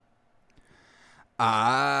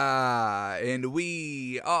And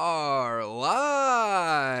we are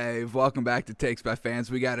live. Welcome back to Takes by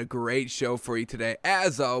Fans. We got a great show for you today.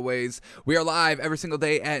 As always, we are live every single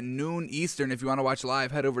day at noon Eastern. If you want to watch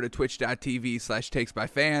live, head over to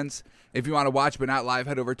twitch.tv/takesbyfans. If you want to watch but not live,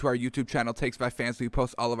 head over to our YouTube channel, Takes by Fans. We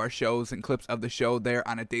post all of our shows and clips of the show there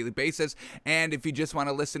on a daily basis. And if you just want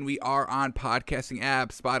to listen, we are on podcasting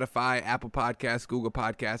apps, Spotify, Apple Podcasts, Google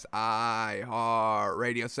Podcasts,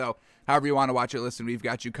 iHeartRadio. So however you want to watch or listen, we've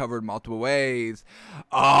got you covered multiple ways.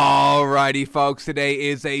 Alrighty, folks, today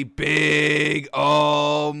is a big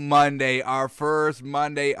Monday, our first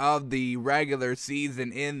Monday of the regular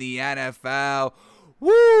season in the NFL.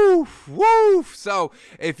 Woof, woof. So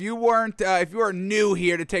if you are new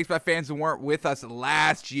here to Takes by Fans and weren't with us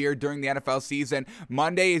last year during the NFL season,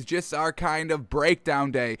 Monday is just our kind of breakdown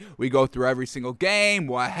day. We go through every single game,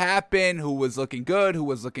 what happened, who was looking good, who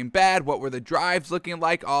was looking bad, what were the drives looking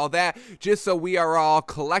like, all that, just so we are all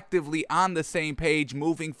collectively on the same page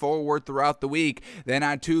moving forward throughout the week. Then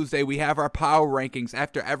on Tuesday, we have our power rankings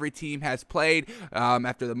after every team has played,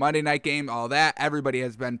 after the Monday night game, all that, everybody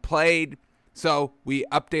has been played. So we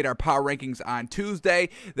update our power rankings on Tuesday.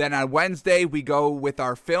 Then on Wednesday, we go with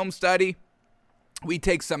our film study. We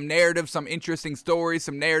take some narrative, some interesting stories,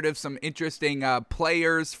 some narrative, some interesting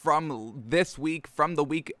players from this week, from the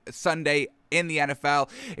week Sunday in the NFL,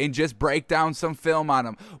 and just break down some film on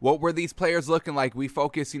them. What were these players looking like? We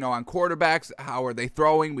focus, on quarterbacks. How are they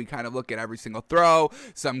throwing? We kind of look at every single throw.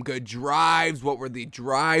 Some good drives. What were the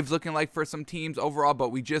drives looking like for some teams overall? But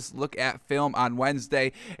we just look at film on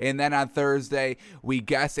Wednesday. And then on Thursday, we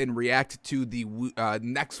guess and react to the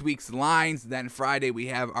next week's lines. Then Friday, we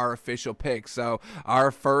have our official picks. So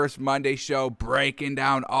our first Monday show breaking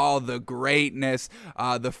down all the greatness,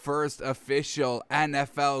 the first official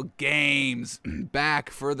NFL game back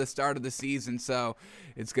for the start of the season. So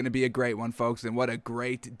it's going to be a great one, folks, and what a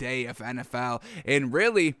great day of NFL. And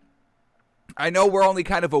really, I know we're only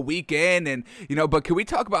kind of a week in, and but can we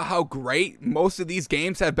talk about how great most of these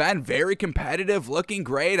games have been? Very competitive, looking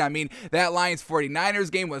great. I mean, that Lions 49ers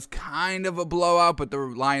game was kind of a blowout, but the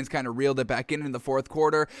Lions kind of reeled it back in the fourth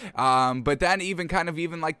quarter. But then even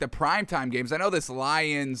like the primetime games, I know this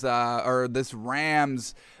Lions or this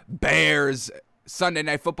Rams Bears Sunday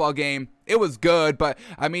Night Football game, it was good, but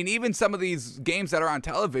I mean, even some of these games that are on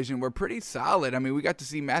television were pretty solid. I mean, we got to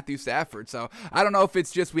see Matthew Stafford, so I don't know if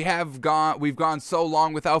it's just we've gone so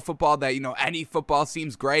long without football that any football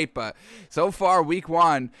seems great, but so far week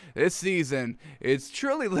one this season, it's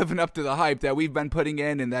truly living up to the hype that we've been putting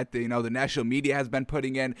in and that the national media has been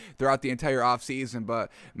putting in throughout the entire offseason.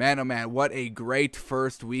 But man, oh man, what a great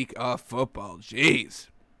first week of football. Jeez.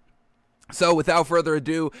 So without further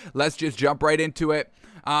ado, let's just jump right into it.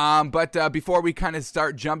 But before we kind of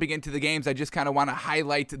start jumping into the games, I just kind of want to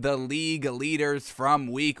highlight the league leaders from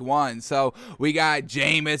week one. So we got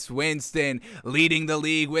Jameis Winston leading the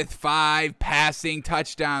league with 5 passing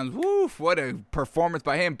touchdowns. Woof, what a performance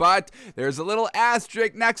by him. But there's a little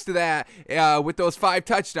asterisk next to that with those 5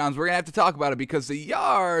 touchdowns. We're going to have to talk about it because the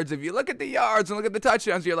yards, if you look at the yards and look at the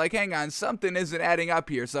touchdowns, you're like, hang on, something isn't adding up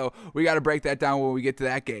here. So we got to break that down when we get to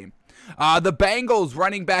that game. The Bengals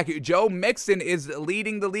running back Joe Mixon is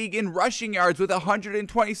leading the league in rushing yards with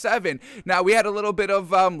 127. Now, we had a little bit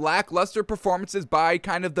of lackluster performances by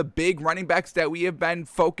kind of the big running backs that we have been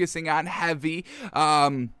focusing on heavy.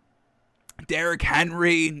 Derrick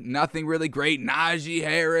Henry, nothing really great. Najee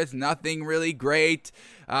Harris, nothing really great.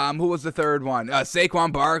 Who was the third one?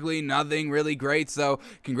 Saquon Barkley, nothing really great. So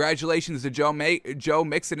congratulations to Joe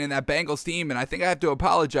Mixon and that Bengals team. And I think I have to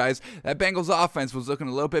apologize. That Bengals offense was looking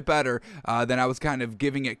a little bit better than I was kind of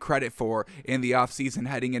giving it credit for in the offseason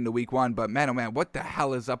heading into week one. But man, oh man, what the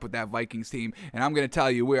hell is up with that Vikings team? And I'm going to tell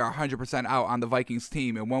you, we are 100% out on the Vikings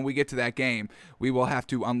team. And when we get to that game, we will have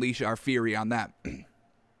to unleash our fury on that.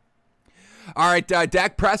 All right,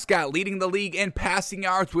 Dak Prescott leading the league in passing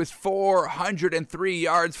yards with 403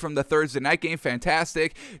 yards from the Thursday night game.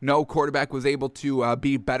 Fantastic. No quarterback was able to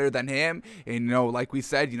be better than him. And, like we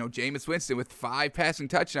said, Jameis Winston with 5 passing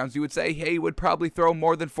touchdowns, you would say, hey, he would probably throw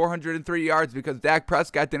more than 403 yards because Dak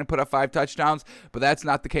Prescott didn't put up 5 touchdowns, but that's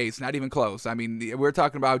not the case. Not even close. I mean, we're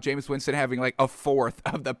talking about Jameis Winston having like a fourth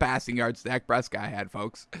of the passing yards Dak Prescott had,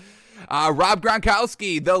 folks. Rob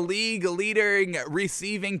Gronkowski, the league leading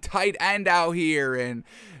receiving tight end out here. And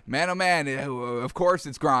man, oh man, of course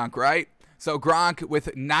it's Gronk, right? So Gronk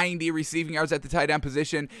with 90 receiving yards at the tight end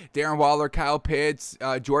position. Darren Waller, Kyle Pitts,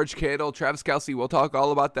 George Kittle, Travis Kelce. We'll talk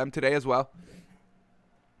all about them today as well.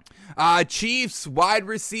 Chiefs wide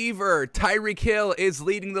receiver Tyreek Hill is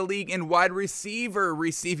leading the league in wide receiver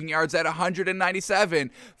receiving yards at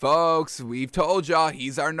 197. Folks, we've told y'all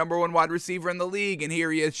he's our number one wide receiver in the league, and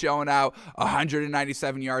here he is showing out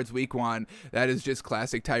 197 yards week 1. That is just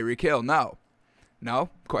classic Tyreek Hill. No?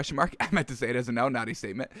 Question mark? I meant to say it as a no, naughty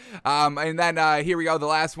statement. And then here we go, the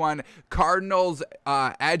last one. Cardinals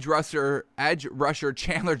edge rusher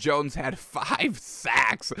Chandler Jones had 5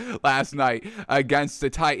 sacks last night against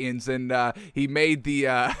the Titans, and he made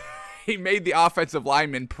the he made the offensive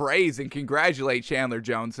lineman praise and congratulate Chandler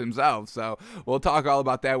Jones himself. So we'll talk all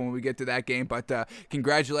about that when we get to that game. But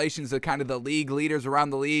congratulations to kind of the league leaders around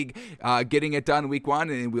the league getting it done week 1,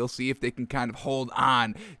 and we'll see if they can kind of hold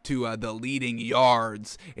on to the leading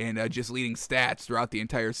yards and just leading stats throughout the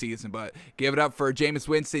entire season. But give it up for Jameis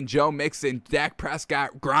Winston, Joe Mixon, Dak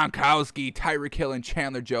Prescott, Gronkowski, Tyreek Hill, and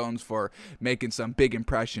Chandler Jones for making some big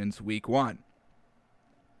impressions week 1.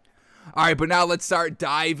 All right, but now let's start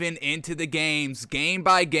diving into the games, game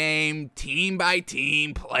by game, team by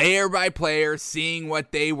team, player by player, seeing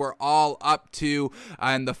what they were all up to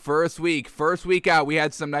in the first week. First week out, we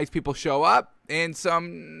had some nice people show up and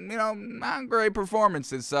some, not great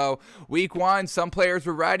performances. So week 1, some players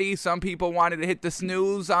were ready. Some people wanted to hit the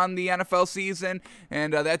snooze on the NFL season,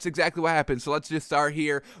 and that's exactly what happened. So let's just start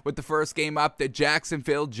here with the first game up, the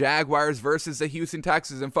Jacksonville Jaguars versus the Houston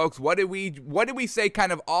Texans. And folks, what did we say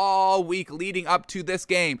kind of all week leading up to this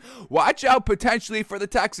game? Watch out potentially for the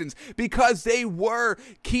Texans, because they were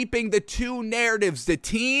keeping the two narratives, the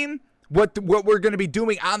team, what we're going to be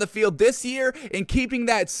doing on the field this year, and keeping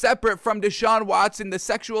that separate from Deshaun Watson, the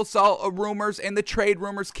sexual assault rumors and the trade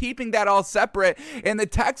rumors, keeping that all separate. And the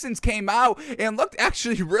Texans came out and looked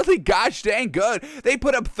actually really gosh dang good. They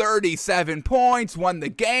put up 37 points, won the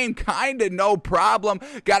game, kind of no problem,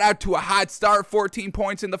 got out to a hot start, 14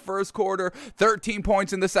 points in the first quarter, 13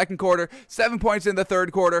 points in the second quarter, 7 points in the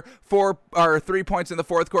third quarter, 3 points in the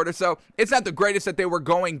fourth quarter. So it's not the greatest that they were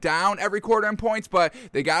going down every quarter in points, but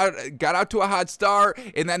they got out to a hot start,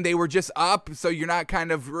 and then they were just up, so you're not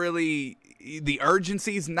kind of really, the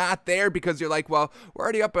urgency's not there, because you're like, well, we're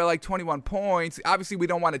already up by like 21 points. Obviously, we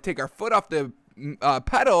don't want to take our foot off the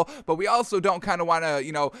pedal, but we also don't kind of want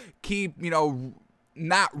to, keep,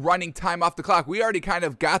 not running time off the clock. We already kind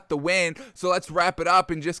of got the win, so let's wrap it up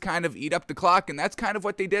and just kind of eat up the clock, and that's kind of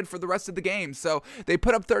what they did for the rest of the game. So they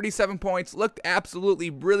put up 37 points, looked absolutely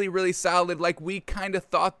really, really solid, like we kind of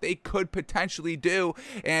thought they could potentially do,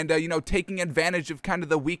 and, taking advantage of kind of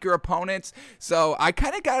the weaker opponents. So I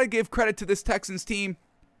kind of got to give credit to this Texans team.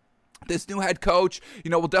 This new head coach,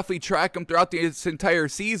 we'll definitely track him throughout this entire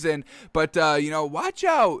season. But, watch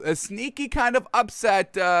out. A sneaky kind of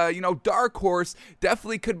upset, dark horse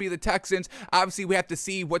definitely could be the Texans. Obviously, we have to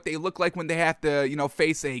see what they look like when they have to,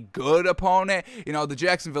 face a good opponent. The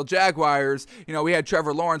Jacksonville Jaguars, we had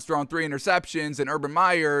Trevor Lawrence throwing 3 interceptions and Urban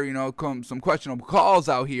Meyer, some questionable calls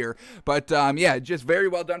out here. But, just very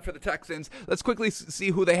well done for the Texans. Let's quickly see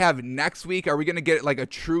who they have next week. Are we going to get like a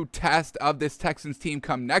true test of this Texans team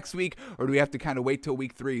come next week? Or do we have to kind of wait till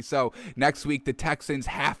week 3? So next week the Texans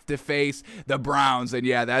have to face the Browns, and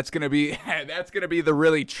yeah, that's gonna be the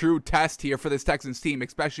really true test here for this Texans team,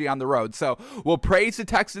 especially on the road. So we'll praise the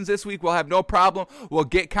Texans this week. We'll have no problem. We'll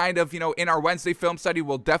get kind of in our Wednesday film study.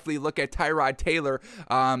 We'll definitely look at Tyrod Taylor,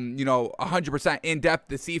 100% in depth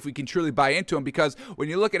to see if we can truly buy into him, because when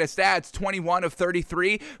you look at his stats, 21 of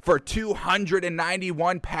 33 for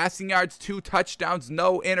 291 passing yards, 2 touchdowns,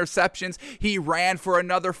 no interceptions. He ran for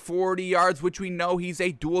another 40 yards, which we know he's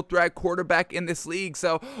a dual threat quarterback in this league.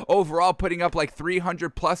 So overall, putting up like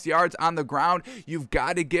 300 plus yards on the ground, you've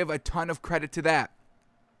got to give a ton of credit to that.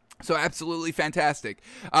 So absolutely fantastic.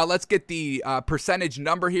 Let's get the percentage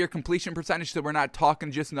number here, completion percentage, so we're not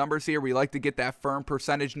talking just numbers here. We like to get that firm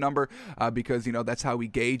percentage number because, that's how we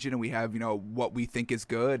gauge it, and we have, what we think is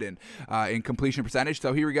good and in completion percentage.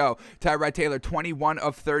 So here we go. Tyrod Taylor, 21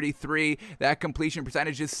 of 33. That completion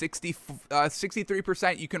percentage is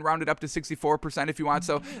 63%. You can round it up to 64% if you want.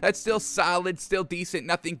 So that's still solid, still decent,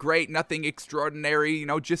 nothing great, nothing extraordinary,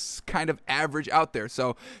 just kind of average out there.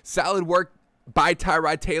 So solid work by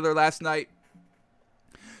Tyrod Taylor last night,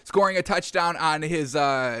 scoring a touchdown on his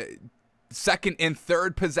second and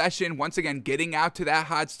third possession. Once again, getting out to that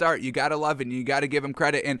hot start. You got to love it, and you got to give him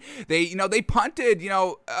credit. And they punted,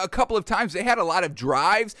 a couple of times. They had a lot of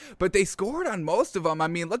drives, but they scored on most of them. I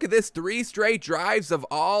mean, look at this, 3 straight drives of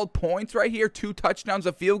all points right here, 2 touchdowns,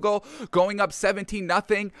 a field goal, going up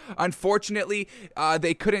 17-0. Unfortunately,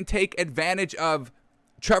 they couldn't take advantage of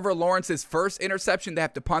Trevor Lawrence's first interception, they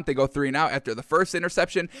have to punt. They go 3 and out after the first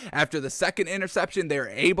interception. After the second interception, they're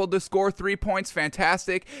able to score 3 points.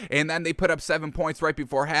 Fantastic. And then they put up 7 points right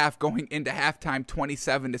before half, going into halftime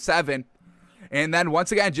 27-7. And then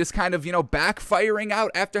once again, just kind of, backfiring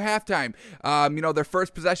out after halftime. Their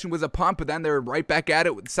first possession was a punt, but then they were right back at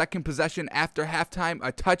it with the second possession after halftime,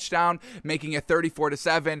 a touchdown, making it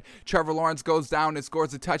 34-7. Trevor Lawrence goes down and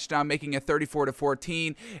scores a touchdown, making it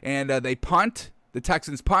 34-14. And they punt. The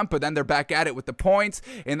Texans punt, but then they're back at it with the points.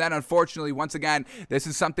 And then, unfortunately, once again, this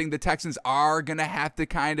is something the Texans are going to have to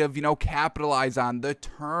kind of, capitalize on. The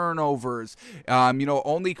turnovers.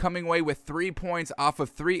 Only coming away with 3 points off of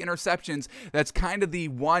 3 interceptions. That's kind of the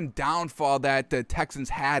one downfall that the Texans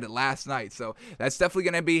had last night. So that's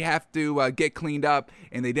definitely going to have to get cleaned up.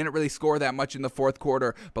 And they didn't really score that much in the fourth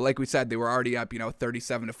quarter. But like we said, they were already up,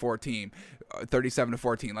 37-14.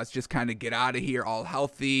 37-14. Let's just kind of get out of here all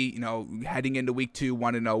healthy. Heading into week 2,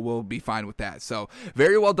 1-0, we'll be fine with that. So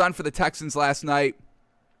very well done for the Texans last night.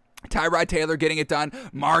 Tyrod Taylor getting it done.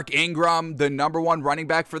 Mark Ingram, the number 1 running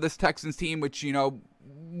back for this Texans team, which,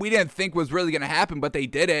 we didn't think was really going to happen, but they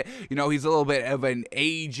did it. He's a little bit of an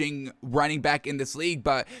aging running back in this league,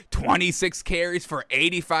 but 26 carries for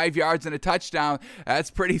 85 yards and a touchdown. That's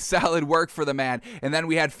pretty solid work for the man. And then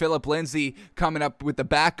we had Phillip Lindsay coming up with the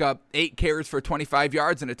backup, 8 carries for 25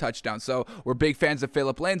 yards and a touchdown. So we're big fans of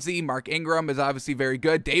Phillip Lindsay. Mark Ingram is obviously very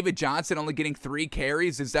good. David Johnson only getting 3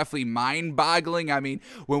 carries is definitely mind-boggling. I mean,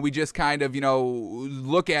 when we just kind of,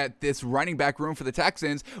 look at this running back room for the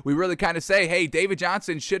Texans, we really kind of say, hey, David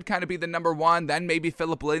Johnson should kind of be the number 1, then maybe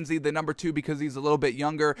Phillip Lindsay the number 2 because he's a little bit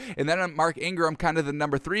younger, and then Mark Ingram kind of the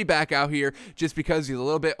number 3 back out here just because he's a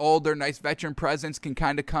little bit older, nice veteran presence, can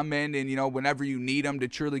kind of come in and whenever you need him to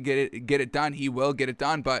truly get it done, he will get it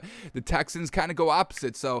done. But the Texans kind of go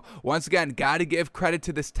opposite. So once again, got to give credit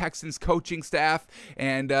to this Texans coaching staff,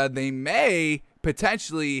 and they may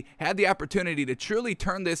potentially had the opportunity to truly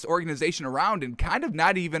turn this organization around in kind of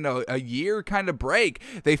not even a year kind of break.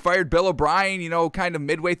 They fired Bill O'Brien, kind of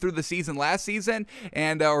midway through the season last season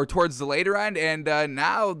and or towards the later end, and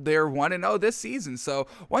now they're 1-0 this season. So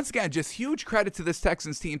once again, just huge credit to this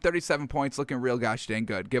Texans team. 37 points, looking real gosh dang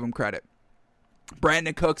good. Give them credit.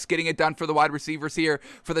 Brandon Cooks getting it done for the wide receivers here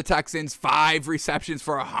for the Texans. 5 receptions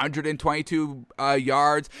for 122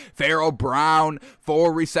 yards. Pharaoh Brown,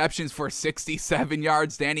 4 receptions for 67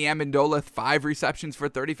 yards. Danny Amendola, 5 receptions for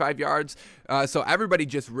 35 yards. So everybody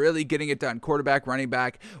just really getting it done. Quarterback, running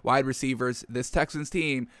back, wide receivers. This Texans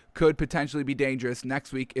team could potentially be dangerous.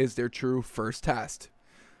 Next week is their true first test.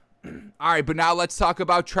 All right, but now let's talk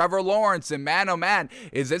about Trevor Lawrence. And man, oh man,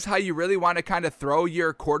 is this how you really want to kind of throw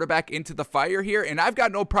your quarterback into the fire here? And I've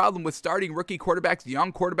got no problem with starting rookie quarterbacks,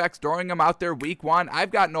 young quarterbacks, throwing them out there week 1.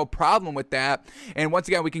 I've got no problem with that. And once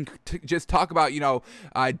again, we can just talk about,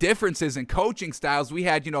 differences in coaching styles. We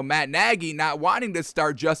had, Matt Nagy not wanting to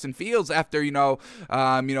start Justin Fields after,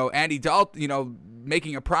 Andy Dalton,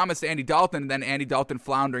 making a promise to Andy Dalton, and then Andy Dalton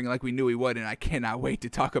floundering like we knew he would. And I cannot wait to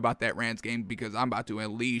talk about that Rams game because I'm about to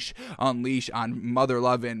unleash on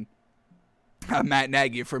mother-loving Matt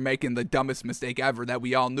Nagy for making the dumbest mistake ever that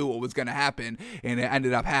we all knew what was going to happen, and it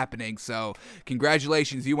ended up happening. So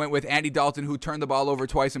congratulations. You went with Andy Dalton, who turned the ball over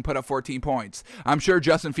twice and put up 14 points. I'm sure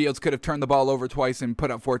Justin Fields could have turned the ball over twice and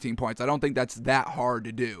put up 14 points. I don't think that's that hard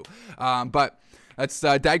to do. But let's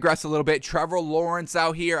digress a little bit. Trevor Lawrence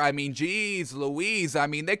out here. I mean, geez Louise. I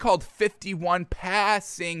mean, they called 51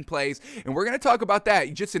 passing plays, and we're going to talk about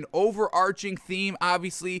that. Just an overarching theme,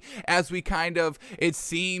 obviously, as we kind of, it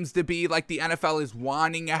seems to be like the NFL is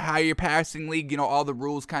wanting a higher passing league, all the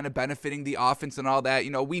rules kind of benefiting the offense and all that.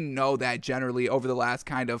 We know that generally over the last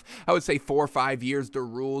kind of, I would say 4 or 5 years, the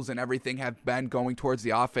rules and everything have been going towards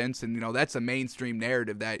the offense, and, that's a mainstream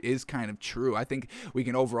narrative that is kind of true. I think we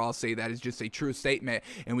can overall say that is just a true statement.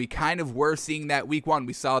 And we kind of were seeing that week 1.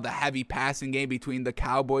 We saw the heavy passing game between the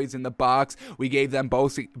Cowboys and the Bucs. We gave them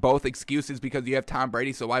both excuses because you have Tom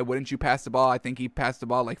Brady, so why wouldn't you pass the ball? I think he passed the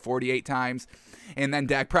ball like 48 times. And then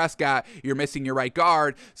Dak Prescott, you're missing your right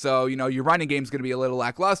guard, so your running game is going to be a little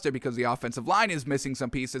lackluster because the offensive line is missing some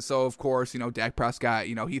pieces. So of course, Dak Prescott,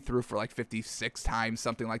 he threw for like 56 times,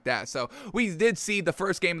 something like that. So we did see the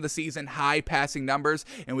first game of the season high passing numbers,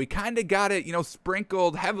 and we kind of got it,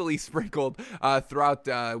 heavily sprinkled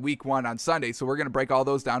throughout week 1 on Sunday. So we're going to break all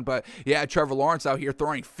those down. But yeah, Trevor Lawrence out here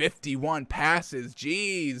throwing 51 passes.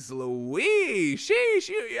 Jeez Louise.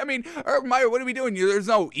 Sheesh. I mean, Urban Meyer, what are we doing? There's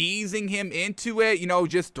no easing him into it,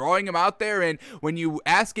 just throwing him out there. And when you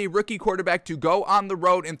ask a rookie quarterback to go on the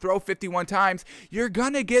road and throw 51 times, you're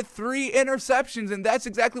going to get 3 interceptions. And that's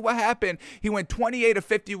exactly what happened. He went 28 of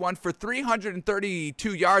 51 for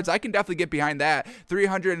 332 yards. I can definitely get behind that.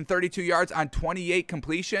 332 yards on 28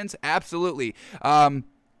 completions. Absolutely.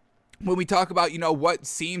 When we talk about, what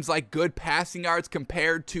seems like good passing yards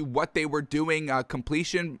compared to what they were doing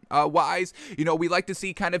completion-wise, we like to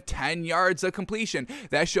see kind of 10 yards of completion.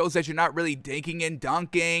 That shows that you're not really dinking and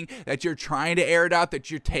dunking, that you're trying to air it out, that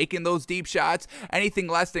you're taking those deep shots. Anything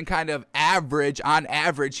less than kind of average, on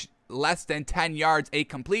average, less than 10 yards a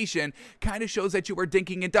completion kind of shows that you were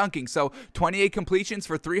dinking and dunking. So 28 completions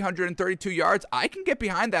for 332 yards, I can get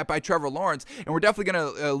behind that by Trevor Lawrence, and we're definitely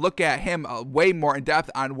going to look at him way more in depth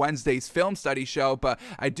on Wednesday's film study show. But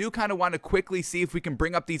I do kind of want to quickly see if we can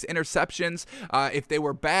bring up these interceptions, if they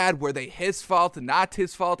were bad, were they his fault, not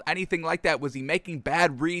his fault, anything like that. Was he making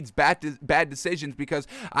bad reads, bad decisions? Because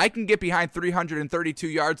I can get behind 332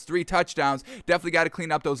 yards, 3 touchdowns. Definitely got to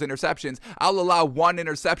clean up those interceptions. I'll allow 1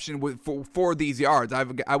 interception for these yards. I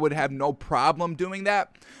would have no problem doing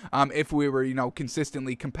that if we were,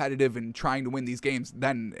 consistently competitive and trying to win these games.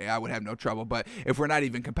 Then I would have no trouble. But if we're not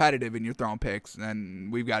even competitive and you're throwing picks, then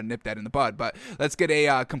we've got to nip that in the bud. But let's get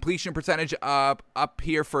a completion percentage up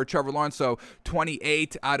here for Trevor Lawrence. So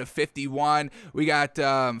 28 out of 51. We got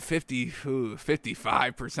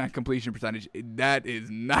 55% completion percentage. That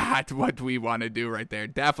is not what we want to do right there.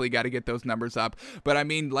 Definitely got to get those numbers up. But I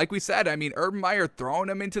mean, like we said, Urban Meyer throwing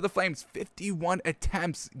them into the Flames. 51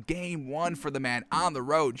 attempts, game 1 for the man on the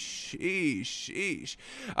road. Sheesh.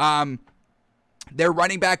 Their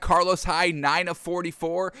running back, Carlos Hyde, 9 of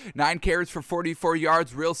 44, 9 carries for 44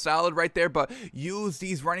 yards, real solid right there, but use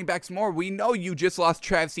these running backs more. We know you just lost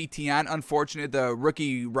Travis Etienne, unfortunate, the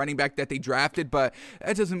rookie running back that they drafted, but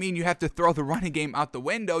that doesn't mean you have to throw the running game out the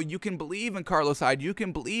window. You can believe in Carlos Hyde. You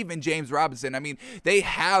can believe in James Robinson. They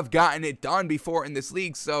have gotten it done before in this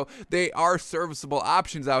league, so they are serviceable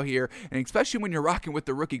options out here, and especially when you're rocking with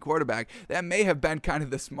the rookie quarterback, that may have been kind of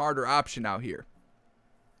the smarter option out here.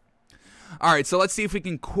 All right, so let's see if we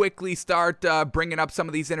can quickly start bringing up some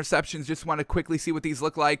of these interceptions. Just want to quickly see what these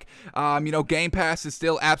look like. Game Pass is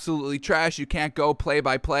still absolutely trash. You can't go play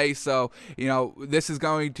by play. So, this is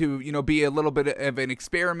going to, be a little bit of an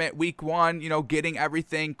experiment week 1, getting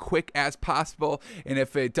everything quick as possible. And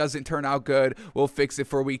if it doesn't turn out good, we'll fix it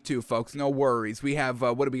for week 2, folks. No worries. We have,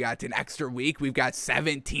 what do we got? An extra week. We've got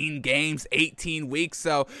 17 games, 18 weeks.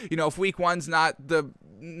 So, if week 1's not the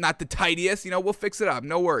tidiest, we'll fix it up.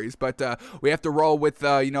 No worries. But we have to roll with,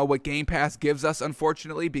 what Game Pass gives us,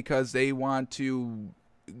 unfortunately, because they want to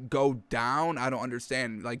go down. I don't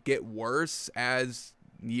understand, get worse as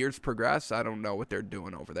years progress. I don't know what they're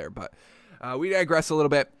doing over there, but we digress a little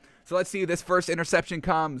bit. So let's see. This first interception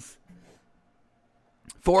comes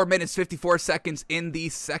 4 minutes, 54 seconds in the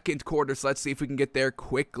second quarter. So let's see if we can get there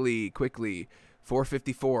quickly.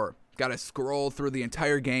 4:54. Got to scroll through the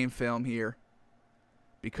entire game film here,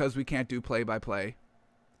 because we can't do play-by-play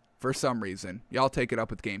for some reason. Y'all take it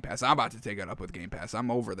up with Game Pass. I'm about to take it up with Game Pass.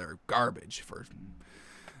 I'm over their garbage for...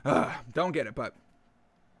 don't get it, but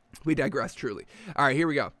we digress truly. All right, here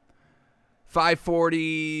we go.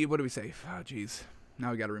 5:40... What do we say? Oh, jeez.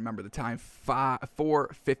 Now we got to remember the time.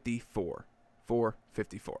 4:54. 4:54. All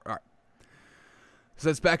right. So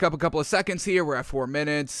let's back up a couple of seconds here. We're at 4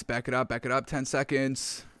 minutes. Back it up. 10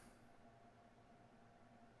 seconds.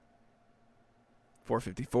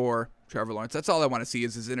 4:54, Trevor Lawrence. That's all I want to see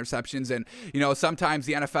is his interceptions. And, sometimes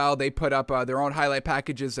the NFL, they put up their own highlight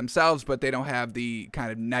packages themselves, but they don't have the kind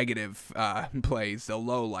of negative plays, the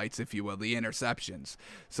low lights, if you will, the interceptions.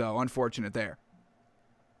 So, unfortunate there.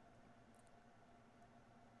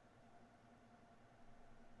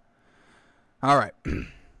 All right.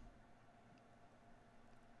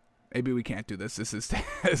 Maybe we can't do this. This is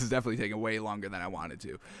definitely taking way longer than I wanted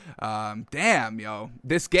to. Damn, yo.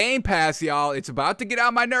 This Game Pass, y'all, it's about to get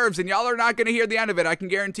on my nerves, and y'all are not going to hear the end of it. I can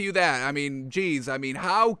guarantee you that. Geez.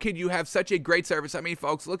 How could you have such a great service?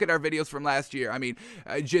 Folks, look at our videos from last year.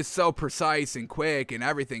 Just so precise and quick and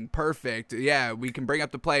everything perfect. Yeah, we can bring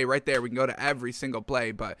up the play right there. We can go to every single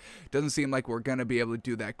play, but it doesn't seem like we're going to be able to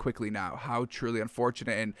do that quickly now. How truly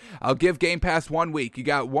unfortunate. And I'll give Game Pass 1 week. You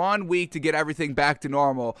got 1 week to get everything back to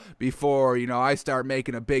normal before, I start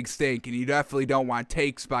making a big stink. And you definitely don't want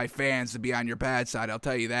takes by fans to be on your bad side. I'll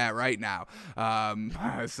tell you that right now.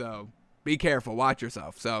 So Be careful. Watch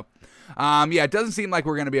yourself. So, yeah, it doesn't seem like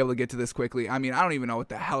we're going to be able to get to this quickly. I mean, I don't even know what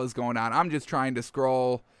the hell is going on. I'm just trying to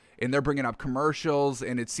scroll, and they're bringing up commercials,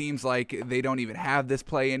 and it seems like they don't even have this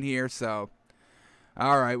play in here. So,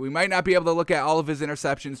 all right, we might not be able to look at all of his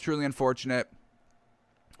interceptions. Truly unfortunate.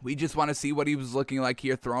 We just want to see what he was looking like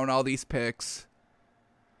here, throwing all these picks.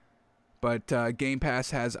 But Game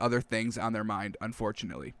Pass has other things on their mind,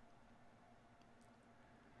 unfortunately.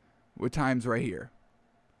 What time's right here?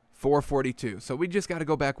 4:42. So we just got to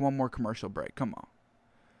go back one more commercial break. Come on.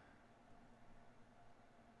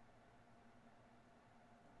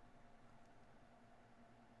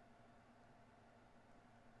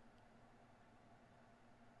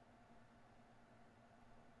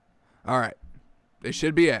 All right. This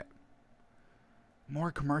should be it.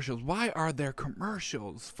 More commercials. Why are there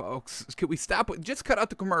commercials, folks? Could we stop? Just cut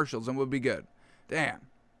out the commercials and we'll be good. Damn.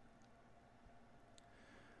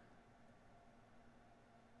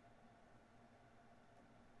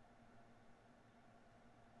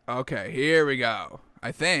 Okay, here we go.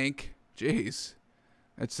 I think. Jeez.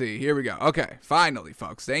 Let's see. Here we go. Okay, finally,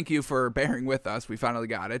 folks. Thank you for bearing with us. We finally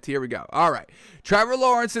got it. Here we go. All right. Trevor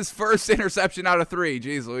Lawrence's first interception out of 3.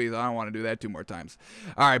 Jeez Louise, I don't want to do that 2 more times.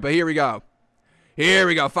 All right, but here we go. Here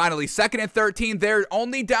we go. Finally, 2nd and 13. They're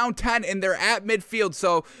only down 10, and they're at midfield.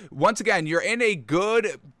 So, once again, you're in a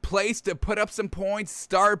good place to put up some points,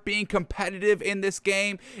 start being competitive in this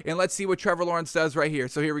game, and let's see what Trevor Lawrence does right here.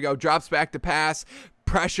 So, here we go. Drops back to pass.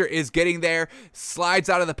 Pressure is getting there, slides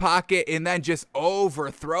out of the pocket, and then just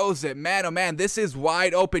overthrows it. Man, oh man, this is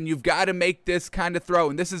wide open. You've got to make this kind of throw,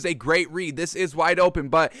 and this is a great read. This is wide open,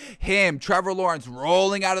 but Trevor Lawrence,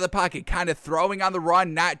 rolling out of the pocket, kind of throwing on the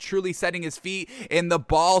run, not truly setting his feet, and the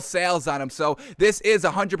ball sails on him. So this is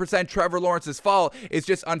 100% Trevor Lawrence's fault. It's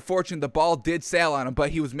just unfortunate the ball did sail on him, but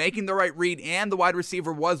he was making the right read, and the wide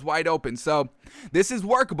receiver was wide open. So this is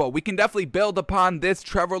workable. We can definitely build upon this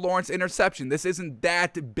Trevor Lawrence interception. This isn't that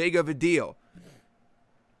big of a deal.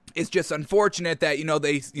 It's just unfortunate that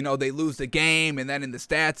they lose the game, and then in the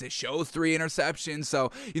stats it shows 3 interceptions.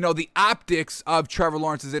 So the optics of Trevor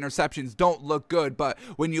Lawrence's interceptions don't look good, but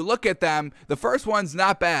when you look at them, the first one's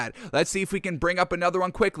not bad. Let's see if we can bring up another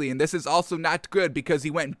one quickly, and this is also not good because he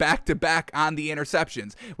went back to back on the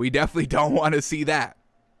interceptions. We definitely don't want to see that.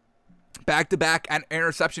 Back-to-back and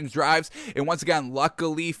interceptions drives, and once again,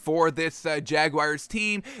 luckily for this Jaguars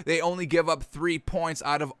team, they only give up 3 points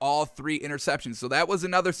out of all 3 interceptions. So that was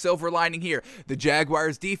another silver lining here. The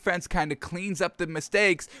Jaguars defense kind of cleans up the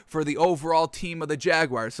mistakes for the overall team of the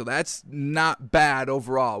Jaguars. So that's not bad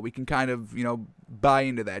overall. We can kind of, buy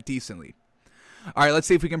into that decently. All right, let's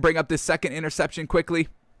see if we can bring up this second interception quickly.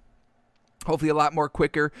 Hopefully a lot more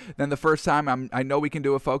quicker than the first time. I know we can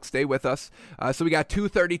do it, folks. Stay with us. So we got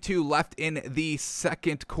 2:32 left in the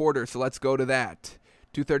second quarter. So let's go to that.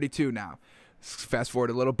 2:32 now. Fast forward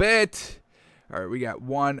a little bit. All right, we got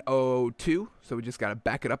 1:02. So we just got to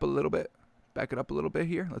back it up a little bit. Back it up a little bit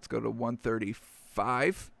here. Let's go to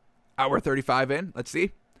 1:35. Hour 35 in. Let's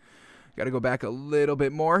see. Got to go back a little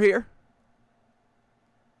bit more here.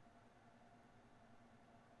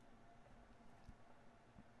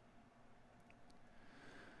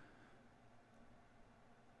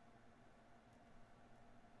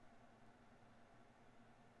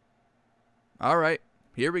 All right,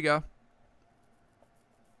 here we go.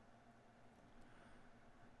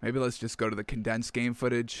 Maybe let's just go to the condensed game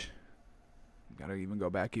footage. Gotta even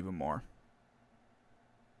go back even more.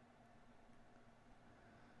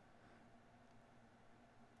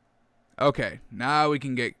 Okay, now we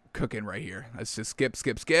can get cooking right here. Let's just skip.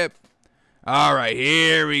 All right,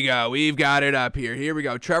 here we go. We've got it up here. Here we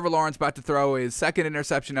go. Trevor Lawrence about to throw his second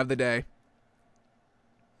interception of the day.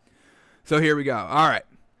 So here we go. All right.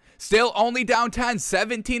 Still only down 10,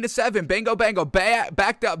 17-7. Bango.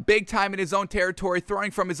 Backed up big time in his own territory,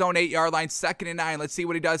 throwing from his own 8-yard line, 2nd and 9. Let's see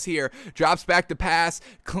what he does here. Drops back to pass,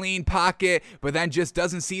 clean pocket, but then just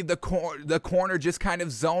doesn't see the corner just kind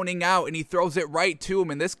of zoning out, and he throws it right to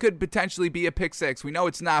him. And this could potentially be a pick 6. We know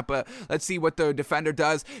it's not, but let's see what the defender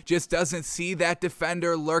does. Just doesn't see that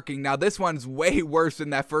defender lurking. Now, this one's way worse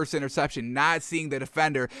than that first interception. Not seeing the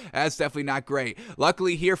defender, that's definitely not great.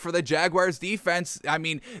 Luckily here for the Jaguars defense, I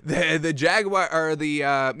mean, luckily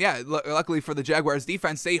for the Jaguars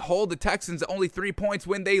defense, they hold the Texans only 3 points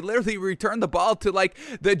when they literally return the ball to like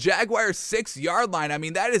the Jaguars 6-yard line. I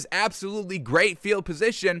mean, that is absolutely great field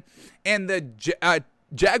position, and the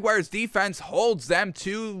Jaguars defense holds them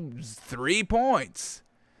to 3 points.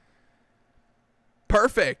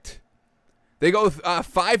 Perfect. They go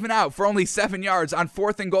 5 and out for only 7 yards on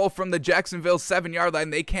 4th and goal from the Jacksonville 7-yard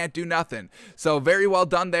line. They can't do nothing. So very well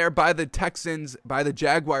done there by the Texans, by the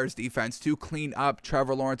Jaguars defense to clean up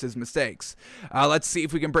Trevor Lawrence's mistakes. Let's see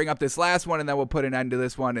if we can bring up this last one, and then we'll put an end to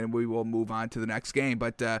this one, and we will move on to the next game.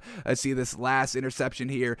 But let's see this last interception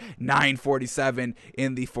here, 9:47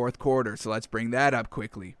 in the 4th quarter. So let's bring that up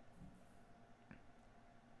quickly.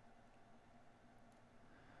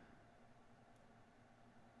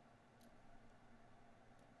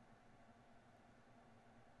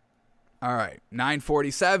 All right,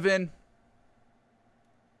 9:47.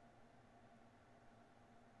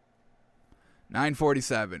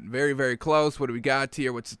 9:47. Very, very close. What do we got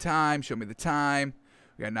here? What's the time? Show me the time.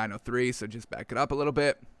 We got 9:03, so just back it up a little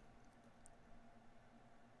bit.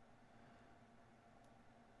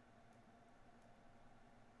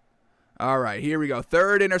 All right, here we go.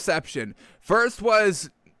 3rd interception. First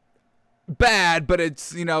was bad, but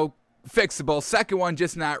it's, fixable. Second one,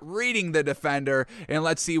 just not reading the defender. And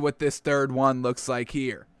let's see what this 3rd one looks like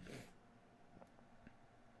here.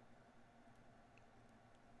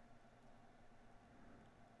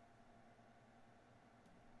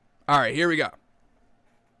 All right, here we go.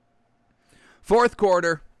 4th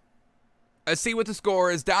quarter. Let's see what the score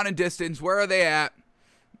is. Down in distance. Where are they at?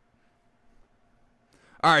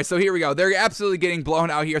 All right, so here we go. They're absolutely getting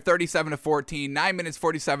blown out here, 37-14. 9 minutes,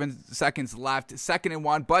 47 seconds left. 2nd and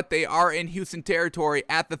 1, but they are in Houston territory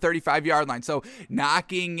at the 35-yard line. So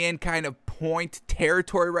knocking in kind of point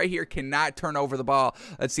territory right here, cannot turn over the ball.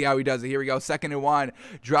 Let's see how he does it. Here we go. 2nd and 1,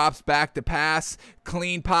 drops back to pass,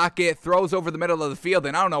 clean pocket, throws over the middle of the field,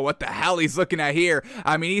 and I don't know what the hell he's looking at here.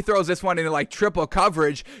 I mean, he throws this one into like triple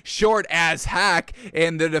coverage, short as heck,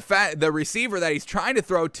 and the receiver that he's trying to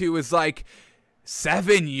throw to is like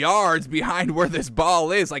 7 yards behind where this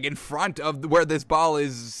ball is, like in front of where this ball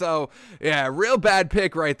is. So, yeah, real bad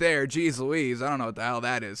pick right there. Jeez Louise, I don't know what the hell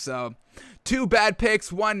that is. So, 2 bad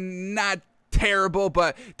picks, one not terrible,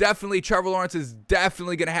 but definitely Trevor Lawrence is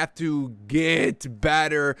definitely going to have to get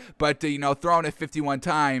better. But, throwing it 51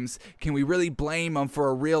 times, can we really blame him for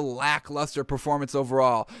a real lackluster performance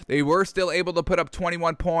overall? They were still able to put up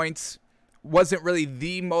 21 points. Wasn't really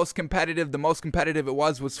the most competitive. The most competitive it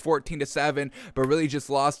was 14-7, but really just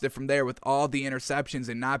lost it from there with all the interceptions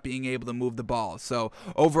and not being able to move the ball. So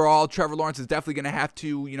overall, Trevor Lawrence is definitely going to have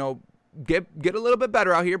to, get a little bit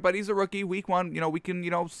better out here, but he's a rookie. Week 1, we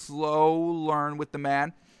can, slow learn with the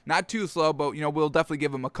man. Not too slow, but, we'll definitely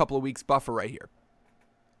give him a couple of weeks buffer right here.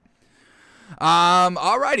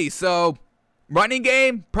 Alrighty, so running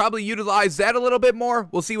game, probably utilize that a little bit more.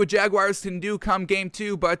 We'll see what Jaguars can do come game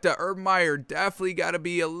 2, but Urban Meyer definitely got to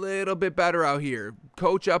be a little bit better out here.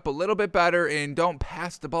 Coach up a little bit better and don't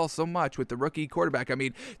pass the ball so much with the rookie quarterback. I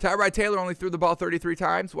mean, Tyrod Taylor only threw the ball 33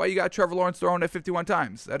 times. Why you got Trevor Lawrence throwing it 51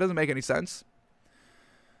 times? That doesn't make any sense.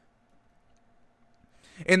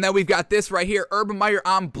 And then we've got this right here. Urban Meyer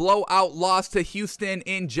on blowout loss to Houston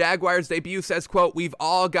in Jaguars debut says, quote, "We've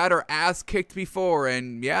all got our ass kicked before."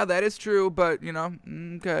 And yeah, that is true, but,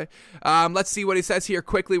 okay. Let's see what he says here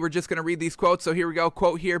quickly. We're just going to read these quotes. So here we go.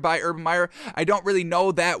 Quote here by Urban Meyer. "I don't really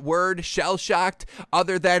know that word, shell-shocked,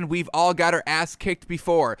 other than we've all got our ass kicked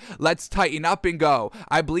before. Let's tighten up and go.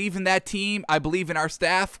 I believe in that team. I believe in our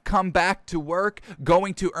staff. Come back to work.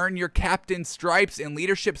 Going to earn your captain stripes and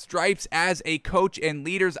leadership stripes as a coach and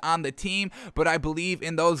leaders on the team, but I believe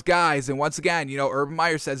in those guys." And once again, Urban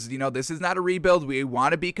Meyer says, this is not a rebuild. We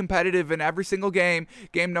want to be competitive in every single game.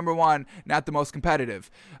 Game number 1, not the most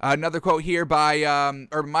competitive. Another quote here by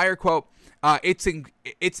Urban Meyer, quote, it's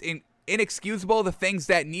inexcusable, the things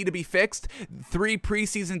that need to be fixed. 3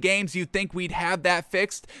 preseason games, you'd think we'd have that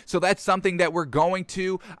fixed. So that's something that we're going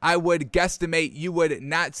to. I would guesstimate you would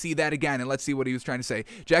not see that again. And let's see what he was trying to say.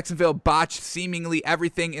 Jacksonville botched seemingly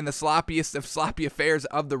everything in the sloppiest of sloppy affairs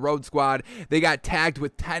of the road squad. They got tagged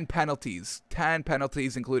with 10 penalties. 10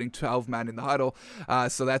 penalties, including 12 men in the huddle.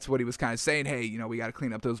 So that's what he was kind of saying. Hey, we got to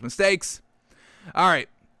clean up those mistakes. All right.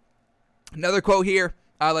 Another quote here.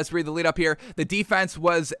 Let's read the lead up here. "The defense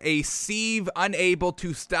was a sieve, unable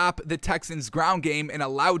to stop the Texans' ground game and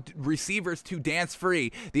allowed receivers to dance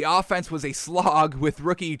free. The offense was a slog with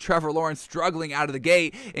rookie Trevor Lawrence struggling out of the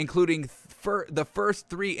gate, including the first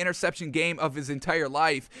 3 interception game of his entire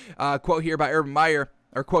life." Quote here by Urban Meyer.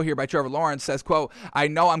 Or quote here by Trevor Lawrence says, quote, "I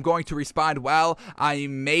know I'm going to respond well.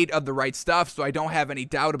 I'm made of the right stuff, so I don't have any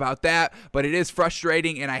doubt about that. But it is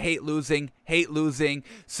frustrating, and I hate losing.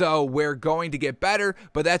 So we're going to get better,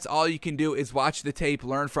 but that's all you can do is watch the tape,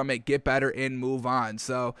 learn from it, get better, and move on."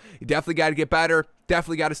 So you definitely got to get better.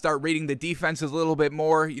 definitely got to start reading the defenses a little bit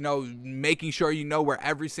more, making sure you know where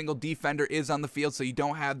every single defender is on the field so you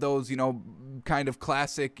don't have those, kind of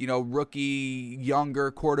classic, rookie, younger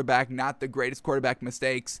quarterback, not the greatest quarterback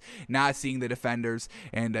mistakes, not seeing the defenders,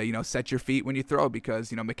 and, set your feet when you throw because,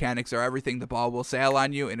 mechanics are everything. The ball will sail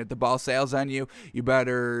on you, and if the ball sails on you, you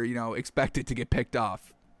better, expect it to get picked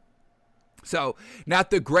off. So, not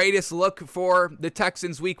the greatest look for the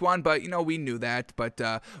Texans week 1, but, we knew that. But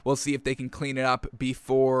we'll see if they can clean it up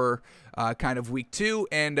before kind of week 2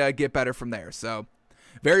 and get better from there. So,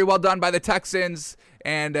 very well done by the Texans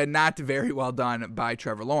and not very well done by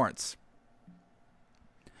Trevor Lawrence.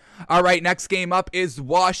 All right, next game up is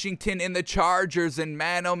Washington and the Chargers, and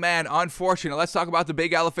man, oh man, unfortunate. Let's talk about the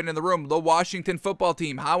big elephant in the room, the Washington football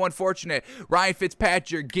team. How unfortunate. Ryan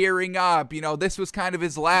Fitzpatrick gearing up. This was kind of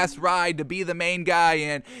his last ride to be the main guy,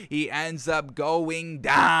 and he ends up going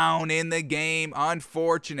down in the game.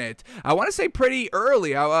 Unfortunate. I want to say pretty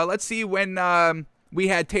early. Let's see when we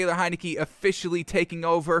had Taylor Heinicke officially taking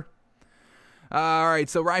over. All right,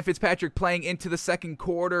 so Ryan Fitzpatrick playing into the second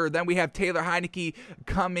quarter. Then we have Taylor Heinicke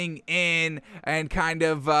coming in and kind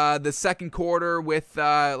of the second quarter with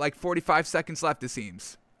like 45 seconds left, it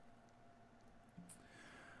seems.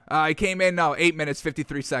 He came in, 8 minutes,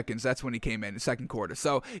 53 seconds. That's when he came in the second quarter.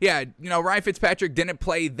 So, yeah, Ryan Fitzpatrick didn't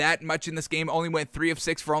play that much in this game. Only went 3 of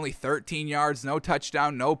 6 for only 13 yards. No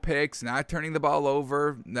touchdown, no picks, not turning the ball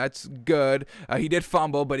over. That's good. He did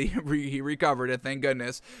fumble, but he recovered it, thank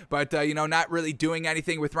goodness. But, not really doing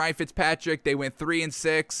anything with Ryan Fitzpatrick. They went 3 and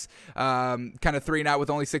 6, kind of 3 and out with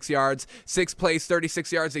only 6 yards. 6 plays,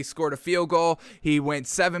 36 yards. They scored a field goal. He went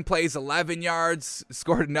 7 plays, 11 yards,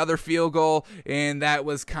 scored another field goal, and that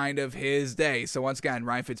was kind of his day. So once again,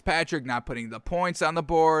 Ryan Fitzpatrick not putting the points on the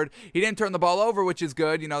board. He didn't turn the ball over, which is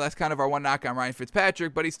good. That's kind of our one knock on Ryan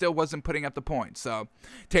Fitzpatrick, but he still wasn't putting up the points. So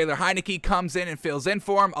Taylor Heinicke comes in and fills in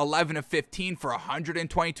for him, 11 of 15 for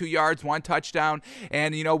 122 yards, 1 touchdown.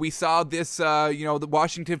 And, we saw this, the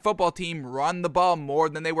Washington football team run the ball more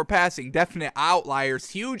than they were passing. Definite outliers,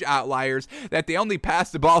 huge outliers, that they only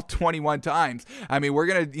passed the ball 21 times. I mean, we're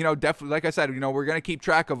going to, definitely, like I said, we're going to keep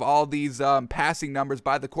track of all these passing numbers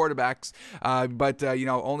by the quarterbacks, but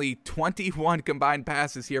only 21 combined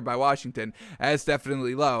passes here by Washington. That's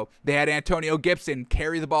definitely low. They had Antonio Gibson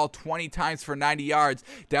carry the ball 20 times for 90 yards.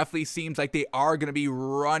 Definitely seems like they are going to be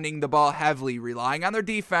running the ball heavily, relying on their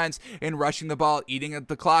defense and rushing the ball, eating at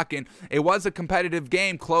the clock. And it was a competitive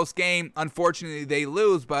game, close game. Unfortunately, they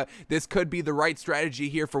lose, but this could be the right strategy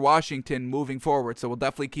here for Washington moving forward. So we'll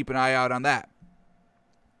definitely keep an eye out on that.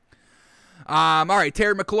 All right,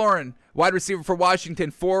 Terry McLaurin, wide receiver for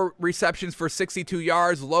Washington, 4 receptions for 62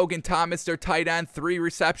 yards. Logan Thomas, their tight end, 3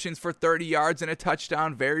 receptions for 30 yards and a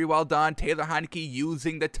touchdown. Very well done. Taylor Heinicke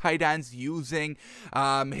using the tight ends, using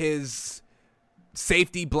his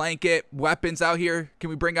safety blanket weapons out here. Can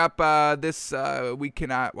we bring up this? We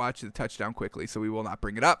cannot watch the touchdown quickly, so we will not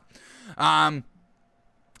bring it up.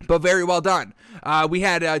 But very well done. We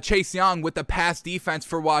had Chase Young with the pass defense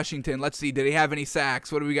for Washington. Let's see, did he have any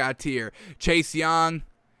sacks? What do we got here? Chase Young,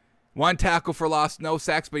 1 tackle for loss, no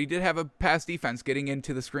sacks, but he did have a pass defense getting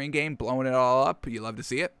into the screen game, blowing it all up. You love to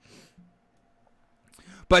see it.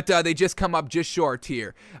 But they just come up just short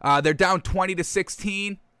here. They're down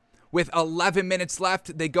 20-16. With 11 minutes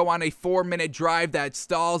left, they go on a 4-minute drive that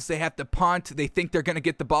stalls. They have to punt. They think they're going to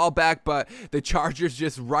get the ball back, but the Chargers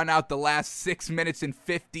just run out the last 6 minutes and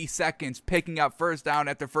 50 seconds, picking up first down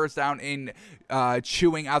after first down and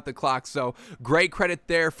chewing out the clock. So great credit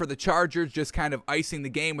there for the Chargers, just kind of icing the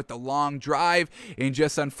game with the long drive. And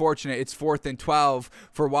just unfortunate, it's 4th and 12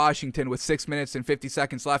 for Washington with 6 minutes and 50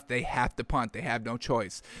 seconds left. They have to punt. They have no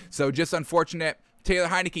choice. So just unfortunate. Taylor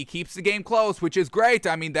Heinicke keeps the game close, which is great.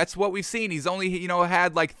 I mean, that's what we've seen. He's only,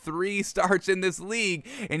 had like 3 starts in this league,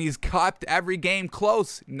 and he's kept every game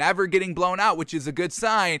close, never getting blown out, which is a good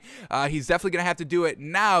sign. He's definitely going to have to do it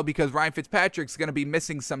now because Ryan Fitzpatrick's going to be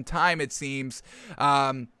missing some time, it seems.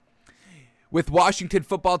 With Washington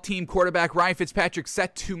football team quarterback Ryan Fitzpatrick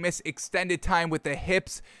set to miss extended time with the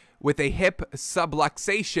hips. With a hip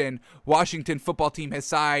subluxation, Washington football team has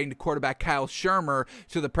signed quarterback Kyle Shurmur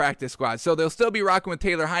to the practice squad. So they'll still be rocking with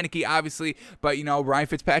Taylor Heinicke, obviously, but, Ryan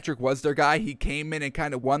Fitzpatrick was their guy. He came in and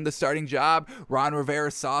kind of won the starting job. Ron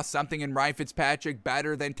Rivera saw something in Ryan Fitzpatrick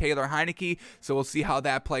better than Taylor Heinicke, so we'll see how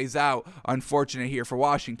that plays out. Unfortunate here for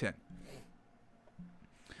Washington.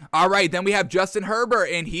 All right, then we have Justin Herbert,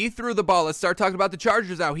 and he threw the ball. Let's start talking about the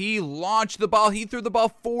Chargers now. He launched the ball. He threw the ball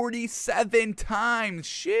 47 times.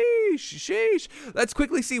 Sheesh. Let's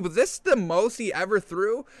quickly see. Was this the most he ever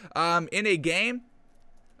threw in a game?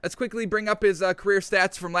 let's quickly bring up his career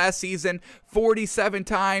stats from last season. 47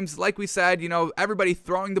 times. Like we said, everybody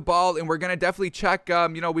throwing the ball, and we're going to definitely check.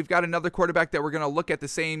 We've got another quarterback that we're going to look at the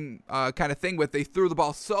same kind of thing with. They threw the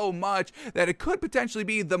ball so much that it could potentially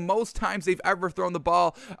be the most times they've ever thrown the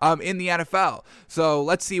ball in the NFL. So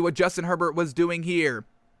let's see what Justin Herbert was doing here.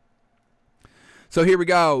 So here we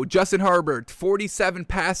go. Justin Herbert, 47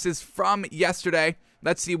 passes from yesterday.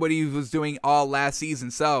 Let's see what he was doing all last season.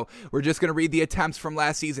 So we're just going to read the attempts from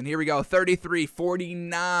last season. Here we go. 33,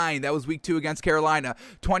 49. That was week 2 against Carolina.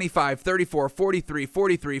 25, 34, 43,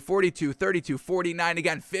 43, 42, 32, 49.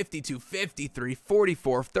 Again, 52, 53,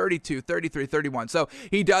 44, 32, 33, 31. So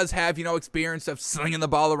he does have, experience of slinging the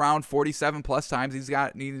ball around 47 plus times.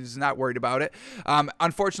 He's not worried about it.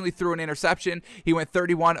 Unfortunately, threw an interception. He went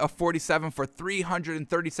 31 of 47 for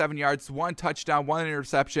 337 yards, 1 touchdown, 1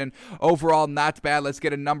 interception. Overall, not bad. Let's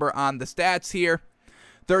get a number on the stats here.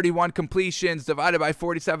 31 completions divided by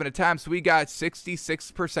 47 attempts. We got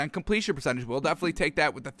 66% completion percentage. We'll definitely take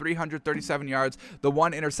that with the 337 yards. The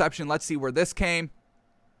 1 interception. Let's see where this came.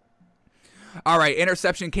 All right,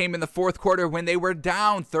 interception came in the fourth quarter when they were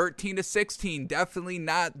down 13-16. Definitely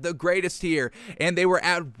not the greatest here. And they were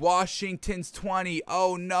at Washington's 20.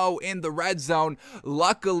 Oh no, in the red zone.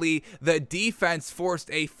 Luckily, the defense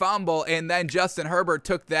forced a fumble, and then Justin Herbert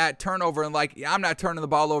took that turnover and I'm not turning the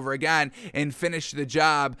ball over again, and finished the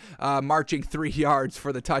job marching 3 yards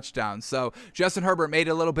for the touchdown. So Justin Herbert made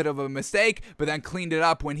a little bit of a mistake, but then cleaned it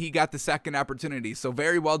up when he got the second opportunity. So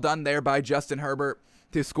very well done there by Justin Herbert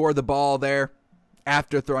to score the ball there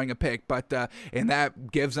after throwing a pick, and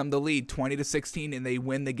that gives them the lead 20-16, and they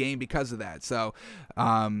win the game because of that. So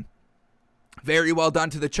very well done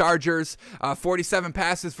to the Chargers. 47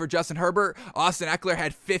 passes for Justin Herbert. Austin Eckler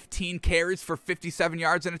had 15 carries for 57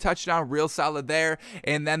 yards and a touchdown. Real solid there.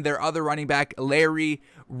 And then their other running back, Larry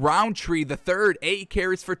Roundtree, the third, 8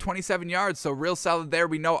 carries for 27 yards. So real solid there.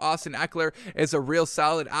 We know Austin Eckler is a real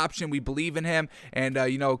solid option. We believe in him, and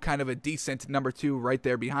kind of a decent number 2 right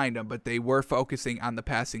there behind him. But they were focusing on the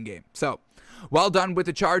passing game. So well done with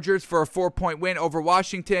the Chargers for a 4-point win over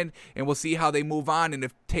Washington, and we'll see how they move on, and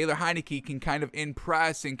if Taylor Heinicke can kind of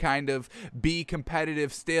impress and kind of be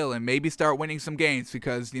competitive still and maybe start winning some games,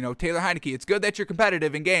 because, Taylor Heinicke, it's good that you're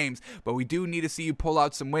competitive in games, but we do need to see you pull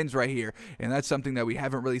out some wins right here, and that's something that we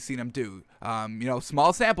haven't really seen him do.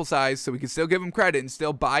 Small sample size, so we can still give him credit and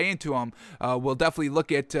still buy into him. We'll definitely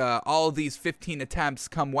look at all of these 15 attempts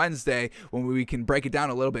come Wednesday when we can break it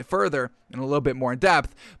down a little bit further and a little bit more in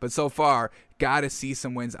depth, but so far, got to see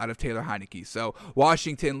some wins out of Taylor Heinicke. So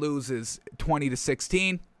Washington loses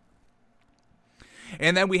 20-16.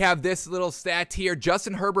 And then we have this little stat here.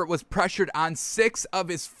 Justin Herbert was pressured on 6 of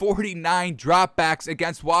his 49 dropbacks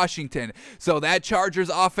against Washington. So that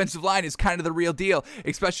Chargers offensive line is kind of the real deal,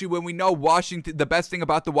 especially when we know Washington. The best thing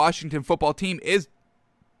about the Washington football team is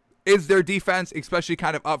their defense, especially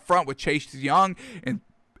kind of up front with Chase Young and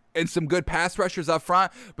some good pass rushers up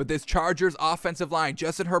front. But this Chargers offensive line,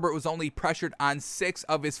 Justin Herbert was only pressured on 6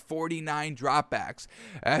 of his 49 dropbacks.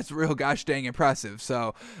 That's real gosh dang impressive.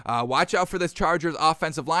 So watch out for this Chargers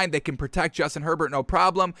offensive line. They can protect Justin Herbert no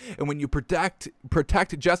problem. And when you protect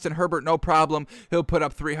Justin Herbert no problem, he'll put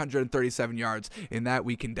up 337 yards. And that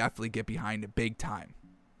we can definitely get behind it big time.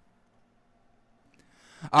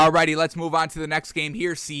 Alrighty, let's move on to the next game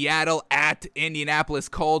here. Seattle at Indianapolis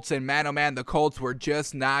Colts, and man, oh man, the Colts were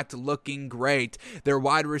just not looking great. Their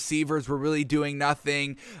wide receivers were really doing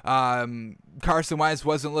nothing. Carson Wentz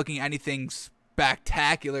wasn't looking anything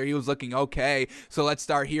spectacular. He was looking okay. So let's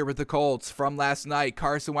start here with the Colts from last night.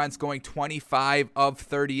 Carson Wentz going 25 of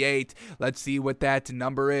 38. Let's see what that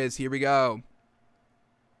number is. Here we go.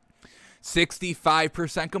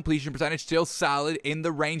 65% completion percentage, still solid in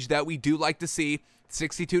the range that we do like to see.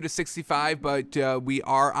 62-65, but we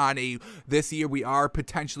are this year we are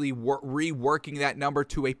potentially reworking that number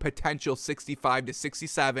to a potential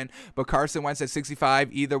 65-67, but Carson Wentz at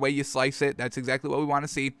 65, either way you slice it, that's exactly what we want to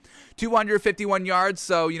see. 251 yards,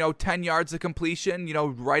 so, 10 yards of completion,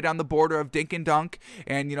 right on the border of dink and dunk,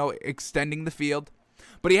 and, extending the field.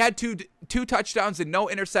 But he had two touchdowns and no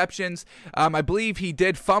interceptions. I believe he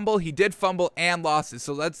did fumble and losses.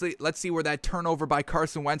 So let's see where that turnover by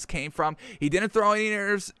Carson Wentz came from. He didn't throw any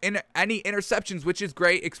interceptions, which is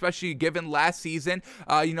great, especially given last season.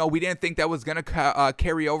 We didn't think that was going to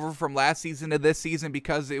carry over from last season to this season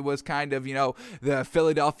because it was kind of, the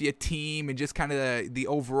Philadelphia team and just kind of the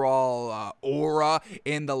overall aura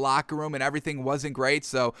in the locker room and everything wasn't great.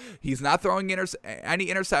 So he's not throwing any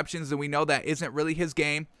interceptions, and we know that isn't really his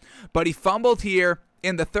game. But he fumbled here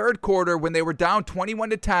in the third quarter when they were down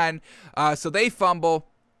 21-10. So they fumble.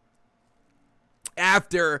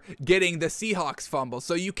 after getting the Seahawks fumble.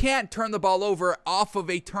 So you can't turn the ball over off of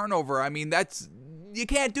a turnover. I mean, you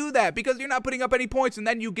can't do that because you're not putting up any points, and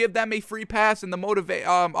then you give them a free pass and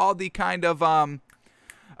all the kind of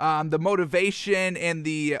the motivation and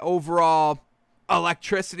the overall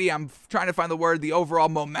electricity. I'm trying to find the word. The overall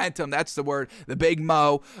momentum. That's the word. The big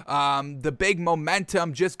mo. The big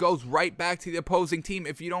momentum just goes right back to the opposing team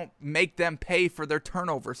if you don't make them pay for their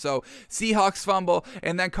turnover. So Seahawks fumble,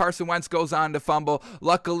 and then Carson Wentz goes on to fumble.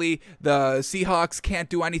 Luckily, the Seahawks can't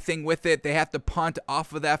do anything with it. They have to punt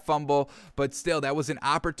off of that fumble, but still, that was an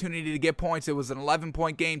opportunity to get points. It was an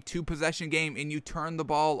 11-point game, 2-possession game, and you turn the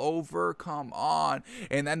ball over. Come on.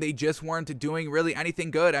 And then they just weren't doing really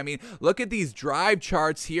anything good. I mean, look at these drive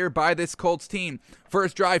charts here by this Colts team.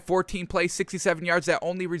 First drive, 14 plays, 67 yards. That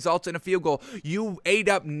only results in a field goal. You ate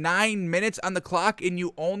up 9 minutes on the clock, and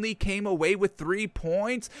you only came away with 3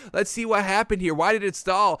 points. Let's see what happened here. Why did it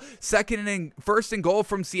stall? First and goal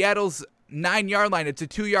from Seattle's 9-yard line. It's a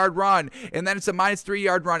 2-yard run, and then it's a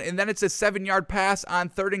 -3-yard run, and then it's a 7-yard pass on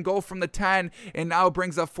 3rd and goal from the 10, and now it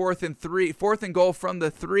brings up 4th and goal from the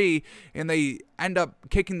 3, and they end up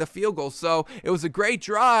kicking the field goal. So it was a great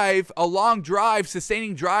drive, a long drive,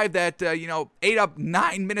 sustaining drive that ate up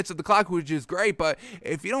 9 minutes of the clock, which is great. But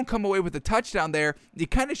if you don't come away with a touchdown there, you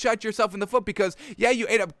kind of shot yourself in the foot because you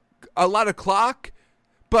ate up a lot of clock,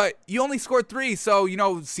 but you only scored 3, so,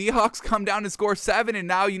 Seahawks come down and score 7, and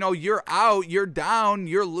now, you're out, you're down,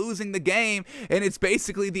 you're losing the game, and it's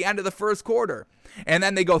basically the end of the first quarter. And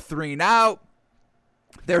then they go 3 and out.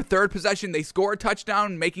 Their third possession, they score a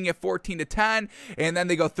touchdown, making it 14-10, and then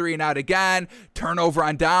they go 3 and out again, turnover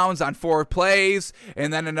on downs on 4 plays,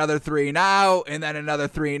 and then another 3 and out, and then another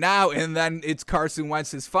 3 and out, and then it's Carson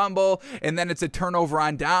Wentz's fumble, and then it's a turnover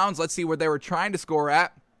on downs. Let's see where they were trying to score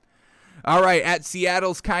at. All right, at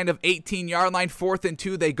Seattle's kind of 18-yard line, 4th and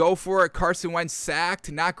 2, they go for it. Carson Wentz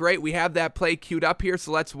sacked. Not great. We have that play queued up here,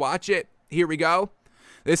 so let's watch it. Here we go.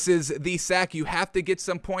 This is the sack. You have to get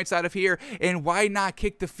some points out of here, and why not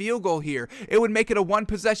kick the field goal here? It would make it a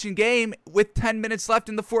 1-possession game with 10 minutes left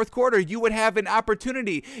in the fourth quarter. You would have an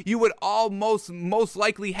opportunity. You would most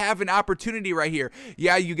likely have an opportunity right here.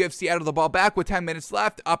 Yeah, you give Seattle the ball back with 10 minutes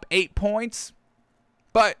left, up 8 points,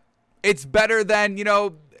 but it's better than,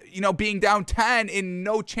 being down 10 and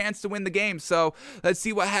no chance to win the game. So let's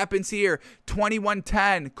see what happens here.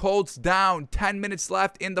 21-10, Colts down, 10 minutes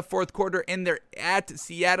left in the fourth quarter, and they're at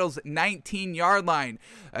Seattle's 19-yard line.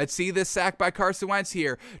 Let's see this sack by Carson Wentz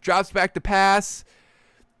here. Drops back to pass.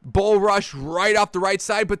 Bull rush right off the right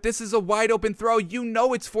side, but this is a wide open throw. You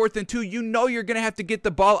know it's 4th and 2. You know you're going to have to get the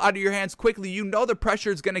ball out of your hands quickly. You know the pressure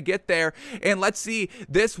is going to get there. And let's see,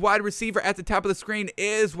 this wide receiver at the top of the screen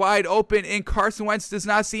is wide open, and Carson Wentz does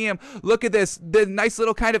not see him. Look at this, the nice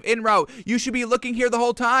little kind of in route. You should be looking here the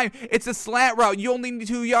whole time. It's a slant route. You only need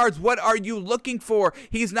 2 yards. What are you looking for?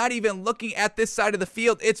 He's not even looking at this side of the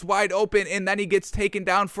field. It's wide open, and then he gets taken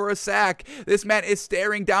down for a sack. This man is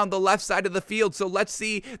staring down the left side of the field. So let's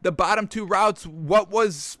see the bottom 2 routes. What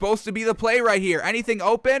was supposed to be the play right here? Anything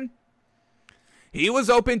open? He was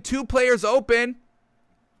open. 2 players open.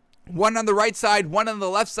 One on the right side, one on the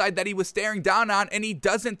left side that he was staring down on, and he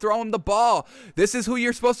doesn't throw him the ball. This is who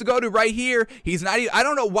you're supposed to go to right here. He's not even, I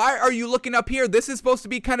don't know, why are you looking up here? This is supposed to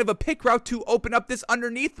be kind of a pick route to open up this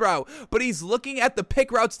underneath route, but he's looking at the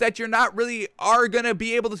pick routes that you're not really are going to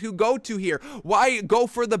be able to go to here. Why go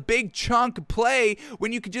for the big chunk play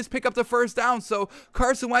when you could just pick up the first down? So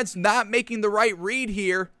Carson Wentz not making the right read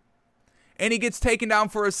here, and he gets taken down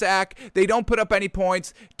for a sack. They don't put up any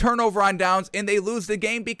points, turnover on downs, and they lose the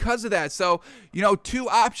game because of that. So, 2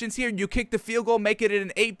 options here. You kick the field goal, make it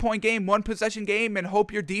an 8-point game, 1-possession game, and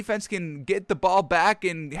hope your defense can get the ball back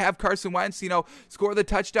and have Carson Wentz, score the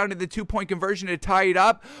touchdown in the 2-point conversion to tie it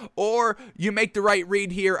up. Or you make the right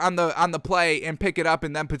read here on the play and pick it up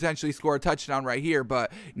and then potentially score a touchdown right here.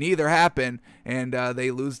 But neither happened, and they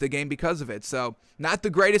lose the game because of it. So not the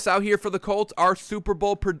greatest out here for the Colts. Our Super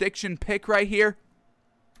Bowl prediction pick right here.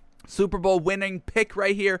 Super Bowl winning pick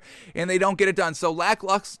right here, and they don't get it done. So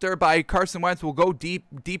lackluster by Carson Wentz. We'll go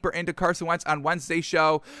deeper into Carson Wentz on Wednesday's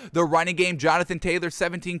show. The running game, Jonathan Taylor,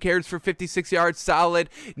 17 carries for 56 yards,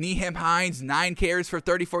 solid. Nyheim Hines, 9 carries for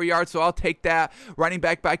 34 yards, so I'll take that. Running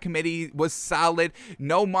back by committee was solid.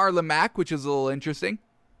 No Marlon Mack, which is a little interesting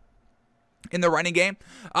in the running game.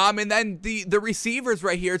 And then the receivers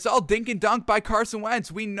right here, it's all dink and dunk by Carson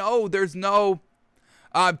Wentz. We know there's no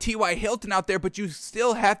T.Y. Hilton out there, but you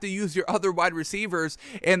still have to use your other wide receivers,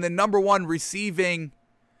 and the number 1 receiving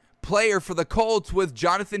player for the Colts was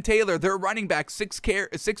Jonathan Taylor, their running back, 6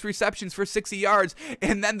 receptions for 60 yards.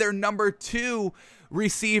 And then their number 2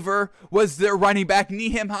 receiver was their running back,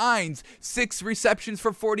 Nyheim Hines, 6 receptions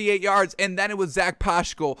for 48 yards. And then it was Zach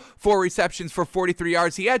Pascal, 4 receptions for 43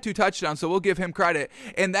 yards. He had 2 touchdowns, so we'll give him credit.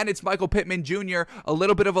 And then it's Michael Pittman Jr., a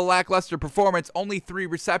little bit of a lackluster performance, only 3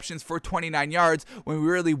 receptions for 29 yards when we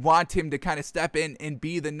really want him to kind of step in and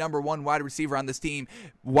be the number 1 wide receiver on this team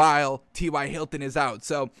while T.Y. Hilton is out.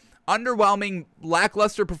 So underwhelming,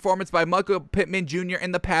 lackluster performance by Michael Pittman Jr.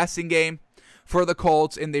 in the passing game for the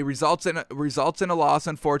Colts, and they results in a loss.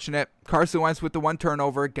 Unfortunate. Carson Wentz with the 1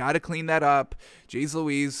 turnover. Got to clean that up. Jeez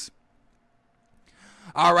Louise.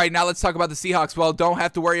 All right, now let's talk about the Seahawks. Well, don't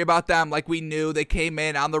have to worry about them. Like we knew, they came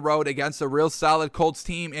in on the road against a real solid Colts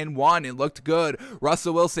team and won. It looked good.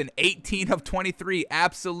 Russell Wilson, 18 of 23.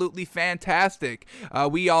 Absolutely fantastic.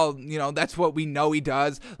 We all, that's what we know he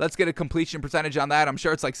does. Let's get a completion percentage on that. I'm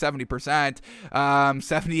sure it's like 70%.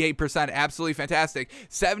 78%. Absolutely fantastic.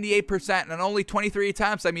 78% and only 23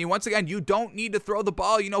 attempts. I mean, once again, you don't need to throw the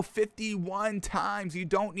ball, 51 times. You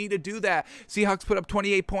don't need to do that. Seahawks put up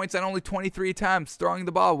 28 points on only 23 attempts. Throwing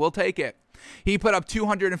the ball, we'll take it. He put up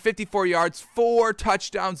 254 yards, 4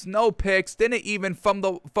 touchdowns, no picks, didn't even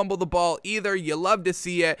fumble the ball either. You love to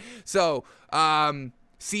see it. So,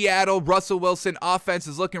 Seattle, Russell Wilson offense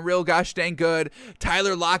is looking real gosh dang good.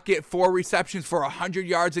 Tyler Lockett, 4 receptions for 100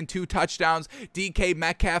 yards and 2 touchdowns. DK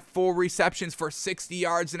Metcalf, 4 receptions for 60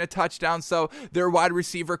 yards and a touchdown. So their wide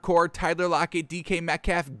receiver core, Tyler Lockett, DK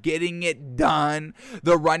Metcalf, getting it done.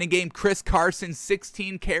 The running game, Chris Carson,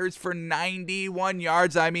 16 carries for 91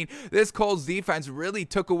 yards. I mean, this Colts defense really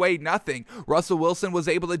took away nothing. Russell Wilson was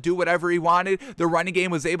able to do whatever he wanted. The running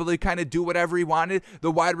game was able to kind of do whatever he wanted.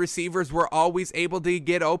 The wide receivers were always able to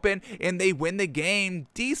get open, and they win the game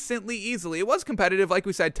decently easily. It was competitive, like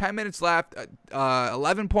we said, 10 minutes left,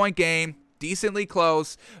 11-point game, decently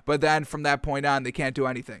close, but then from that point on, they can't do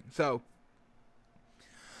anything. So,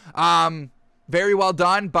 very well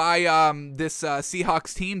done by this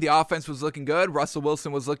Seahawks team. The offense was looking good. Russell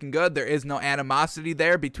Wilson was looking good. There is no animosity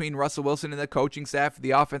there between Russell Wilson and the coaching staff,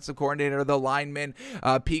 the offensive coordinator, the lineman,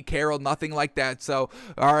 Pete Carroll, nothing like that. So,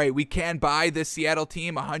 all right, we can buy this Seattle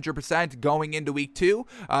team 100% going into week 2.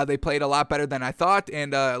 They played a lot better than I thought,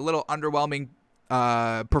 and a little underwhelming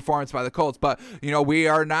performance by the Colts. But, we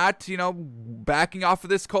are not, backing off of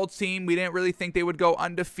this Colts team. We didn't really think they would go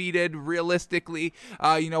undefeated realistically.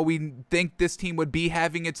 We think this team would be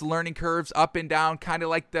having its learning curves up and down, kind of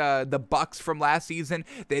like the Bucks from last season.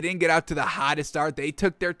 They didn't get out to the hottest start. They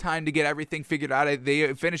took their time to get everything figured out.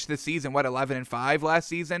 They finished the season, 11-5 last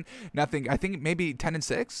season? Nothing, I think maybe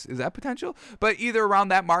 10-6. Is that potential? But either around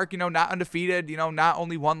that mark, not undefeated, not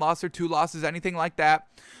only 1 loss or 2 losses, anything like that.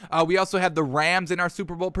 We also have the Rams in our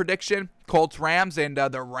Super Bowl prediction. Colts Rams, and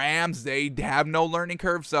the Rams, they have no learning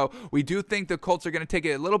curve, so we do think the Colts are going to take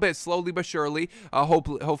it a little bit slowly but surely,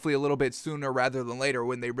 hopefully a little bit sooner rather than later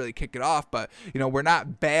when they really kick it off. But we're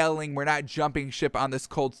not bailing, we're not jumping ship on this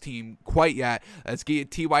Colts team quite yet. Let's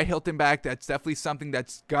get T.Y. Hilton back. That's definitely something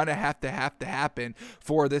that's gonna have to happen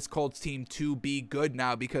for this Colts team to be good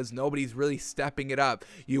now, because nobody's really stepping it up.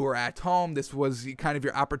 You were at home. This was kind of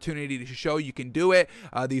your opportunity to show you can do it.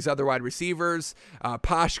 These other wide receivers,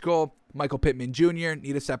 Pascal, Michael Pittman Jr.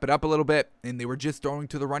 need to step it up a little bit, and they were just throwing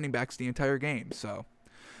to the running backs the entire game. So,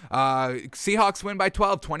 Seahawks win by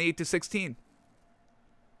 12, 28-16.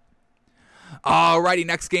 Alrighty,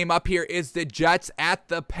 next game up here is the Jets at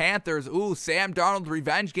the Panthers. Ooh, Sam Darnold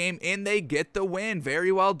revenge game, and they get the win.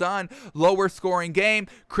 Very well done. Lower scoring game.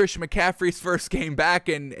 Christian McCaffrey's first game back,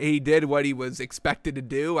 and he did what he was expected to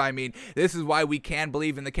do. I mean, this is why we can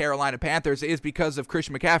believe in the Carolina Panthers, is because of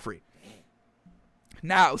Christian McCaffrey.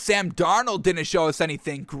 Now, Sam Darnold didn't show us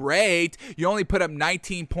anything great. You only put up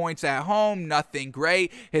 19 points at home, nothing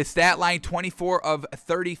great. His stat line, 24 of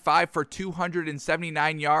 35 for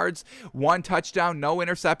 279 yards, 1 touchdown, no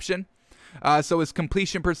interception. So his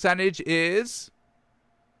completion percentage is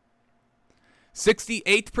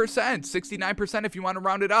 68%, 69% if you want to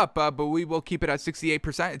round it up, but we will keep it at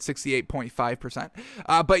 68%. It's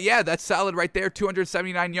 68.5%. But yeah, that's solid right there.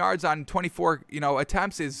 279 yards on 24,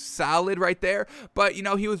 attempts is solid right there. But,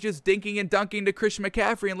 he was just dinking and dunking to Christian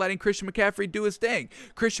McCaffrey and letting Christian McCaffrey do his thing.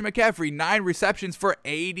 Christian McCaffrey, 9 receptions for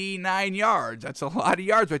 89 yards. That's a lot of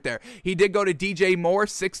yards right there. He did go to DJ Moore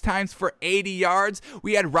 6 times for 80 yards.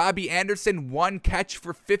 We had Robbie Anderson, 1 catch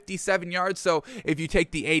for 57 yards. So if you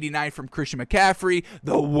take the 89 from Christian McCaffrey, McCaffrey,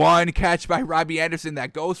 the one catch by Robbie Anderson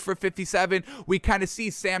that goes for 57. We kind of see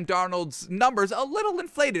Sam Darnold's numbers a little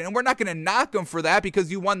inflated, and we're not going to knock him for that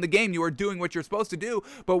because you won the game. You were doing what you're supposed to do.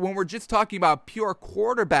 But when we're just talking about pure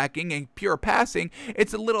quarterbacking and pure passing,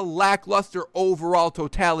 it's a little lackluster overall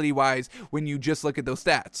totality-wise when you just look at those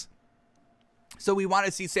stats. So we want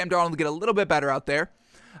to see Sam Darnold get a little bit better out there.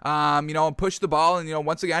 And push the ball. And,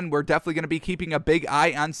 once again, we're definitely going to be keeping a big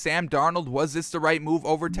eye on Sam Darnold. Was this the right move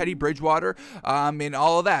over Teddy Bridgewater? And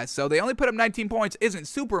all of that. So they only put up 19 points. Isn't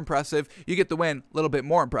super impressive. You get the win, a little bit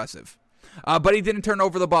more impressive. But he didn't turn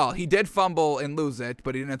over the ball. He did fumble and lose it,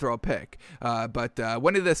 but he didn't throw a pick. But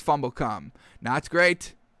when did this fumble come? Not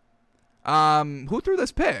great. Who threw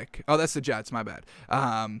this pick? Oh, that's the Jets. My bad.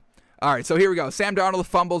 All right, so here we go. Sam Darnold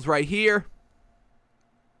fumbles right here.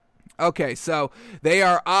 Okay, so they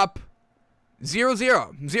are up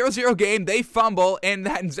 0-0. 0-0 game. They fumble, and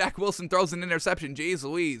then Zach Wilson throws an interception. Jeez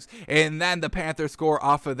Louise. And then the Panthers score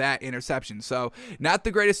off of that interception. So not the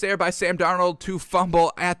greatest there by Sam Darnold to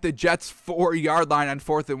fumble at the Jets' 4-yard line on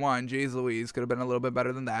 4th and 1. Jeez Louise. Could have been a little bit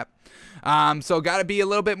better than that. So got to be a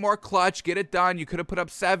little bit more clutch. Get it done. You could have put up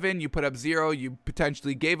 7. You put up 0. You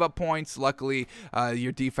potentially gave up points. Luckily,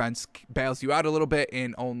 your defense bails you out a little bit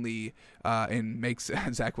and only and makes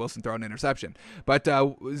Zach Wilson throw an interception. But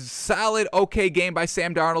solid, okay game by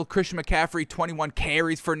Sam Darnold. Christian McCaffrey, 21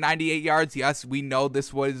 carries for 98 yards. Yes, we know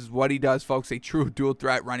this was what he does, folks. A true dual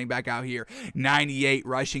threat running back out here. 98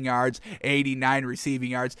 rushing yards, 89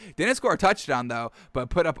 receiving yards. Didn't score a touchdown, though,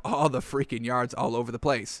 but put up all the freaking yards all over the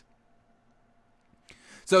place.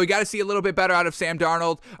 So we got to see a little bit better out of Sam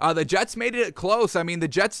Darnold. The Jets made it close. I mean, the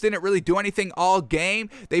Jets didn't really do anything all game.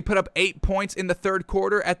 They put up 8 points in the third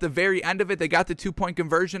quarter. At the very end of it, they got the 2-point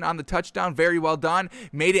conversion on the touchdown. Very well done.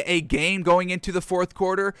 Made it a game going into the fourth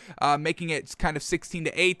quarter, making it kind of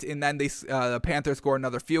 16-8. And then the Panthers score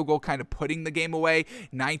another field goal, kind of putting the game away,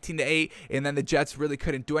 19-8. And then the Jets really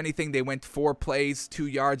couldn't do anything. They went 4 plays, 2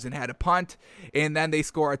 yards, and had a punt. And then they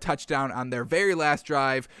score a touchdown on their very last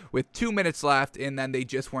drive with 2 minutes left. And then they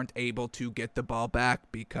just weren't able to get the ball back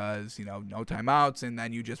because, no timeouts, and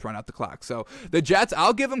then you just run out the clock. So the Jets,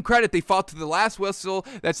 I'll give them credit. They fought to the last whistle.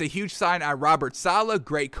 That's a huge sign on Robert Saleh.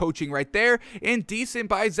 Great coaching right there, and decent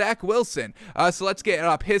by Zach Wilson. So let's get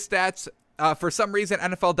up his stats. For some reason,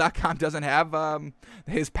 NFL.com doesn't have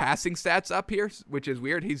his passing stats up here, which is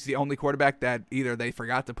weird. He's the only quarterback that either they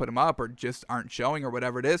forgot to put him up or just aren't showing or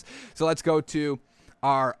whatever it is. So let's go to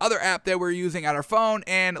our other app that we're using on our phone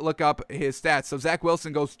and look up his stats. So Zach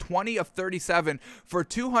Wilson goes 20 of 37 for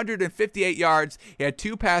 258 yards. He had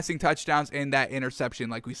 2 passing touchdowns and that interception,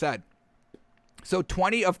 like we said. So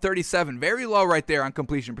 20 of 37, very low right there on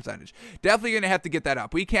completion percentage. Definitely going to have to get that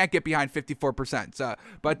up. We can't get behind 54%.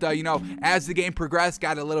 But as the game progressed,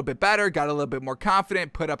 got a little bit better, got a little bit more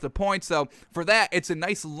confident, put up the points. So for that, it's a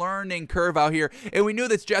nice learning curve out here. And we knew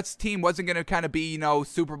this Jets team wasn't going to kind of be,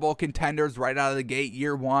 Super Bowl contenders right out of the gate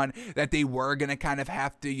year one, that they were going to kind of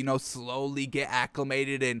have to, slowly get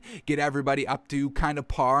acclimated and get everybody up to kind of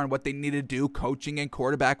par on what they need to do coaching and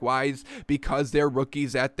quarterback wise because they're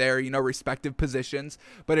rookies at their, respective positions.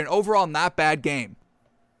 But an overall not bad game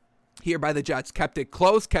here by the Jets. Kept it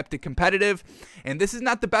close, kept it competitive, and this is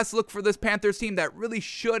not the best look for this Panthers team that really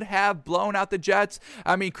should have blown out the Jets.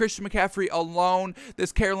 I mean, Christian McCaffrey alone,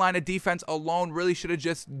 this Carolina defense alone really should have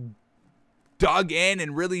just dug in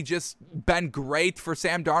and really just been great for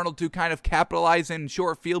Sam Darnold to kind of capitalize in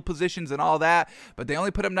short field positions and all that, but they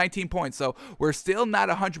only put up 19 points, so we're still not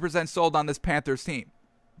 100% sold on this Panthers team.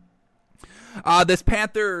 This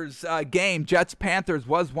Panthers game, Jets-Panthers,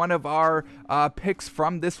 was one of our picks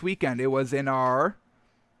from this weekend. It was in our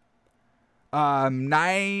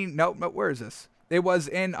where is this? It was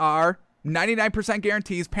in our 99%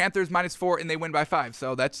 guarantees, Panthers -4, and they win by 5.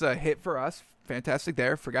 So that's a hit for us. Fantastic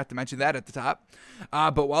there. Forgot to mention that at the top.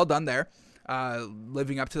 But well done there.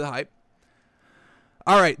 Living up to the hype.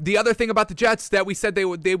 All right, the other thing about the Jets that we said they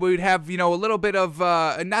would have, a little bit of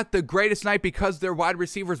not the greatest night because their wide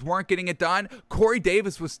receivers weren't getting it done. Corey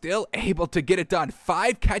Davis was still able to get it done.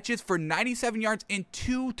 5 catches for 97 yards and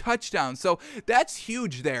 2 touchdowns. So that's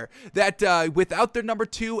huge there. That without their number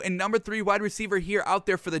 2 and number 3 wide receiver here out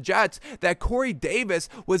there for the Jets, that Corey Davis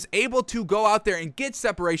was able to go out there and get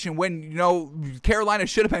separation when, Carolina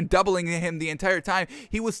should have been doubling him the entire time.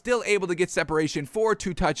 He was still able to get separation for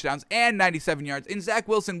 2 touchdowns and 97 yards. And Zach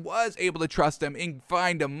Wilson was able to trust him and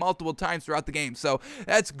find him multiple times throughout the game. So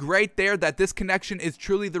that's great there that this connection is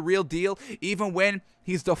truly the real deal. Even when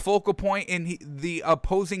He's the focal point, and the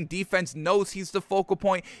opposing defense knows he's the focal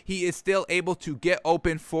point. He is still able to get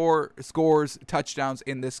open for scores, touchdowns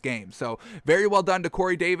in this game. So very well done to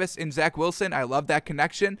Corey Davis and Zach Wilson. I love that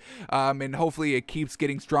connection, and hopefully it keeps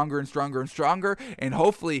getting stronger and stronger and stronger. And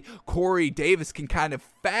hopefully Corey Davis can kind of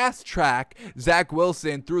fast track Zach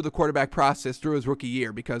Wilson through the quarterback process through his rookie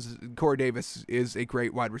year, because Corey Davis is a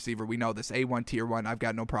great wide receiver. We know this. A1, tier 1. I've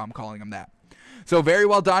got no problem calling him that. So very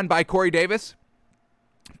well done by Corey Davis.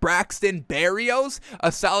 Braxton Berrios,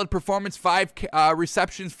 a solid performance, 5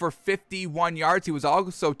 receptions for 51 yards. He was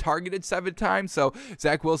also targeted 7 times, so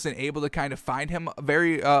Zach Wilson able to kind of find him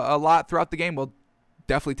a lot throughout the game. We'll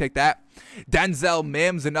definitely take that. Denzel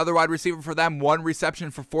Mims, another wide receiver for them, 1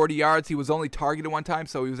 reception for 40 yards. He was only targeted 1 time,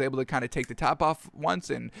 so he was able to kind of take the top off once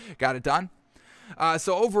and got it done.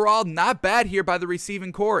 So overall, not bad here by the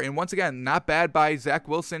receiving core. And once again, not bad by Zach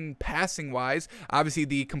Wilson passing-wise. Obviously,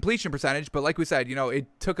 the completion percentage, but like we said,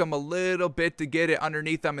 it took him a little bit to get it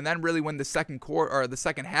underneath him. And then really when the second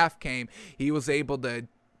half came, he was able to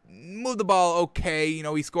move the ball okay.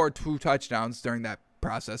 He scored 2 touchdowns during that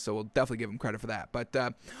process, so we'll definitely give him credit for that. But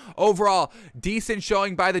overall, decent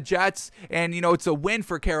showing by the Jets, and it's a win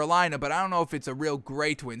for Carolina, but I don't know if it's a real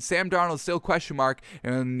great win. Sam Darnold still question mark,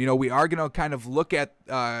 and we are going to kind of look at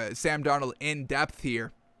Sam Darnold in depth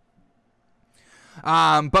here.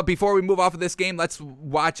 But before we move off of this game, let's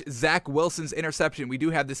watch Zach Wilson's interception. We do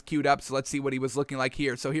have this queued up, so let's see what he was looking like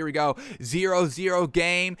here. So here we go. 0-0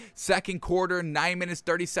 game, second quarter, 9 minutes,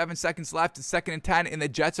 37 seconds left, 2nd and 10, and the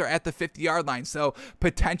Jets are at the 50-yard line. So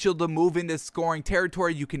potential to move into scoring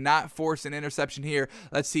territory. You cannot force an interception here.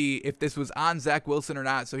 Let's see if this was on Zach Wilson or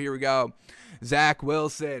not. So here we go. Zach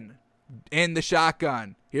Wilson in the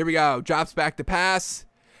shotgun. Here we go. Drops back to pass.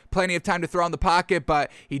 Plenty of time to throw in the pocket,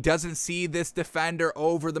 but he doesn't see this defender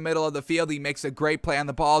over the middle of the field. He makes a great play on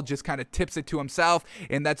the ball, just kind of tips it to himself,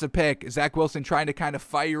 and that's a pick. Zach Wilson trying to kind of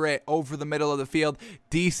fire it over the middle of the field.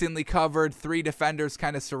 Decently covered. 3 defenders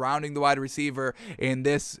kind of surrounding the wide receiver, and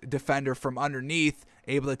this defender from underneath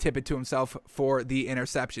able to tip it to himself for the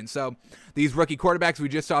interception. So these rookie quarterbacks, we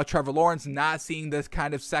just saw Trevor Lawrence not seeing this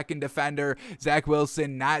kind of second defender, Zach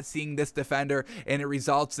Wilson not seeing this defender, and it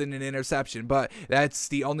results in an interception. But that's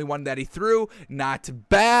the only one that he threw. Not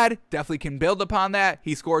bad. Definitely can build upon that.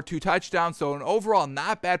 He scored 2 touchdowns, so an overall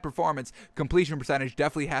not bad performance. Completion percentage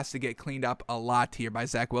definitely has to get cleaned up a lot here by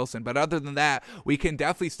Zach Wilson. But other than that, we can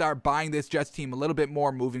definitely start buying this Jets team a little bit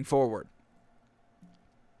more moving forward.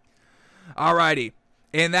 Alrighty.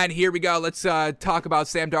 And then here we go. Let's talk about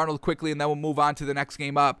Sam Darnold quickly, and then we'll move on to the next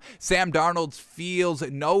game up. Sam Darnold feels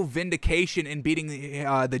no vindication in beating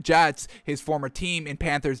the Jets, his former team, in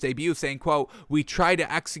Panthers' debut, saying, quote, "We try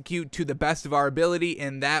to execute to the best of our ability,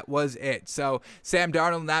 and that was it." So Sam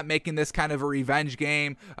Darnold not making this kind of a revenge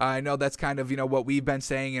game. I know that's kind of, what we've been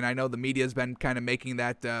saying, and I know the media's been kind of making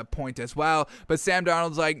that point as well. But Sam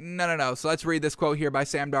Darnold's like, no. So let's read this quote here by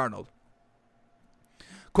Sam Darnold.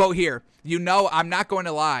 Quote here, "I'm not going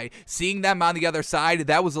to lie. Seeing them on the other side,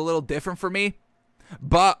 that was a little different for me.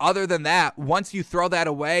 But other than that, once you throw that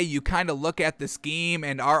away, you kind of look at the scheme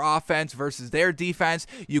and our offense versus their defense.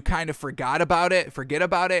 You kind of forget about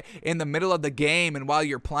it in the middle of the game and while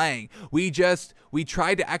you're playing. We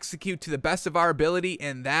tried to execute to the best of our ability,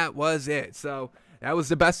 and that was it." So that was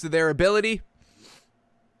the best of their ability.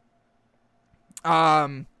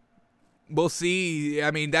 We'll see. I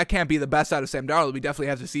mean, that can't be the best out of Sam Darnold. We definitely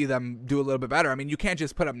have to see them do a little bit better. I mean, you can't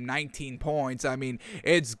just put up 19 points. I mean,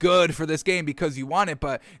 it's good for this game because you want it,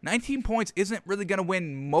 but 19 points isn't really going to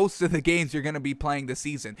win most of the games you're going to be playing this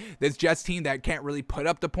season. This Jets team that can't really put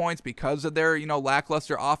up the points because of their,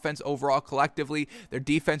 lackluster offense overall collectively. Their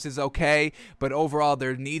defense is okay, but overall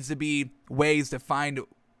there needs to be ways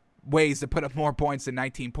to put up more points than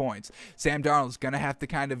 19 points. Sam Darnold's going to have to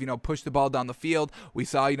kind of, push the ball down the field. We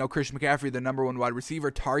saw, Christian McCaffrey, the number 1 wide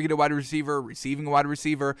receiver, targeted wide receiver, receiving wide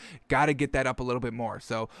receiver. Got to get that up a little bit more.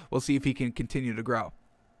 So we'll see if he can continue to grow.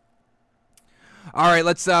 All right,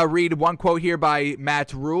 let's read one quote here by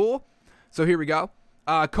Matt Rule. So here we go.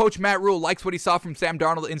 Coach Matt Rule likes what he saw from Sam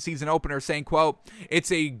Darnold in season opener, saying, quote,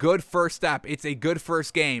 "It's a good first step. It's a good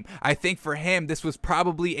first game. I think for him, this was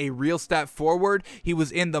probably a real step forward. He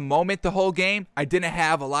was in the moment the whole game. I didn't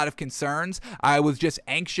have a lot of concerns. I was just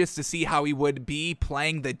anxious to see how he would be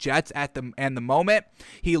playing the Jets at the moment.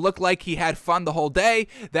 He looked like he had fun the whole day.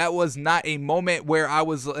 That was not a moment where I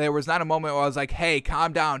was like, hey,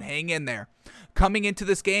 calm down, hang in there. Coming into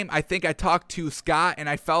this game, I think I talked to Scott, and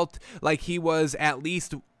I felt like he was the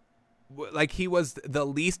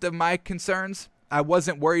least of my concerns. I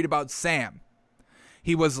wasn't worried about Sam.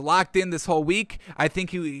 He was locked in this whole week. I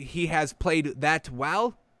think he has played that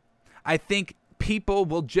well. I think people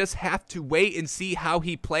will just have to wait and see how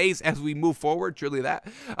he plays as we move forward. Truly that.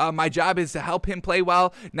 My job is to help him play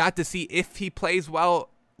well, not to see if he plays well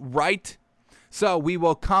right. So we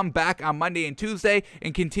will come back on Monday and Tuesday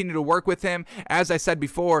and continue to work with him. As I said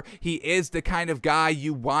before, he is the kind of guy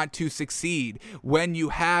you want to succeed. When you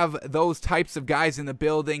have those types of guys in the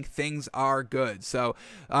building, things are good. So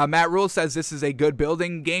Matt Rule says this is a good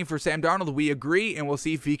building game for Sam Darnold. We agree, and we'll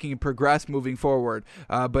see if he can progress moving forward.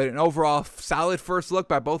 But an overall solid first look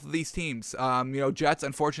by both of these teams. Jets,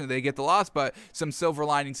 unfortunately, they get the loss, but some silver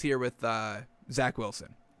linings here with Zach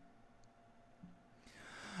Wilson.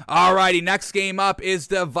 Alrighty, next game up is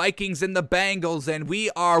the Vikings and the Bengals, and we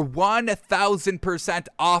are 1,000%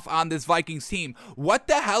 off on this Vikings team. What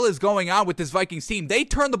the hell is going on with this Vikings team? They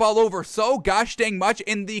turn the ball over so gosh dang much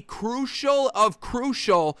in the crucial of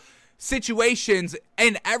crucial situations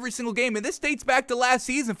in every single game. And this dates back to last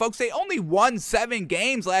season, folks. They only won 7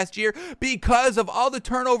 games last year because of all the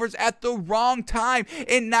turnovers at the wrong time.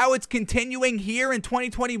 And now it's continuing here in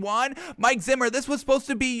 2021. Mike Zimmer, this was supposed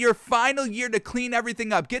to be your final year to clean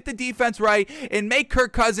everything up, get the defense right, and make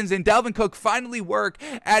Kirk Cousins and Dalvin Cook finally work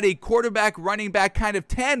at a quarterback running back kind of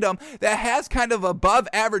tandem that has kind of above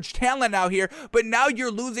average talent out here. But now you're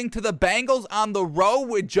losing to the Bengals on the road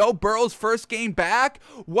with Joe Burrow's first game back.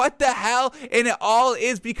 What the hell? And it all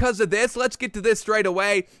is because of this. Let's get to this straight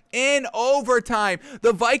away. In overtime,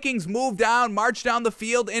 the Vikings move down, march down the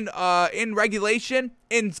field in regulation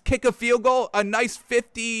and kick a field goal, a nice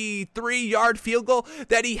 53-yard field goal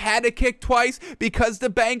that he had to kick twice because the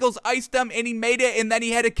Bengals iced him and he made it, and then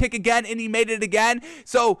he had to kick again and he made it again.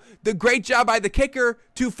 So the great job by the kicker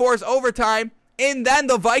to force overtime. And then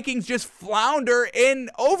the Vikings just flounder in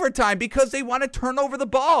overtime because they want to turn over the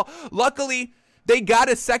ball. Luckily, they got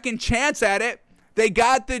a second chance at it. The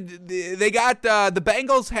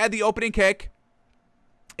Bengals had the opening kick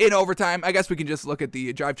in overtime. I guess we can just look at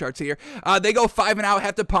the drive charts here. They go 5 and out,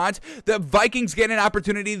 have to punt. The Vikings get an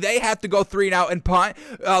opportunity. They have to go 3 and out and punt.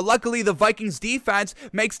 Luckily, the Vikings defense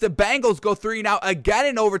makes the Bengals go 3 and out again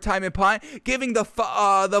in overtime and punt, giving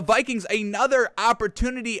the Vikings another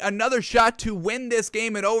opportunity, another shot to win this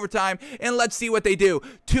game in overtime. And let's see what they do.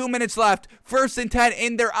 2 minutes left, 1st and 10,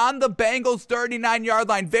 and they're on the Bengals 39-yard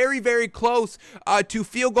line. Very, very close to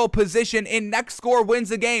field goal position, and next score wins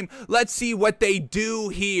the game. Let's see what they do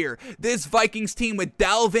here. This Vikings team with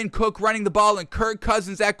Dalvin Cook running the ball and Kirk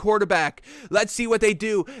Cousins at quarterback. Let's see what they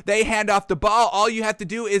do. They hand off the ball. All you have to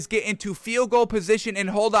do is get into field goal position and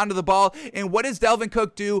hold on to the ball. And what does Dalvin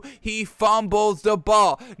Cook do? He fumbles the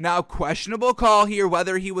ball. Now, questionable call here,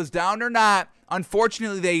 whether he was down or not.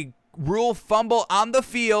 Unfortunately, they rule fumble on the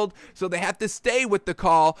field, so they have to stay with the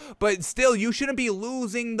call. But still, you shouldn't be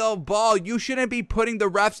losing the ball. You shouldn't be putting the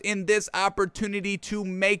refs in this opportunity to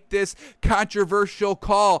make this controversial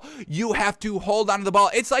call. You have to hold on to the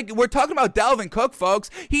ball. It's like we're talking about Dalvin Cook, folks.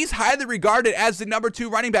 He's highly regarded as the number 2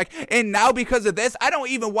 running back, and now because of this, I don't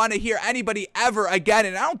even want to hear anybody ever again,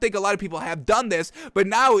 and I don't think a lot of people have done this, but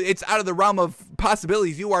now it's out of the realm of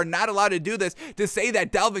possibilities. You are not allowed to do this, to say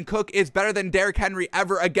that Dalvin Cook is better than Derrick Henry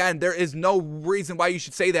ever again. There is no reason why you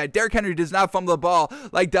should say that. Derrick Henry does not fumble the ball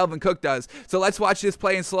like Dalvin Cook does. So let's watch this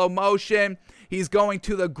play in slow motion. He's going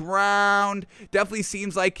to the ground. Definitely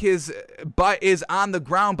seems like his butt is on the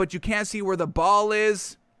ground, but you can't see where the ball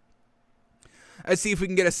is. Let's see if we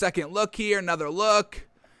can get a second look here. Another look.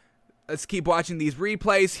 Let's keep watching these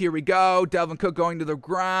replays. Here we go. Dalvin Cook going to the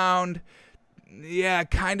ground. Yeah,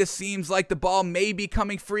 kind of seems like the ball may be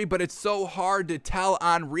coming free, but it's so hard to tell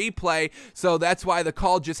on replay. So that's why the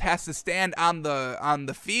call just has to stand on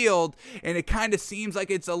the field, and it kind of seems like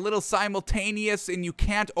it's a little simultaneous, and you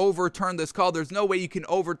can't overturn this call. There's no way you can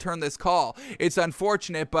overturn this call. It's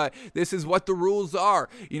unfortunate, but this is what the rules are.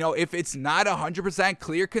 You know, if it's not 100%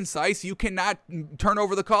 clear, concise, you cannot turn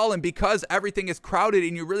over the call, and because everything is crowded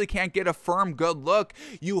and you really can't get a firm, good look,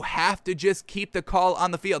 you have to just keep the call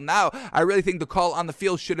on the field. Now, I really think the call on the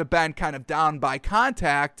field should have been kind of down by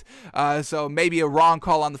contact, so maybe a wrong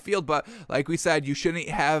call on the field, but like we said, you shouldn't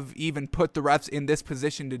have even put the refs in this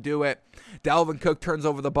position to do it. Dalvin Cook turns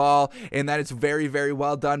over the ball, and that is very, very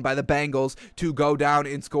well done by the Bengals to go down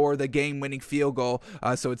and score the game-winning field goal.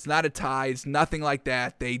 So it's not a tie, it's nothing like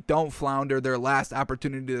that. They don't flounder their last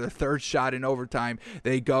opportunity, their third shot in overtime.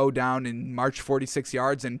 They go down and march 46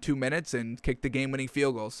 yards in 2 minutes and kick the game-winning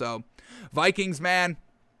field goal. So Vikings, man,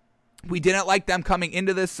 we didn't like them coming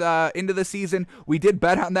into this season. We did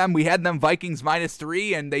bet on them. We had them Vikings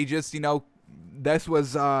 -3, and they just, this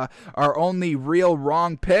was our only real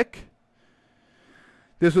wrong pick.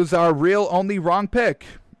 This was our real only wrong pick.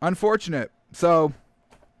 Unfortunate. So,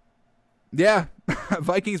 yeah,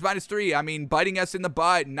 Vikings -3. I mean, biting us in the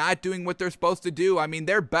butt, not doing what they're supposed to do. I mean,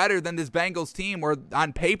 they're better than this Bengals team, or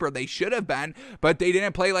on paper they should have been, but they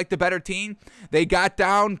didn't play like the better team. They got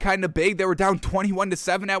down kind of big. They were down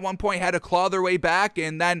 21-7 at one point, had to claw their way back,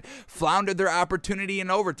 and then floundered their opportunity in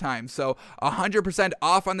overtime. So 100%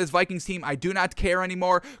 off on this Vikings team. I do not care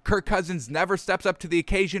anymore. Kirk Cousins never steps up to the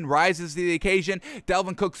occasion, rises to the occasion.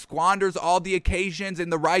 Dalvin Cook squanders all the occasions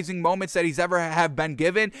and the rising moments that he's ever have been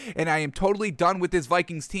given, and I am totally done with this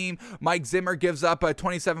Vikings team. Mike Zimmer gives up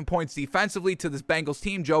 27 points defensively to this Bengals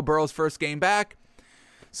team. Joe Burrow's first game back.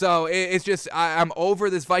 So it's just, I'm over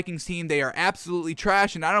this Vikings team. They are absolutely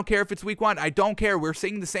trash, and I don't care if it's week 1. I don't care. We're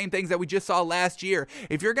seeing the same things that we just saw last year.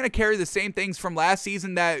 If you're going to carry the same things from last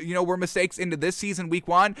season that, were mistakes into this season, week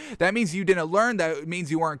 1, that means you didn't learn. That means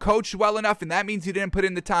you weren't coached well enough, and that means you didn't put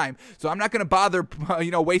in the time. So I'm not going to bother,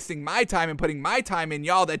 wasting my time and putting my time in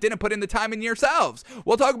y'all that didn't put in the time in yourselves.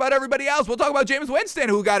 We'll talk about everybody else. We'll talk about Jameis Winston,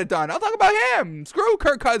 who got it done. I'll talk about him. Screw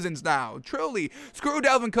Kirk Cousins now. Truly. Screw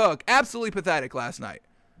Dalvin Cook. Absolutely pathetic last night.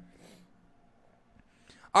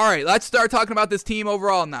 All right, let's start talking about this team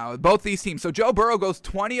overall now, both these teams. So Joe Burrow goes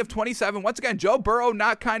 20 of 27. Once again, Joe Burrow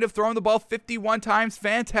not kind of throwing the ball 51 times.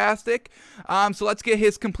 Fantastic. So let's get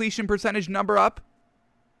his completion percentage number up.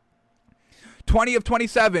 20 of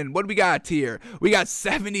 27. What do we got here? We got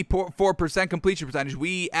 74% completion percentage.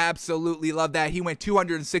 We absolutely love that. He went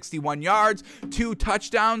 261 yards, 2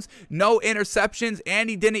 touchdowns, no interceptions,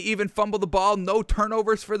 and he didn't even fumble the ball. No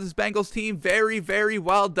turnovers for this Bengals team. Very, very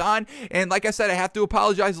well done. And like I said, I have to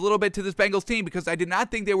apologize a little bit to this Bengals team because I did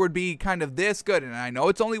not think they would be kind of this good. And I know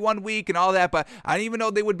it's only 1 week and all that, but I didn't even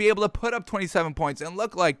know they would be able to put up 27 points and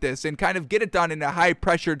look like this and kind of get it done in a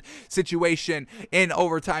high-pressured situation in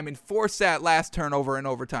overtime and force that last turnover in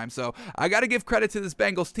overtime. So I got to give credit to this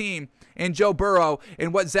Bengals team and Joe Burrow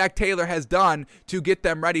and what Zach Taylor has done to get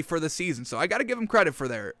them ready for the season. So I got to give him credit for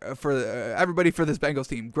everybody for this Bengals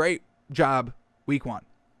team. Great job week 1.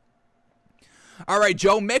 All right,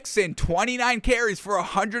 Joe Mixon, 29 carries for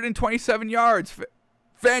 127 yards.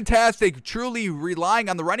 Fantastic, truly relying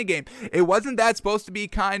on the running game. It wasn't that supposed to be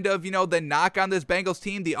kind of, the knock on this Bengals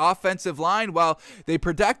team, the offensive line? Well, they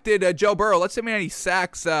protected Joe Burrow. Let's see how many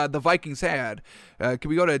sacks the Vikings had. Can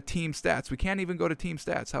we go to team stats? We can't even go to team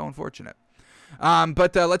stats. How unfortunate.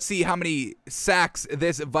 But let's see how many sacks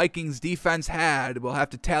this Vikings defense had. We'll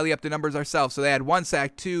have to tally up the numbers ourselves. So they had 1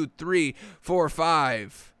 sack, 2, 3, 4,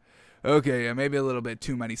 5. Okay, maybe a little bit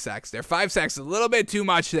too many sacks there. 5 sacks, a little bit too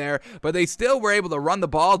much there, but they still were able to run the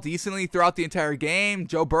ball decently throughout the entire game.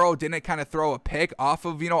 Joe Burrow didn't kind of throw a pick off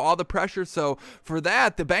of, all the pressure. So for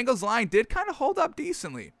that, the Bengals line did kind of hold up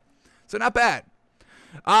decently. So not bad.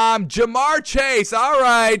 Ja'Marr Chase. All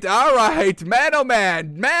right. Man, oh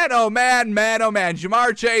man.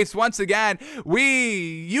 Ja'Marr Chase, once again,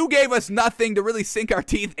 you gave us nothing to really sink our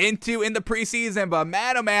teeth into in the preseason, but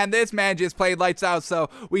man, oh man, this man just played lights out. So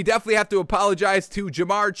we definitely have to apologize to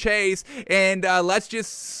Ja'Marr Chase, and let's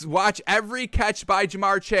just watch every catch by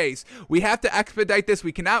Ja'Marr Chase. We have to expedite this.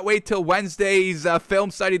 We cannot wait till Wednesday's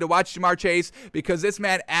film study to watch Ja'Marr Chase because this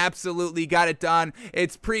man absolutely got it done.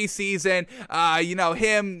 It's preseason.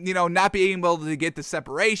 Him, not being able to get the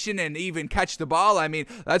separation and even catch the ball. I mean,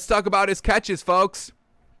 let's talk about his catches, folks.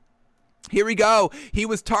 Here we go. He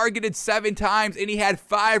was targeted 7 times, and he had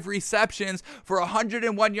 5 receptions for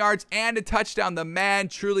 101 yards and a touchdown. The man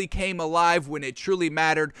truly came alive when it truly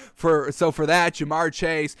mattered. So for that, Ja'Marr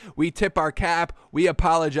Chase, we tip our cap. We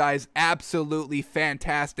apologize. Absolutely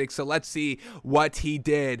fantastic. So let's see what he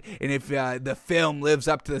did, and if the film lives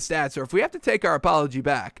up to the stats, or if we have to take our apology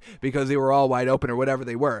back because they were all wide open or whatever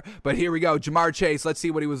they were. But here we go. Ja'Marr Chase. Let's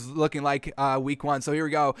see what he was looking like week 1. So here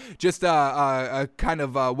we go. Just a kind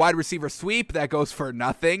of wide receiver sweep that goes for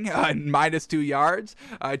nothing, -2 yards,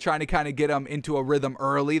 trying to kind of get him into a rhythm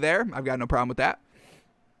early there. I've got no problem with that.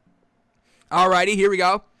 Alrighty, here we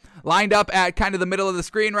go. Lined up at kind of the middle of the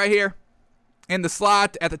screen right here in the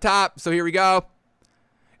slot at the top. So here we go.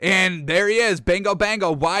 And there he is, bingo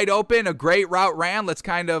bango, wide open, a great route ran. Let's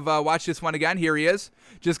kind of watch this one again. Here he is.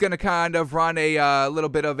 Just going to kind of run a little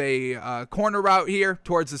bit of a corner route here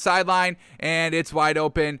towards the sideline, and it's wide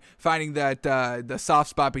open, finding that the soft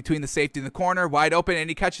spot between the safety and the corner, wide open, and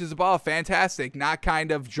he catches the ball. Fantastic. Not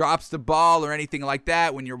kind of drops the ball or anything like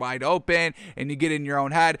that when you're wide open and you get in your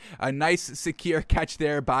own head. A nice, secure catch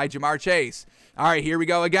there by Ja'Marr Chase. All right, here we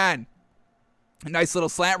go again. A nice little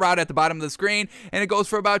slant route at the bottom of the screen, and it goes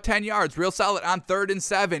for about 10 yards. Real solid on 3rd and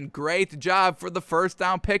 7. Great job for the first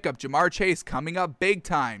down pickup. Ja'Marr Chase coming up big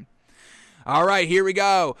time. All right, here we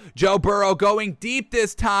go. Joe Burrow going deep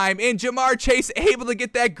this time, and Ja'Marr Chase able to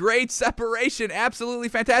get that great separation. Absolutely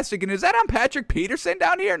fantastic. And is that on Patrick Peterson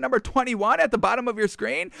down here, number 21 at the bottom of your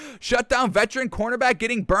screen? Shutdown veteran cornerback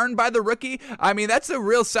getting burned by the rookie. I mean, that's a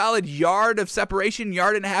real solid yard of separation,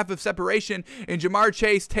 yard and a half of separation, and Ja'Marr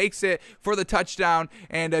Chase takes it for the touchdown.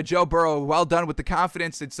 And Joe Burrow, well done with the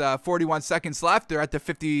confidence. It's 41 seconds left. They're at the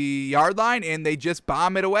 50-yard line, and they just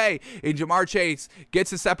bomb it away. And Ja'Marr Chase gets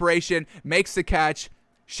the separation, makes the catch,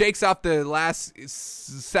 shakes off the last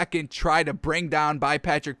second try to bring down by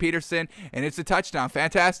Patrick Peterson, and it's a touchdown.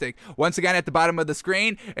 Fantastic. Once again, at the bottom of the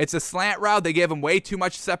screen, it's a slant route. They gave him way too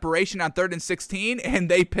much separation on 3rd and 16, and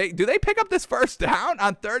do they pick up this first down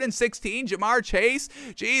on 3rd and 16? Ja'Marr Chase?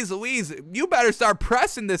 Jeez Louise, you better start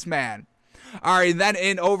pressing this man. All right, then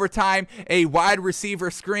in overtime, a wide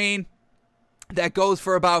receiver screen that goes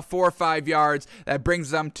for about 4 or 5 yards. That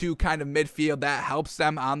brings them to kind of midfield. That helps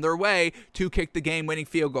them on their way to kick the game-winning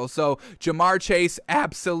field goal. So Ja'Marr Chase,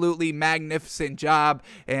 absolutely magnificent job.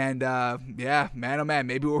 And yeah, man, oh man,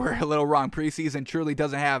 maybe we were a little wrong. Preseason truly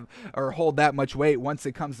doesn't have or hold that much weight once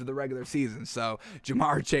it comes to the regular season. So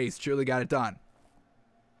Ja'Marr Chase truly got it done.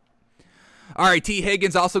 All right, T.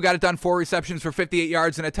 Higgins also got it done. 4 receptions for 58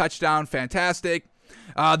 yards and a touchdown. Fantastic.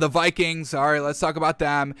 The Vikings, all right, let's talk about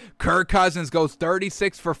them. Kirk Cousins goes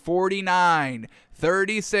 36 for 49.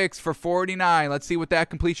 36 for 49. Let's see what that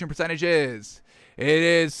completion percentage is. It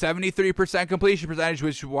is 73% completion percentage,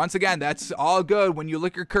 which, once again, that's all good. When you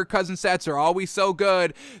look at Kirk Cousins' stats, are always so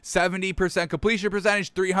good. 70% completion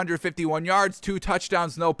percentage, 351 yards, 2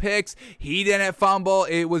 touchdowns, no picks. He didn't fumble.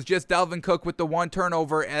 It was just Dalvin Cook with the 1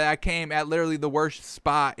 turnover, and that came at literally the worst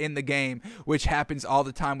spot in the game, which happens all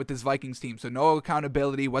the time with this Vikings team. So no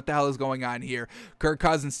accountability. What the hell is going on here? Kirk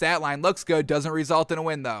Cousins' stat line looks good. Doesn't result in a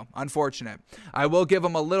win, though. Unfortunate. I will give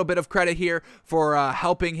him a little bit of credit here for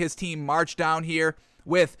helping his team march down here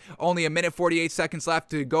with only 1 minute 48 seconds left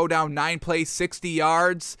to go down 9 plays, 60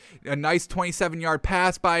 yards. A nice 27-yard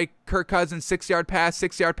pass by Kirk Cousins, 6-yard pass,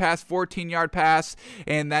 6-yard pass, 14-yard pass,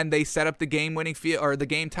 and then they set up the game-winning field or the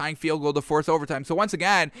game-tying field goal to force overtime. So once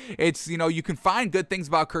again, it's, you know, you can find good things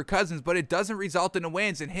about Kirk Cousins, but it doesn't result in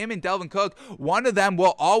wins. And him and Dalvin Cook, one of them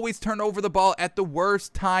will always turn over the ball at the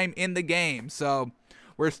worst time in the game. So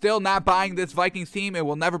we're still not buying this Vikings team, and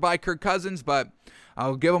we'll never buy Kirk Cousins, but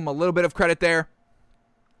I'll give him a little bit of credit there.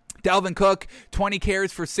 Dalvin Cook, 20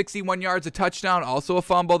 carries for 61 yards, a touchdown, also a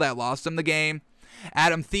fumble that lost him the game.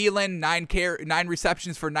 Adam Thielen, 9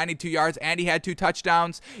 receptions for 92 yards, and he had 2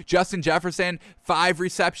 touchdowns. Justin Jefferson, 5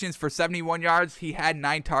 receptions for 71 yards. He had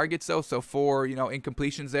 9 targets, though, so 4,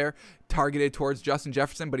 incompletions there targeted towards Justin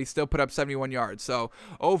Jefferson, but he still put up 71 yards. So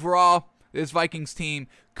overall, this Vikings team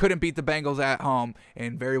couldn't beat the Bengals at home,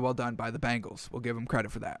 and very well done by the Bengals. We'll give them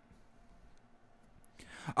credit for that.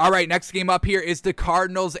 All right, next game up here is the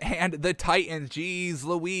Cardinals and the Titans. Jeez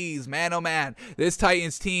Louise, man, oh man. This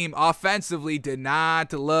Titans team offensively did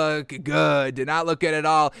not look good. Did not look good at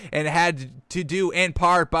all. And had to do in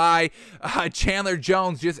part by Chandler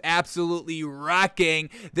Jones just absolutely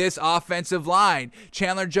wrecking this offensive line.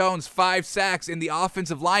 Chandler Jones, 5 sacks, and the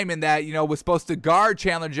offensive lineman that, was supposed to guard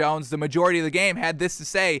Chandler Jones the majority of the game had this to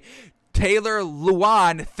say. Taylor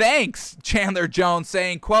Lewan thanks Chandler Jones,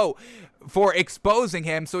 saying, quote, for exposing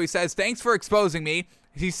him. So he says, thanks for exposing me.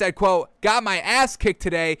 He said, quote, got my ass kicked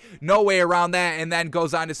today, no way around that, and then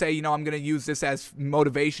goes on to say, I'm going to use this as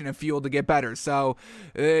motivation and fuel to get better. So,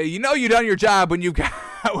 you've done your job when you've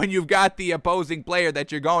got the opposing player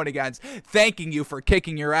that you're going against thanking you for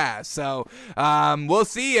kicking your ass. So, we'll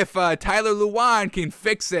see if Tyler Lewan can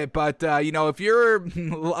fix it, but, if you're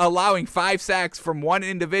allowing 5 sacks from one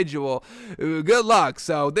individual, good luck.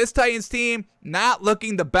 So, this Titans team, not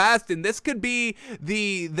looking the best, and this could be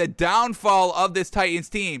the downfall of this Titans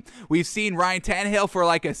team. We've seen Ryan Tannehill for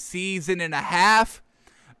like a season and a half,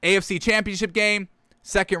 AFC Championship game,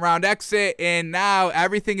 2nd round exit, and now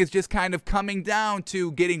everything is just kind of coming down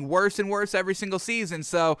to getting worse and worse every single season.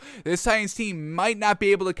 So this Titans team might not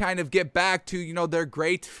be able to kind of get back to, their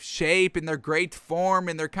great shape and their great form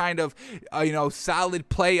and their kind of, solid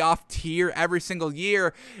playoff tier every single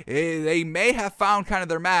year. They may have found kind of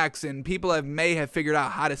their max, and people may have figured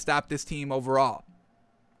out how to stop this team overall.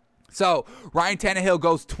 So, Ryan Tannehill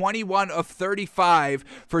goes 21 of 35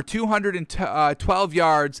 for 212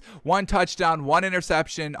 yards, 1 touchdown, 1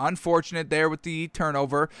 interception. Unfortunate there with the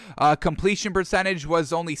turnover. Completion percentage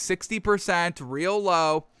was only 60%, real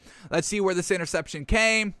low. Let's see where this interception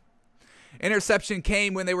came. Interception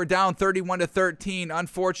came when they were down 31-13.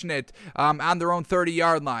 Unfortunate, on their own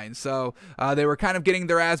 30-yard line. So they were kind of getting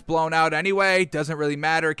their ass blown out anyway. Doesn't really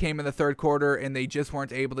matter. Came in the third quarter, and they just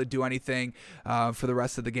weren't able to do anything for the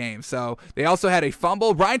rest of the game. So they also had a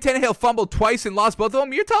fumble. Ryan Tannehill fumbled twice and lost both of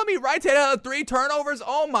them. You're telling me Ryan Tannehill had 3 turnovers?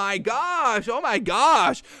 Oh my gosh. Oh my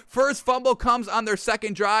gosh. First fumble comes on their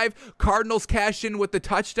second drive. Cardinals cash in with the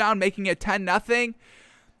touchdown, making it 10-0.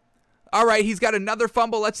 All right, he's got another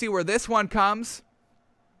fumble. Let's see where this one comes.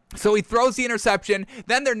 So he throws the interception,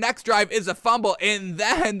 then their next drive is a fumble, and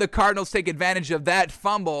then the Cardinals take advantage of that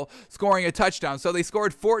fumble, scoring a touchdown. So they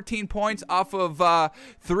scored 14 points off of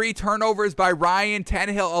 3 turnovers by Ryan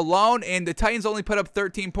Tannehill alone, and the Titans only put up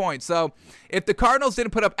 13 points. So if the Cardinals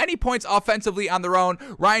didn't put up any points offensively on their own,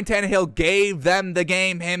 Ryan Tannehill gave them the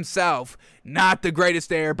game himself. Not the greatest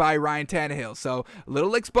there by Ryan Tannehill. So a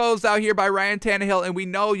little exposed out here by Ryan Tannehill, and we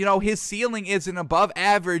know, his ceiling is an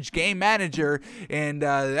above-average game manager, and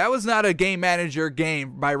that was not a game manager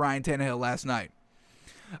game by Ryan Tannehill last night.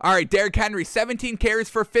 All right, Derrick Henry, 17 carries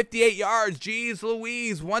for 58 yards. Jeez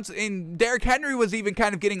Louise. Derrick Henry was even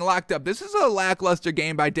kind of getting locked up. This is a lackluster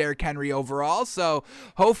game by Derrick Henry overall, so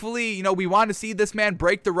hopefully, we want to see this man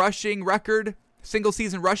break the rushing record, single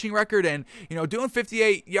season rushing record, and doing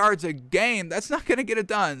 58 yards a game, that's not going to get it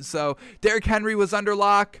done. So Derrick Henry was under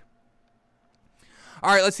lock. All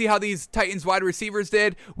right, let's see how these Titans wide receivers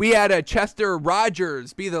did. We had Chester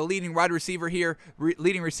Rogers be the leading wide receiver here,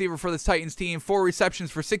 leading receiver for this Titans team. 4 receptions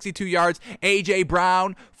for 62 yards. A.J.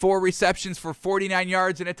 Brown, 4 receptions for 49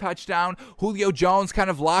 yards and a touchdown. Julio Jones kind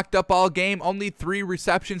of locked up all game. Only 3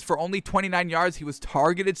 receptions for only 29 yards. He was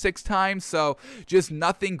targeted 6 times, so just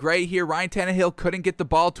nothing great here. Ryan Tannehill couldn't get the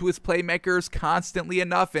ball to his playmakers constantly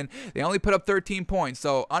enough, and they only put up 13 points.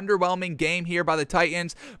 So underwhelming game here by the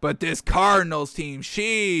Titans, but this Cardinals team,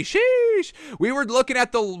 sheesh. We were looking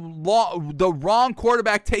at the wrong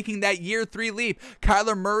quarterback taking that year 3 leap.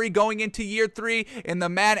 Kyler Murray going into year 3, and the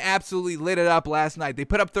man absolutely lit it up last night. They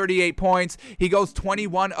put up 38 points. He goes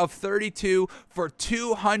 21 of 32 for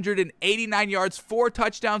 289 yards, 4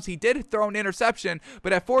 touchdowns. He did throw an interception,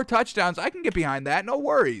 but at 4 touchdowns, I can get behind that. No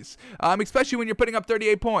worries. Especially when you're putting up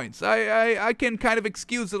 38 points. I can kind of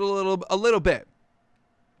excuse it a little bit.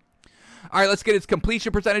 All right, let's get his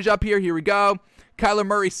completion percentage up here. Here we go. Kyler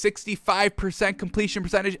Murray, 65% completion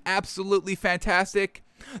percentage. Absolutely fantastic.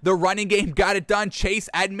 The running game got it done. Chase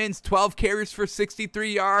Edmonds, 12 carries for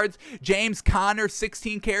 63 yards. James Conner,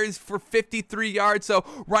 16 carries for 53 yards. So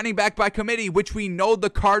running back by committee, which we know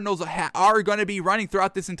the Cardinals are going to be running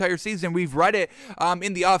throughout this entire season. We've read it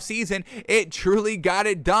in the offseason. It truly got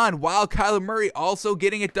it done, while Kyler Murray also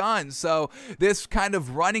getting it done. So this kind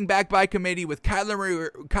of running back by committee with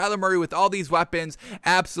Kyler Murray with all these weapons,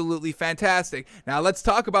 absolutely fantastic. Now let's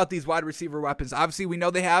talk about these wide receiver weapons. Obviously, we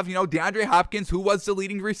know they have, DeAndre Hopkins, who was the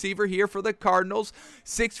leading receiver here for the Cardinals.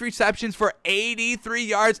 6 receptions for 83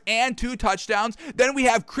 yards and 2 touchdowns. Then we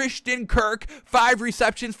have Christian Kirk, 5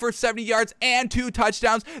 receptions for 70 yards and 2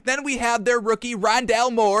 touchdowns. Then we have their rookie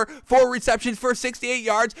Rondale Moore, 4 receptions for 68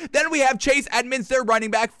 yards. Then we have Chase Edmonds, their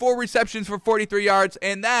running back, 4 receptions for 43 yards.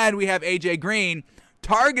 And then we have A.J. Green,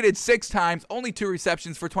 targeted 6 times, only 2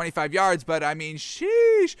 receptions for 25 yards, but I mean,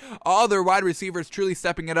 sheesh, all their wide receivers truly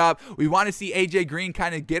stepping it up. We want to see A.J. Green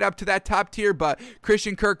kind of get up to that top tier, but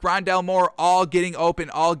Christian Kirk, Rondale Moore, all getting open,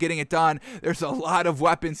 all getting it done. There's a lot of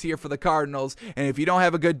weapons here for the Cardinals, and if you don't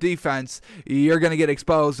have a good defense, you're going to get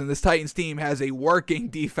exposed, and this Titans team has a working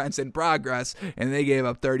defense in progress, and they gave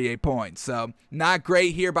up 38 points. So not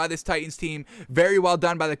great here by this Titans team. Very well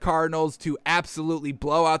done by the Cardinals to absolutely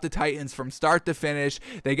blow out the Titans from start to finish.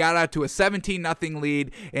 They got out to a 17-0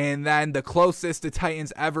 lead, and then the closest the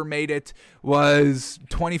Titans ever made it was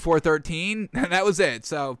 24-13, and that was it.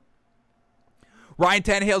 So Ryan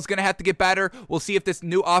Tannehill is going to have to get better. We'll see if this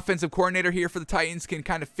new offensive coordinator here for the Titans can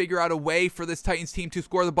kind of figure out a way for this Titans team to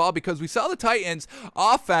score the ball, because we saw the Titans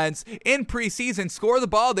offense in preseason score the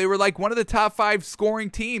ball. They were like one of the top 5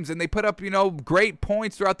 scoring teams, and they put up, great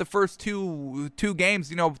points throughout the first two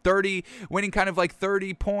games, 30, winning kind of like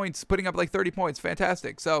 30 points, putting up like 30 points.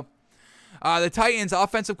 Fantastic. So the Titans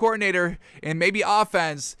offensive coordinator and maybe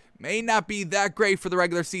offense may not be that great for the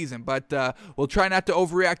regular season, but we'll try not to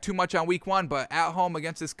overreact too much on week 1. But at home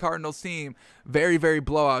against this Cardinals team, very, very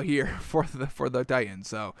blowout here for the Titans.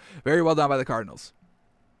 So very well done by the Cardinals.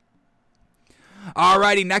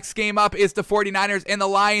 Alrighty, next game up is the 49ers and the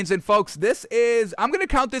Lions. And folks, I'm going to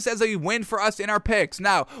count this as a win for us in our picks.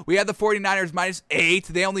 Now, we had the 49ers -8.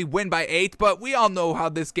 They only win by 8, but we all know how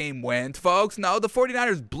this game went, folks. No, the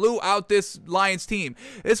 49ers blew out this Lions team.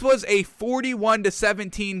 This was a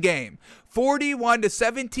 41-17 game.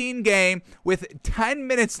 41-17 game with 10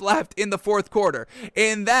 minutes left in the fourth quarter.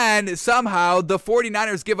 And then somehow the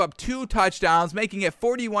 49ers give up 2 touchdowns, making it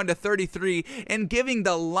 41-33 and giving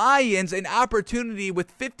the Lions an opportunity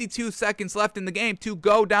with 52 seconds left in the game to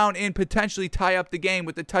go down and potentially tie up the game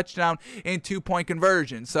with a touchdown and 2-point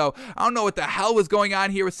conversion. So I don't know what the hell was going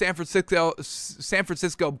on here with San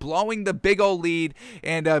Francisco blowing the big old lead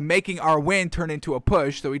and making our win turn into a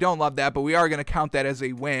push. So we don't love that, but we are going to count that as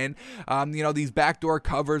a win. These backdoor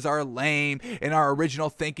covers are lame, and our original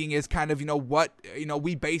thinking is kind of, what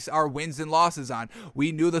we base our wins and losses on.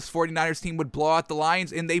 We knew this 49ers team would blow out the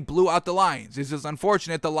Lions, and they blew out the Lions. It's just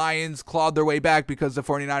unfortunate the Lions clawed their way back because the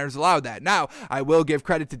 49ers allowed that. Now, I will give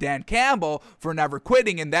credit to Dan Campbell for never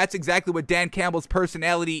quitting, and that's exactly what Dan Campbell's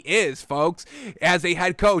personality is, folks. As a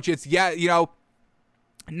head coach, it's,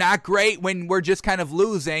 not great when we're just kind of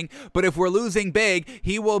losing, but if we're losing big,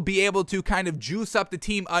 he will be able to kind of juice up the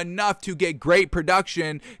team enough to get great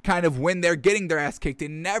production kind of when they're getting their ass kicked,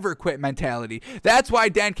 and never quit mentality. That's why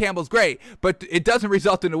Dan Campbell's great, but it doesn't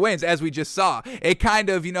result in the wins, as we just saw. It kind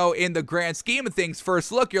of, in the grand scheme of things, first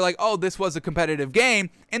look, you're like, oh, this was a competitive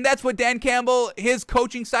game, and that's what Dan Campbell, his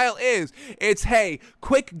coaching style is. It's, hey,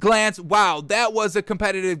 quick glance, wow, that was a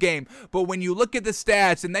competitive game, but when you look at the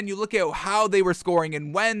stats, and then you look at how they were scoring,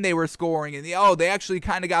 and when they were scoring, and they actually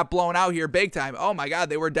kind of got blown out here big time. Oh my God,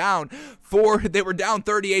 they were down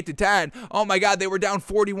 38-10. Oh my God, they were down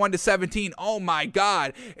 41-17. Oh my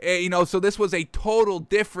God, so this was a total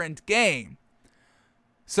different game.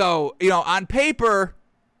 So, on paper,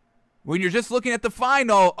 when you're just looking at the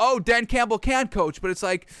final, oh, Dan Campbell can coach, but it's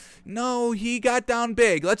like, no, he got down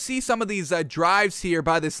big. Let's see some of these drives here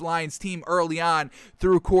by this Lions team early on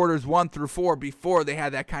through quarters 1 through 4 before they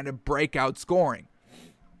had that kind of breakout scoring.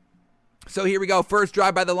 So here we go. First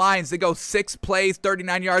drive by the Lions. They go 6 plays,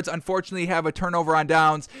 39 yards. Unfortunately, have a turnover on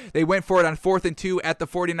downs. They went for it on 4th and 2 at the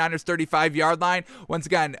 49ers 35-yard line. Once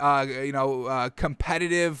again,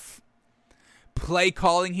 competitive play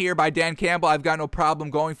calling here by Dan Campbell. I've got no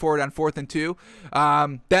problem going for it on 4th and 2.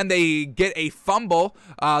 Then they get a fumble.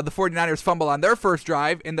 The 49ers fumble on their first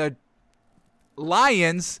drive, and the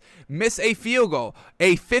Lions miss a field goal.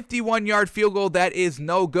 A 51-yard field goal that is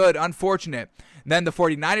no good. Unfortunate. Then the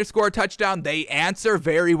 49ers score a touchdown. They answer.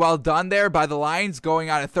 Very well done there by the Lions, going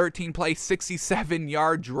on a 13-play,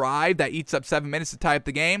 67-yard drive that eats up 7 minutes to tie up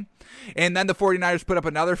the game. And then the 49ers put up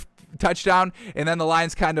another touchdown, and then the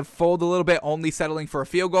Lions kind of fold a little bit, only settling for a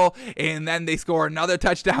field goal. And then they score another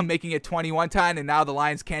touchdown, making it 21-10, and now the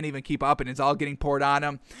Lions can't even keep up, and it's all getting poured on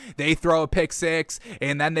them. They throw a pick six,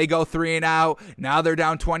 and then they go 3 and out. Now they're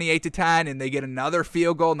down 28-10, and they get another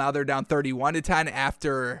field goal. Now they're down 31-10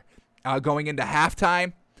 after going into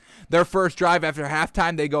halftime. Their first drive after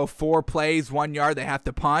halftime, they go 4 plays, 1 yard. They have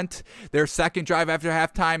to punt. Their second drive after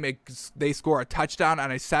halftime, they score a touchdown on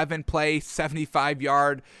a 7-play,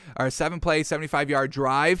 75-yard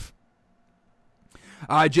drive.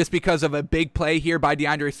 Just because of a big play here by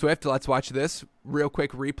DeAndre Swift. Let's watch this real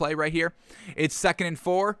quick replay right here. It's 2nd and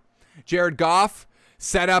 4. Jared Goff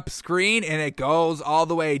set up screen, and it goes all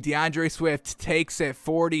the way. DeAndre Swift takes it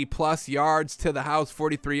 40-plus yards to the house,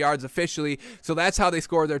 43 yards officially. So that's how they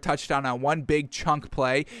scored their touchdown on one big chunk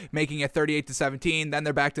play, making it 38-17. Then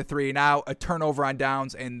they're back to 3 and out, a turnover on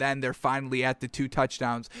downs, and then they're finally at the 2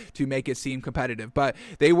 touchdowns to make it seem competitive. But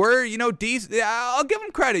they were, decent. I'll give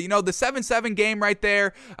them credit. The 7-7 game right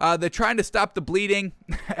there, they're trying to stop the bleeding,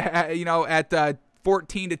 at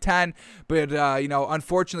 14-10, but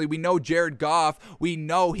unfortunately, we know Jared Goff. We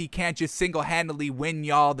know he can't just single-handedly win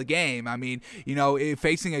y'all the game. I mean,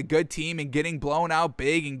 facing a good team and getting blown out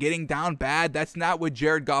big and getting down bad, that's not what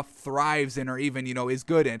Jared Goff thrives in or even is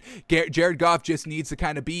good in. Jared Goff just needs to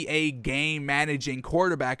kind of be a game-managing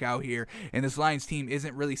quarterback out here, and this Lions team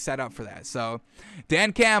isn't really set up for that. So,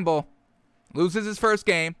 Dan Campbell loses his first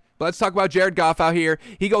game. Let's talk about Jared Goff out here.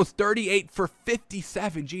 He goes 38 for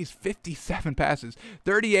 57. Geez, 57 passes.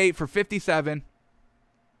 38 for 57.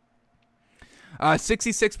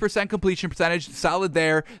 66% completion percentage. Solid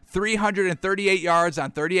there. 338 yards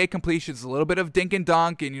on 38 completions. A little bit of dink and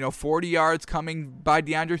dunk. And, 40 yards coming by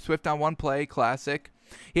DeAndre Swift on one play. Classic.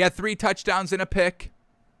 He had 3 touchdowns and a pick.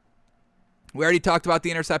 We already talked about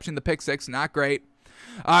the interception, the pick 6. Not great.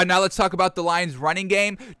 Now let's talk about the Lions running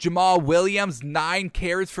game. Jamal Williams, 9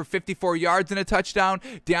 carries for 54 yards and a touchdown.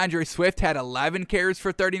 DeAndre Swift had 11 carries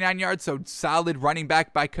for 39 yards, so solid running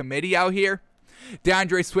back by committee out here.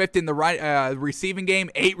 DeAndre Swift in the receiving game,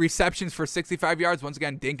 8 receptions for 65 yards. Once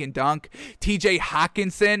again, dink and dunk. TJ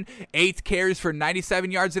Hawkinson, 8 carries for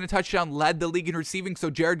 97 yards and a touchdown, led the league in receiving. So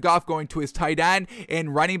Jared Goff going to his tight end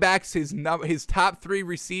and running backs. His top 3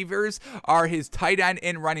 receivers are his tight end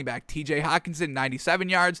and running back. TJ Hawkinson, 97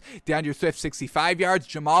 yards. DeAndre Swift, 65 yards.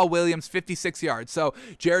 Jamal Williams, 56 yards. So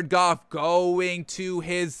Jared Goff going to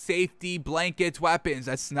his safety blanket weapons.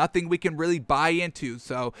 That's nothing we can really buy into.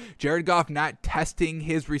 So Jared Goff not testing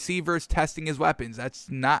his receivers, testing his weapons. That's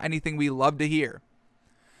not anything we love to hear.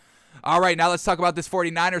 All right, now let's talk about this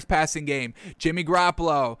 49ers passing game. Jimmy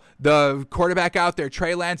Garoppolo, the quarterback out there.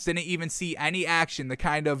 Trey Lance didn't even see any action. The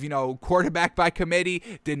kind of, quarterback by committee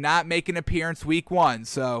did not make an appearance week 1.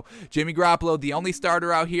 So Jimmy Garoppolo, the only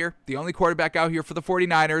starter out here, the only quarterback out here for the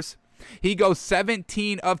 49ers. He goes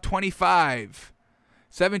 17 of 25.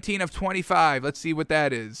 17 of 25. Let's see what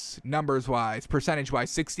that is numbers-wise,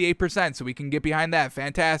 percentage-wise. 68%, so we can get behind that.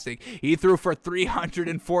 Fantastic. He threw for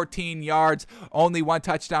 314 yards, only 1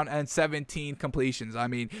 touchdown, and 17 completions. I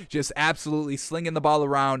mean, just absolutely slinging the ball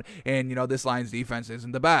around, and, this Lions defense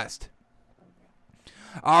isn't the best.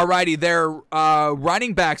 Alrighty, their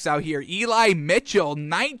running backs out here. Eli Mitchell,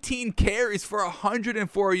 19 carries for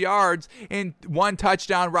 104 yards and 1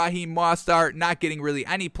 touchdown. Raheem Mostert not getting really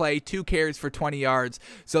any play, 2 carries for 20 yards.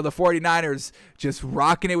 So the 49ers just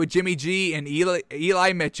rocking it with Jimmy G and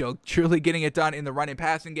Eli Mitchell, truly getting it done in the running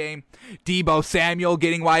passing game. Deebo Samuel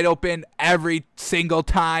getting wide open every single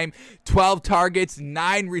time. 12 targets,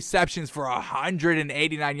 9 receptions for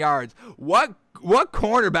 189 yards. What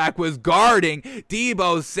cornerback was guarding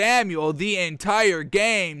Deebo Samuel the entire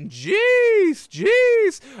game?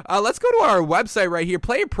 Jeez. Let's go to our website right here,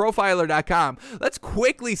 playerprofiler.com. Let's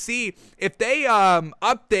quickly see if they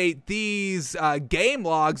update these game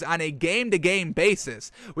logs on a game-to-game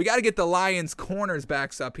basis. We got to get the Lions corners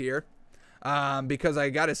backs up here because we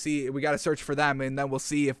got to search for them, and then we'll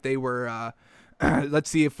see if they were, let's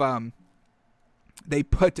see if they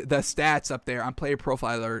put the stats up there on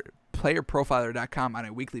playerprofiler.com on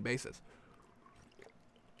a weekly basis.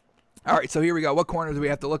 All right, so here we go. What corners do we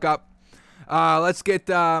have to look up? Let's get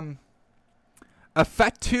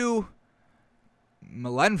Efetu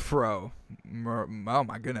Melenfro. Oh,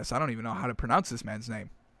 my goodness. I don't even know how to pronounce this man's name.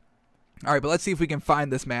 All right, but let's see if we can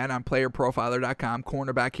find this man on playerprofiler.com.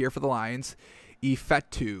 Cornerback here for the Lions.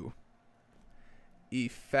 Efetu.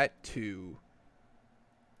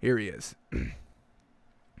 Here he is.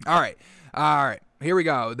 All right. Here we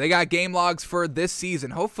go. They got game logs for this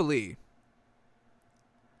season. Hopefully.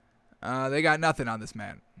 They got nothing on this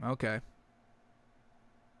man. Okay,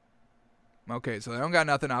 so they don't got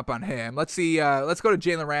nothing up on him. Let's see. Let's go to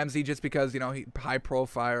Jalen Ramsey just because, he high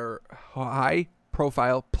profile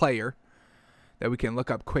player that we can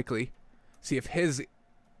look up quickly. See if his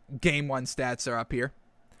game 1 stats are up here.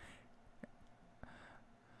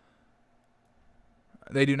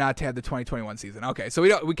 They do not have the 2021 season. Okay, so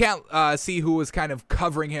we can't see who was kind of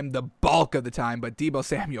covering him the bulk of the time, but Deebo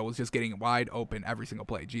Samuel was just getting wide open every single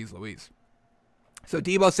play. Jeez Louise. So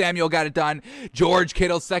Deebo Samuel got it done. George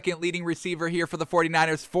Kittle, second leading receiver here for the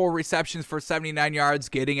 49ers, 4 receptions for 79 yards,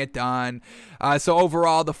 getting it done. So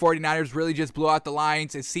overall, the 49ers really just blew out the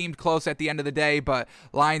Lions. It seemed close at the end of the day, but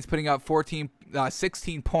Lions putting up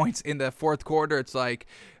 16 points in the fourth quarter. It's like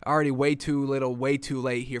already way too little, way too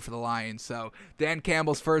late here for the Lions. So Dan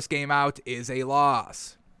Campbell's first game out is a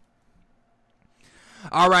loss.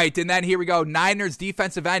 All right, and then here we go. Niners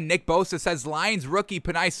defensive end Nick Bosa says Lions rookie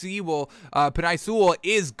Penei Sewell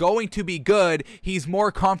is going to be good. He's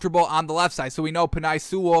more comfortable on the left side. So we know Penei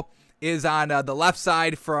Sewell is on the left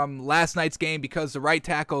side from last night's game because the right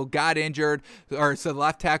tackle got injured, so the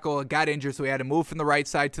left tackle got injured, so he had to move from the right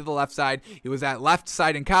side to the left side. He was at left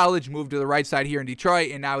side in college, moved to the right side here in Detroit,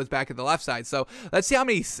 and now is back at the left side. So let's see how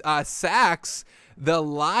many sacks the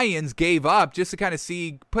Lions gave up just to kind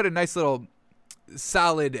of put a nice little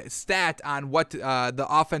solid stat on what the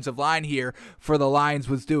offensive line here for the Lions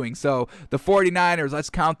was doing. So the 49ers, let's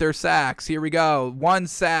count their sacks. Here we go. 1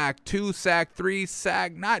 sack, 2 sack, 3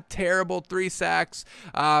 sack. Not terrible. 3 sacks.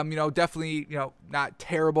 Definitely, not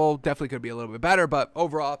terrible. Definitely could be a little bit better, but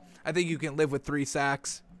overall, I think you can live with 3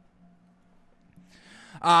 sacks.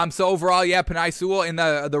 So overall, Penei Sewell in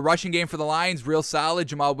the rushing game for the Lions, real solid.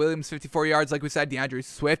 Jamal Williams, 54 yards, like we said. DeAndre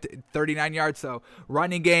Swift, 39 yards. So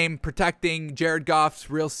running game, protecting Jared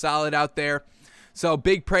Goff's real solid out there. So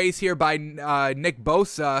big praise here by Nick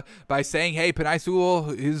Bosa by saying, hey, Penei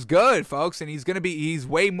Sewell is good, folks, and he's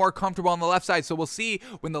way more comfortable on the left side. So we'll see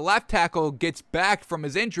when the left tackle gets back from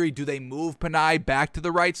his injury, do they move Penei back to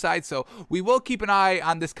the right side? So we will keep an eye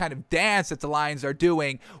on this kind of dance that the Lions are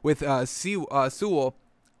doing with Sewell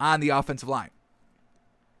on the offensive line.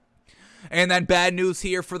 And then bad news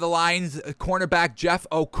here for the Lions. Cornerback Jeff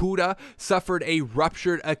Okudah suffered a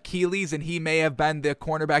ruptured Achilles, and he may have been the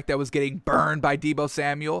cornerback that was getting burned by Deebo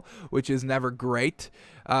Samuel, which is never great.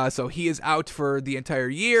 So he is out for the entire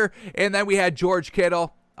year. And then we had George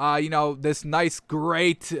Kittle. This nice,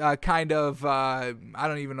 great kind of, I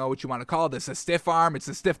don't even know what you want to call this, a stiff arm. It's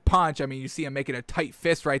a stiff punch. I mean, you see him making a tight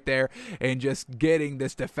fist right there and just getting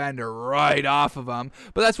this defender right off of him.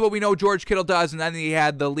 But that's what we know George Kittle does. And then he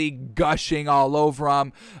had the league gushing all over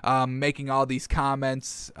him, making all these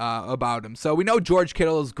comments about him. So we know George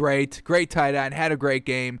Kittle is great tight end, had a great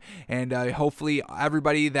game. And hopefully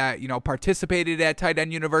everybody that, participated at Tight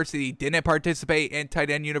End University, didn't participate in Tight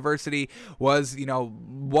End University, was,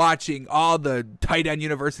 watching all the Tight End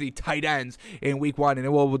University tight ends in week 1,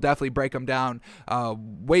 and we'll definitely break them down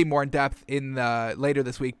way more in depth in later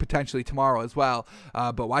this week, potentially tomorrow as well.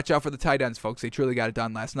 But watch out for the tight ends, folks. They truly got it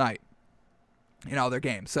done last night in all their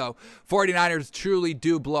games. So 49ers truly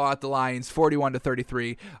do blow out the Lions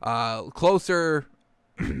 41-33. Closer,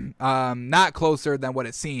 not closer than what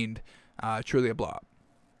it seemed. Truly a blowout.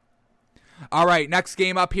 All right, next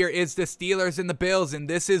game up here is the Steelers and the Bills, and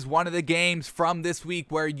this is one of the games from this week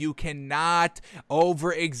where you cannot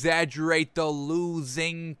over-exaggerate the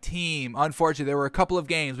losing team. Unfortunately, there were a couple of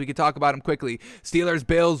games. We could talk about them quickly.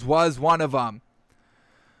 Steelers-Bills was one of them.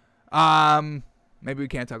 Maybe we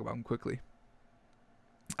can't talk about them quickly.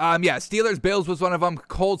 Steelers-Bills was one of them.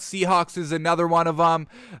 Colts-Seahawks is another one of them.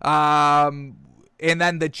 And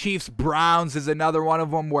then the Chiefs-Browns is another one of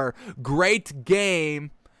them where great game.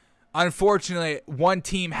 Unfortunately, one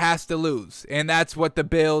team has to lose, and that's what the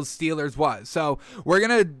Bills-Steelers was. So we're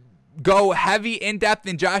going to go heavy in-depth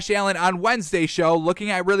in Josh Allen on Wednesday's show, looking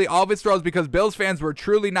at really all of his throws because Bills fans were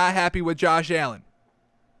truly not happy with Josh Allen.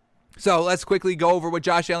 So let's quickly go over what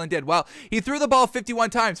Josh Allen did. Well, he threw the ball 51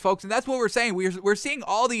 times, folks, and that's what we're saying. We're seeing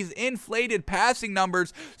all these inflated passing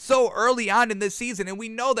numbers so early on in this season, and we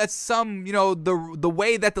know that's some, the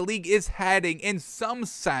way that the league is heading in some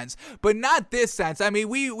sense, but not this sense. I mean,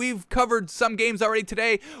 we've covered some games already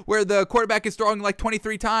today where the quarterback is throwing like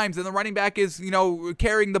 23 times and the running back is,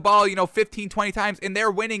 carrying the ball, 15, 20 times, and they're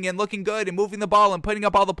winning and looking good and moving the ball and putting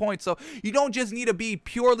up all the points. So you don't just need to be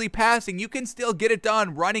purely passing. You can still get it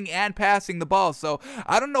done running and passing the ball. So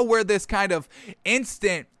I don't know where this kind of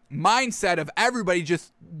instant mindset of everybody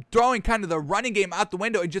just throwing kind of the running game out the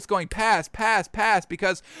window and just going pass,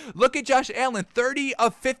 because look at Josh Allen, 30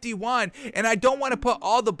 of 51, and I don't want to put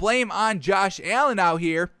all the blame on Josh Allen out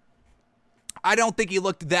here. I don't think he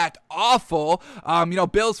looked that awful.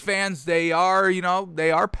 Bills fans, they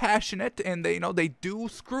are passionate and they do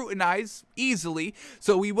scrutinize easily.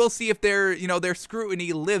 So we will see if their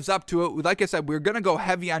scrutiny lives up to it. Like I said, we're going to go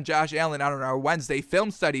heavy on Josh Allen on our Wednesday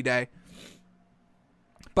film study day.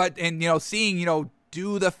 But, seeing,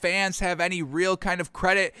 do the fans have any real kind of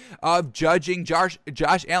credit of judging Josh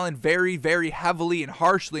Allen very, very heavily and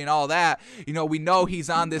harshly and all that? We know he's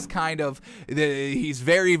on this kind of, he's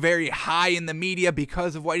very, very high in the media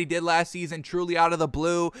because of what he did last season, truly out of the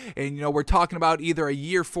blue. And, we're talking about either a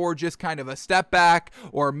year 4, just kind of a step back,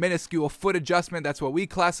 or a minuscule foot adjustment. That's what we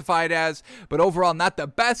classify it as. But overall, not the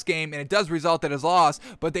best game, and it does result in his loss.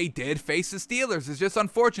 But they did face the Steelers. It's just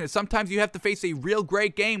unfortunate. Sometimes you have to face a real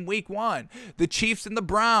great game week 1. The Chiefs and the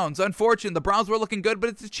Browns. Unfortunate. The Browns were looking good, but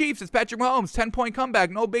it's the Chiefs. It's Patrick Mahomes. 10-point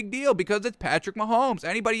comeback. No big deal because it's Patrick Mahomes.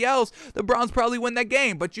 Anybody else, the Browns probably win that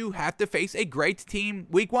game, but you have to face a great team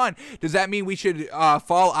week 1. Does that mean we should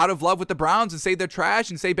fall out of love with the Browns and say they're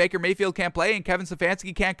trash and say Baker Mayfield can't play and Kevin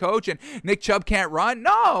Stefanski can't coach and Nick Chubb can't run?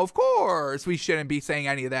 No, of course we shouldn't be saying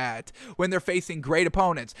any of that when they're facing great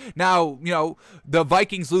opponents. Now, the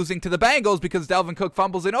Vikings losing to the Bengals because Dalvin Cook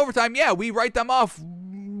fumbles in overtime. Yeah, we write them off.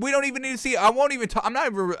 We don't even need to see. I'm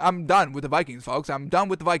done with the Vikings, folks. I'm done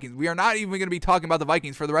with the Vikings. We are not even going to be talking about the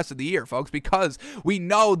Vikings for the rest of the year, folks, because we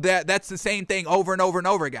know that that's the same thing over and over and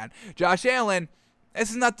over again. Josh Allen, this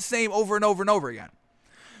is not the same over and over and over again.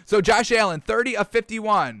 So Josh Allen, 30 of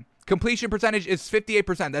 51. Completion percentage is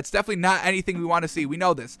 58%. That's definitely not anything we want to see. We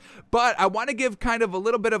know this. But I want to give kind of a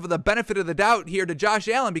little bit of the benefit of the doubt here to Josh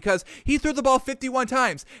Allen because he threw the ball 51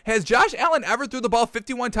 times. Has Josh Allen ever threw the ball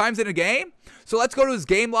 51 times in a game? So let's go to his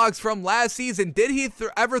game logs from last season. Did he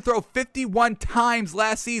ever throw 51 times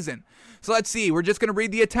last season? So let's see. We're just going to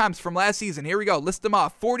read the attempts from last season. Here we go. List them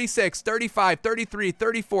off. 46, 35, 33,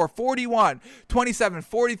 34, 41, 27,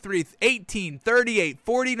 43, 18, 38,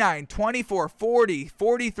 49, 24, 40,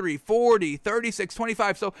 43, 40, 36,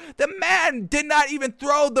 25. So the man did not even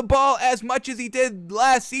throw the ball as much as he did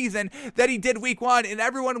last season that he did week 1. And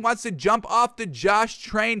everyone wants to jump off the Josh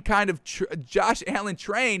Allen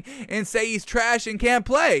train and say he's trash and can't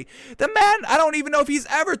play. The man, I don't even know if he's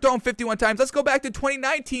ever thrown 51 times. Let's go back to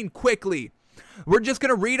 2019 quickly. We're just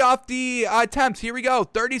going to read off the attempts. Here we go.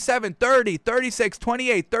 37, 30, 36,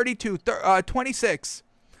 28, 32, 26,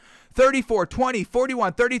 34, 20,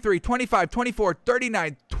 41, 33, 25, 24,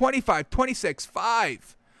 39, 25, 26,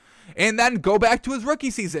 5. And then go back to his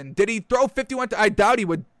rookie season. Did he throw 51? I doubt he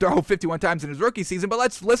would throw 51 times in his rookie season, but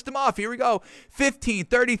let's list them off. Here we go. 15,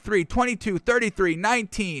 33, 22, 33,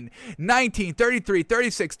 19, 19, 33,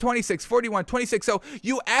 36, 26, 41, 26. So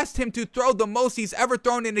you asked him to throw the most he's ever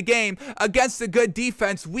thrown in a game against a good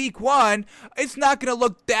defense week 1. It's not going to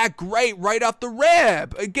look that great right off the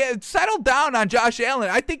rip. Again, settle down on Josh Allen.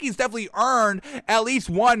 I think he's definitely earned at least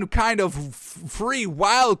one kind of free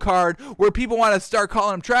wild card where people want to start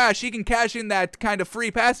calling him trash. He can cash in that kind of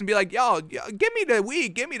free pass and be like, yo, give me the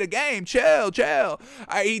week, give me the game, chill.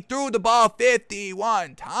 He threw the ball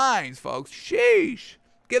 51 times, folks. Sheesh.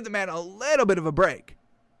 Give the man a little bit of a break.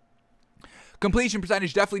 Completion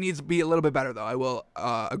percentage definitely needs to be a little bit better, though. I will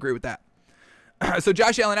agree with that. So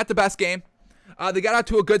Josh Allen, not the best game. They got out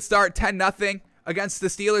to a good start, 10-0. Against the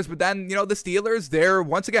Steelers, but then, the Steelers, they're,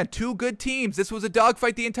 once again, two good teams. This was a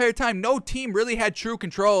dogfight the entire time. No team really had true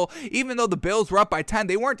control. Even though the Bills were up by 10,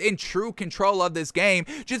 they weren't in true control of this game.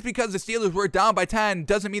 Just because the Steelers were down by 10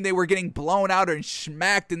 doesn't mean they were getting blown out or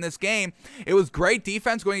smacked in this game. It was great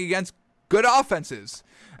defense going against good offenses.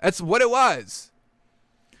 That's what it was.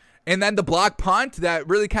 And then the block punt that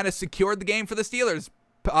really kind of secured the game for the Steelers.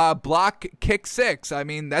 Block kick 6. I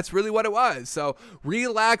mean, that's really what it was. So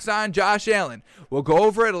relax on Josh Allen. We'll go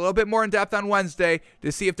over it a little bit more in depth on Wednesday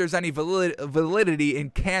to see if there's any validity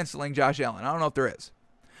in canceling Josh Allen. I don't know if there is.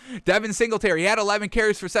 Devin Singletary, he had 11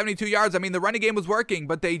 carries for 72 yards. I mean, the running game was working,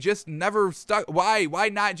 but they just never stuck. Why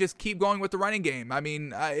not just keep going with the running game? I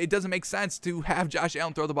mean, it doesn't make sense to have Josh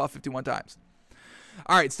Allen throw the ball 51 times.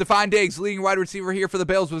 All right, Stephon Diggs, leading wide receiver here for the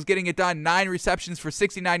Bills, was getting it done. 9 receptions for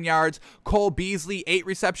 69 yards. Cole Beasley, 8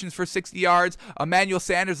 receptions for 60 yards. Emmanuel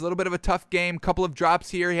Sanders, a little bit of a tough game. Couple of drops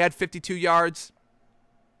here. He had 52 yards.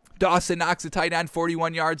 Dawson Knox, a tight end,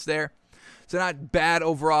 41 yards there. So not bad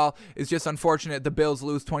overall. It's just unfortunate the Bills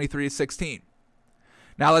lose 23-16.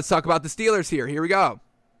 Now let's talk about the Steelers here. Here we go.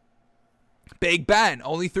 Big Ben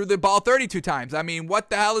only threw the ball 32 times. I mean, what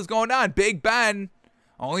the hell is going on? Big Ben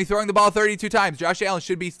only throwing the ball 32 times. Josh Allen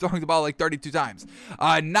should be throwing the ball like 32 times.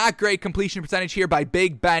 Not great completion percentage here by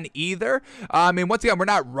Big Ben either. I mean, once again, we're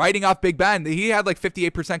not writing off Big Ben. He had like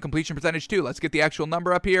 58% completion percentage too. Let's get the actual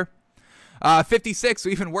number up here. 56, so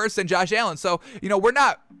even worse than Josh Allen. So, we're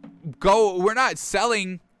not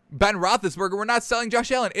selling Ben Roethlisberger. We're not selling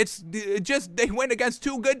Josh Allen. It's just they win against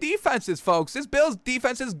two good defenses, folks. This Bills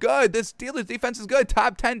defense is good. This Steelers defense is good.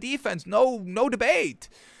 Top 10 defense. No debate.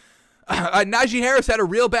 Najee Harris had a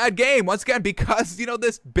real bad game once again because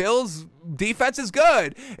this Bills defense is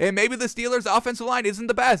good and maybe the Steelers offensive line isn't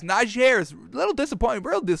the best. Najee Harris, real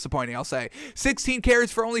disappointing, I'll say. 16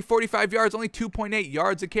 carries for only 45 yards, only 2.8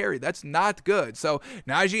 yards a carry. That's not good. So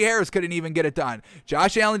Najee Harris couldn't even get it done.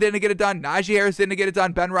 Josh Allen didn't get it done. Najee Harris didn't get it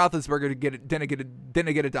done. Ben Roethlisberger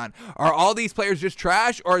didn't get it done. Are all these players just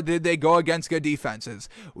trash, or did they go against good defenses?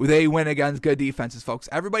 They win against good defenses, folks.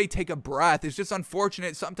 Everybody take a breath. It's just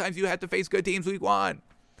unfortunate. Sometimes you have to face good teams week 1.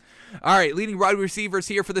 All right, leading wide receivers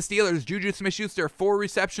here for the Steelers. Juju Smith-Schuster, 4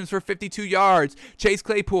 receptions for 52 yards. Chase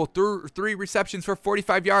Claypool, 3 receptions for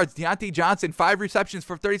 45 yards. Deontay Johnson, 5 receptions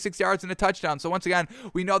for 36 yards and a touchdown. So once again,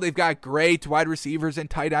 we know they've got great wide receivers and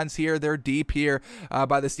tight ends here. They're deep here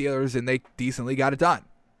by the Steelers, and they decently got it done.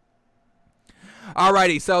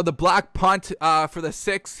 Alrighty, so the block punt for the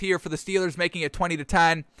 6 here for the Steelers, making it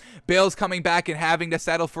 20-10. Bills coming back and having to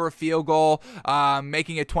settle for a field goal,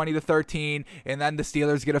 making it 20-13, and then the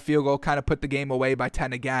Steelers get a field goal, kind of put the game away by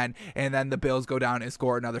 10 again, and then the Bills go down and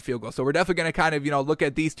score another field goal. So we're definitely going to kind of, look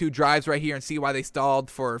at these 2 drives right here and see why they stalled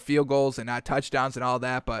for field goals and not touchdowns and all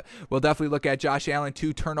that, but we'll definitely look at Josh Allen,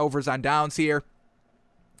 2 turnovers on downs here.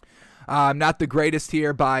 Not the greatest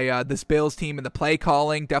here by this Bills team, and the play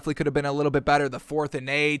calling definitely could have been a little bit better. The 4th and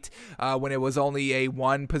 8, when it was only a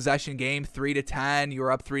 1-possession game, 3-10, you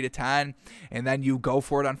were up 3-10, and then you go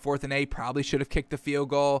for it on 4th and 8. Probably should have kicked the field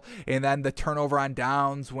goal, and then the turnover on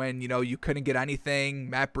downs when you couldn't get anything.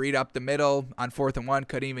 Matt Breida up the middle on 4th and 1,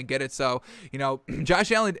 couldn't even get it. So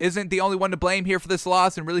Josh Allen isn't the only one to blame here for this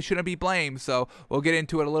loss, and really shouldn't be blamed. So we'll get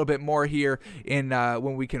into it a little bit more here in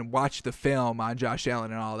when we can watch the film on Josh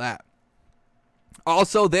Allen and all that.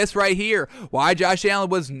 Also, this right here, why Josh Allen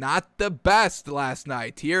was not the best last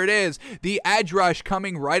night. Here it is, the edge rush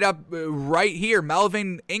coming right up right here.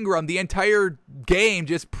 Melvin Ingram, the entire game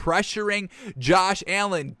just pressuring Josh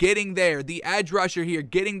Allen, getting there. The edge rusher here,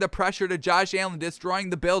 getting the pressure to Josh Allen,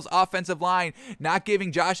 destroying the Bills' offensive line, not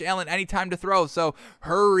giving Josh Allen any time to throw. So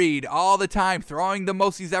hurried all the time, throwing the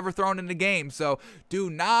most he's ever thrown in the game. So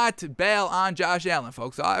do not bail on Josh Allen,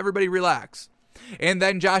 folks. Everybody relax. And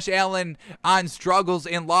then Josh Allen on struggles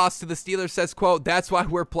and loss to the Steelers says, quote, "That's why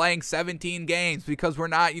we're playing 17 games, because we're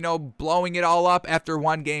not, blowing it all up after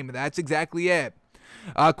one game." That's exactly it.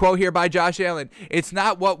 Quote here by Josh Allen: "It's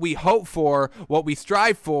not what we hope for, what we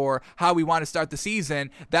strive for, how we want to start the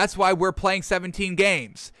season. That's why we're playing 17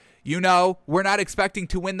 games. We're not expecting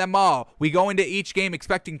to win them all. We go into each game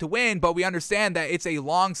expecting to win, but we understand that it's a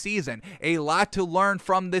long season, a lot to learn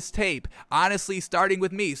from this tape, honestly, starting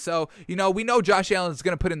with me." So, we know Josh Allen is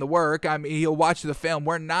going to put in the work. I mean, he'll watch the film.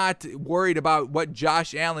 We're not worried about what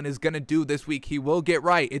Josh Allen is going to do this week. He will get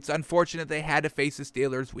right. It's unfortunate they had to face the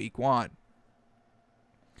Steelers week 1.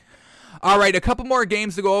 All right, a couple more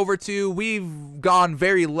games to go over to. We've gone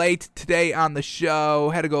very late today on the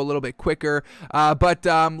show. Had to go a little bit quicker. But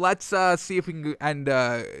let's see if we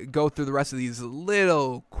can go through the rest of these a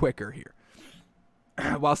little quicker here,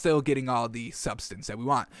 while still getting all the substance that we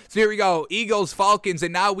want. So here we go. Eagles, Falcons,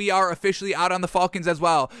 and now we are officially out on the Falcons as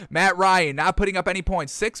well. Matt Ryan not putting up any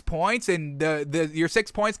points. 6 points, and your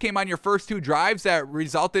 6 points came on your first 2 drives that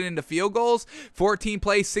resulted into field goals.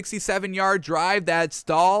 14-play, 67-yard drive that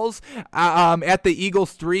stalls at the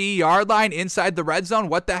Eagles' 3-yard line inside the red zone.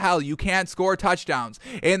 What the hell? You can't score touchdowns.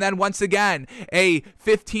 And then once again, a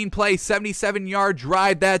 15-play, 77-yard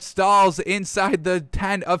drive that stalls inside the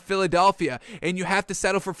 10 of Philadelphia, and you have to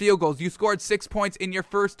settle for field goals. You scored 6 points in your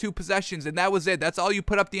first 2 possessions, and that was it. That's all you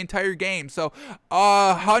put up the entire game. So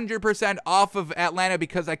 100% off of Atlanta,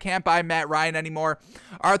 because I can't buy Matt Ryan anymore.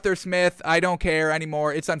 Arthur Smith, I don't care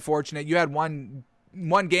anymore. It's unfortunate. You had one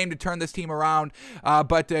game to turn this team around,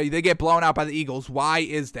 but they get blown out by the Eagles. Why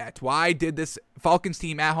is that? Why did this Falcons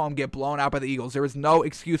team at home get blown out by the Eagles? There was no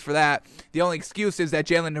excuse for that. The only excuse is that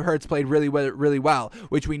Jalen Hurts played really well,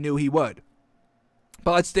 which we knew he would.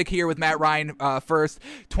 But let's stick here with Matt Ryan first.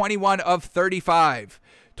 21 of 35.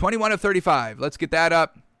 21 of 35. Let's get that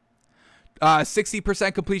up.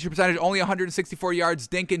 60% completion percentage, only 164 yards,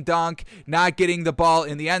 dink and dunk, not getting the ball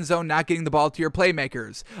in the end zone, not getting the ball to your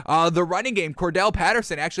playmakers. The running game, Cordell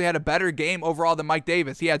Patterson actually had a better game overall than Mike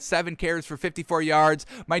Davis. He had 7 carries for 54 yards.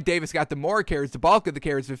 Mike Davis got the more carries, the bulk of the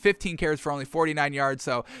carries, with 15 carries for only 49 yards.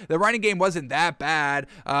 So the running game wasn't that bad,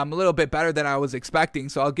 a little bit better than I was expecting.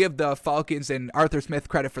 So I'll give the Falcons and Arthur Smith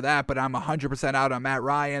credit for that, but I'm 100% out on Matt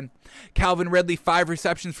Ryan. Calvin Ridley, 5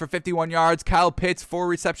 receptions for 51 yards. Kyle Pitts, 4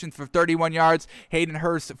 receptions for 31 yards. Hayden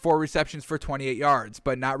Hurst, 4 receptions for 28 yards,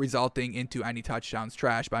 but not resulting into any touchdowns.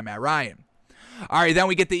 Trash by Matt Ryan. All right, then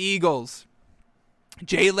we get the Eagles.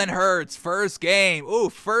 Jalen Hurts, first game.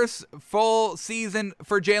 First full season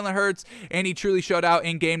for Jalen Hurts, and he truly showed out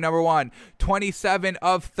in game number 1. 27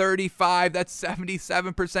 of 35. That's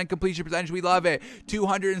 77% completion percentage. We love it.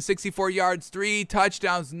 264 yards, 3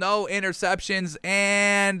 touchdowns, no interceptions,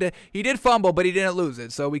 and he did fumble, but he didn't lose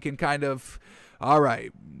it, so we can kind of... All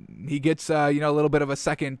right, he gets a little bit of a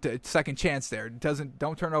second chance there.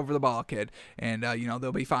 Don't turn over the ball, kid, and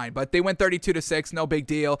they'll be fine. But they went 32-6, no big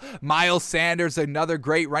deal. Miles Sanders, another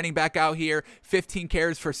great running back out here, 15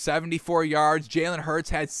 carries for 74 yards. Jalen Hurts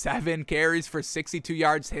had 7 carries for 62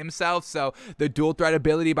 yards himself. So the dual threat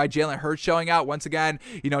ability by Jalen Hurts showing out once again.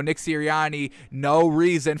 Nick Sirianni, no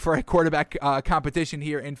reason for a quarterback competition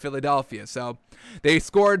here in Philadelphia. So they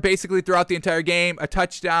scored basically throughout the entire game, a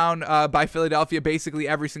touchdown by Philadelphia basically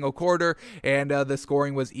every single quarter, and the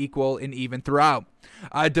scoring was equal and even throughout.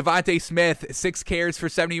 Devontae Smith, 6 carries for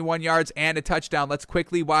 71 yards and a touchdown. Let's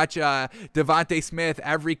quickly watch Devontae Smith,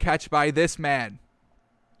 every catch by this man.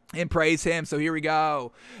 and praise him. So here we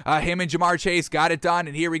go. Him and Ja'Marr Chase got it done.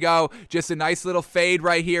 And here we go. Just a nice little fade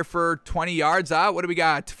right here for 20 yards. What do we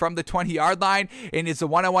got? From the 20-yard line. And it's a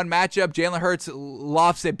one-on-one matchup. Jalen Hurts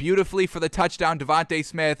lofts it beautifully for the touchdown. Devontae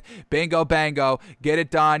Smith. Bingo, bango. Get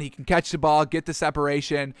it done. He can catch the ball. Get the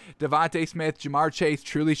separation. Devontae Smith, Ja'Marr Chase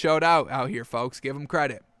truly showed out here, folks. Give him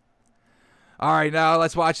credit. All right, now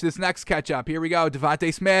let's watch this next catch-up. Here we go.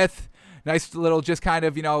 Devontae Smith. Nice little just kind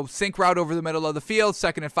of, sink route over the middle of the field.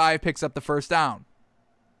 2nd and 5, picks up the first down.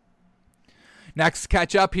 Next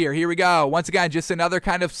catch up here. Here we go. Once again, just another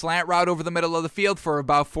kind of slant route over the middle of the field for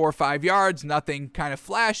about 4 or 5 yards. Nothing kind of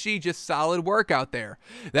flashy, just solid work out there.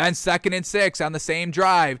 Then 2nd and 6 on the same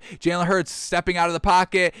drive. Jalen Hurts stepping out of the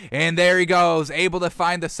pocket, and there he goes, able to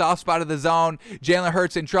find the soft spot of the zone. Jalen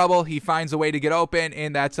Hurts in trouble. He finds a way to get open,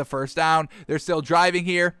 and that's a first down. They're still driving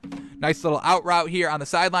here. Nice little out route here on the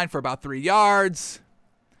sideline for about 3 yards.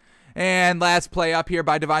 And last play up here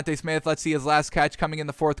by Devontae Smith. Let's see his last catch coming in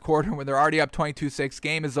the 4th quarter when they're already up 22-6.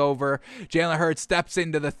 Game is over. Jalen Hurts steps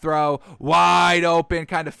into the throw. Wide open,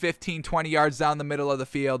 kind of 15, 20 yards down the middle of the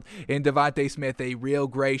field. And Devontae Smith, a real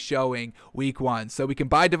gray showing week 1. So we can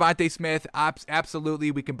buy Devontae Smith, absolutely.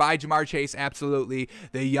 We can buy Ja'Marr Chase, absolutely.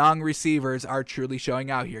 The young receivers are truly showing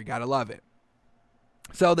out here. Gotta love it.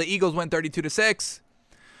 So the Eagles win 32-6.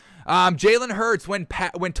 Jalen Hurts, when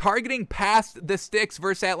targeting past the sticks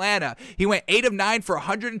versus Atlanta, he went 8 of 9 for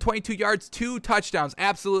 122 yards, 2 touchdowns.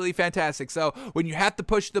 Absolutely fantastic. So when you have to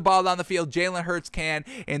push the ball down the field, Jalen Hurts can,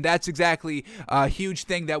 and that's exactly a huge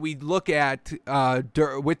thing that we look at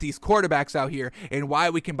with these quarterbacks out here, and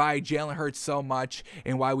why we can buy Jalen Hurts so much,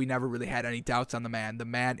 and why we never really had any doubts on the man. The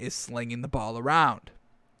man is slinging the ball around.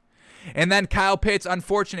 And then Kyle Pitts,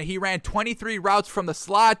 unfortunate. He ran 23 routes from the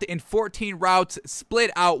slot and 14 routes split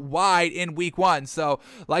out wide in week 1. So,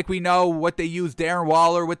 like we know what they use Darren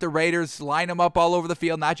Waller with the Raiders, line them up all over the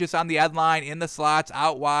field, not just on the end line, in the slots,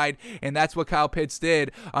 out wide, and that's what Kyle Pitts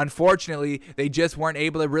did. Unfortunately, they just weren't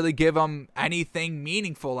able to really give him anything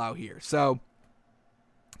meaningful out here. So,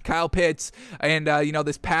 Kyle Pitts and,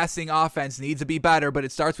 this passing offense needs to be better, but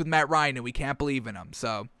it starts with Matt Ryan, and we can't believe in him.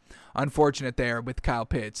 So, unfortunate there with Kyle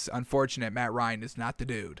Pitts. Unfortunate Matt Ryan is not the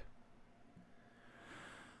dude.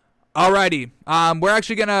 Alrighty, we're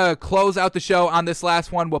actually going to close out the show on this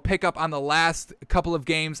last one. We'll pick up on the last couple of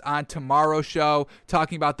games on tomorrow's show,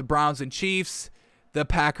 talking about the Browns and Chiefs, the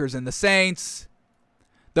Packers and the Saints,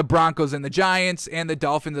 the Broncos and the Giants, and the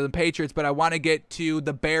Dolphins and the Patriots, but I want to get to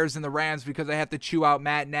the Bears and the Rams because I have to chew out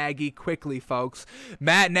Matt Nagy quickly, folks.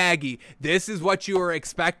 Matt Nagy, this is what you were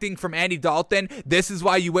expecting from Andy Dalton. This is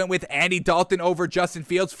why you went with Andy Dalton over Justin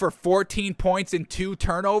Fields for 14 points and 2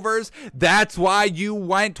 turnovers. That's why you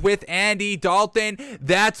went with Andy Dalton.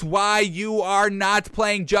 That's why you are not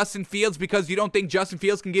playing Justin Fields, because you don't think Justin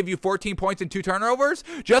Fields can give you 14 points and 2 turnovers.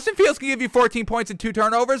 Justin Fields can give you 14 points and 2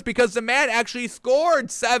 turnovers because the man actually scored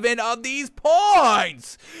 7 of these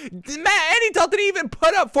points. Andy Dalton didn't even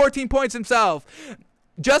put up 14 points himself.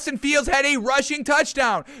 Justin Fields had a rushing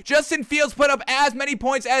touchdown. Justin Fields put up as many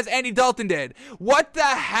points as Andy Dalton did. What the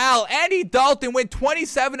hell? Andy Dalton went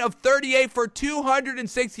 27 of 38 for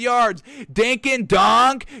 206 yards. Dink and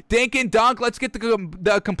dunk. Dink and dunk. Let's get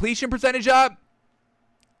the completion percentage up.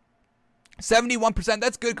 71%,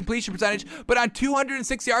 that's good completion percentage, but on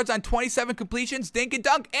 206 yards on 27 completions, dink and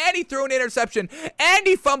dunk, and he threw an interception, and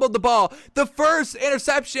he fumbled the ball. The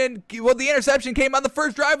interception came on the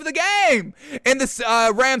first drive of the game, and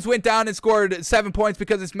the Rams went down and scored 7 points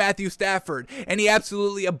because it's Matthew Stafford, and he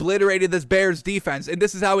absolutely obliterated this Bears defense, and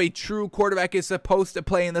this is how a true quarterback is supposed to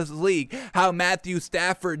play in this league, how Matthew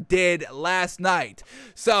Stafford did last night.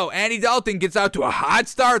 So, Andy Dalton gets out to a hot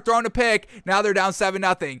start, throwing a pick, now they're down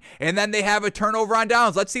 7-0, and then they have a turnover on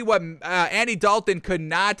downs. Let's see what Andy Dalton could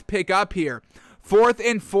not pick up here. 4th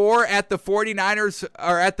and 4 at the 49ers,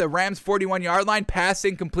 or at the Rams 41-yard line, pass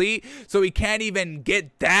incomplete, so he can't even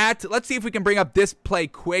get that. Let's see if we can bring up this play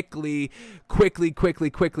quickly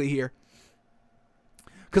here.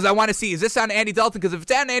 Because I want to see, is this on Andy Dalton? Because if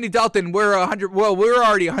it's on Andy Dalton, we're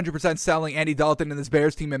already 100% selling Andy Dalton and this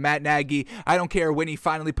Bears team and Matt Nagy. I don't care when he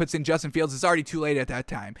finally puts in Justin Fields. It's already too late at that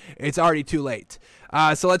time. It's already too late.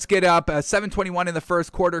 So let's get up 7:21 in the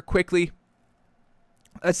first quarter quickly.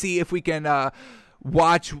 Let's see if we can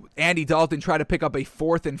watch Andy Dalton try to pick up a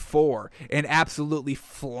 4th and 4 and absolutely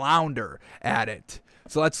flounder at it.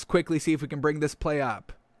 So let's quickly see if we can bring this play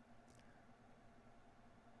up.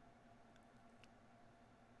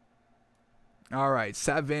 All right,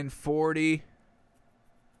 7:40.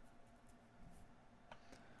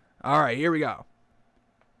 All right, here we go.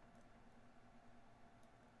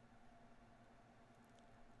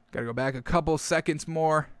 Got to go back a couple seconds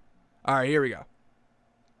more. All right, here we go.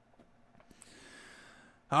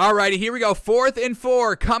 All righty, here we go. 4th and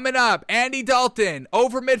 4 coming up. Andy Dalton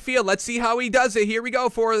over midfield. Let's see how he does it. Here we go,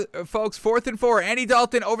 folks. 4th and 4. Andy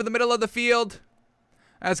Dalton over the middle of the field.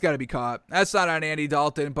 That's got to be caught. That's not on Andy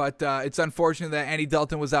Dalton, but it's unfortunate that Andy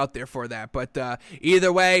Dalton was out there for that. But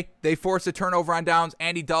either way, they forced a turnover on downs.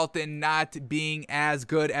 Andy Dalton not being as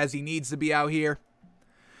good as he needs to be out here.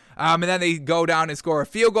 And then they go down and score a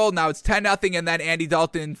field goal. Now it's 10-0, and then Andy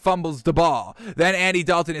Dalton fumbles the ball. Then Andy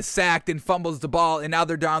Dalton is sacked and fumbles the ball, and now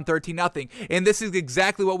they're down 13-0. And this is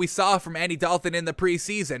exactly what we saw from Andy Dalton in the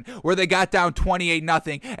preseason, where they got down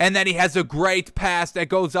 28-0, and then he has a great pass that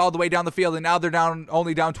goes all the way down the field, and now they're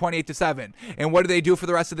only down 28-7. And what do they do for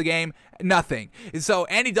the rest of the game? Nothing. And so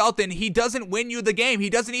Andy Dalton, he doesn't win you the game.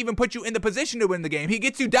 He doesn't even put you in the position to win the game. He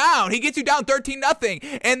gets you down. He gets you down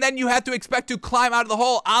 13-0, and then you have to expect to climb out of the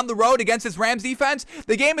hole on the road against this Rams defense.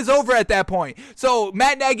 The game is over at that point. So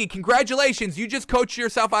Matt Nagy, congratulations. You just coached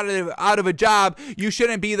yourself out of a job. You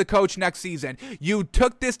shouldn't be the coach next season. You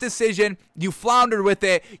took this decision. You floundered with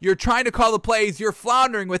it. You're trying to call the plays. You're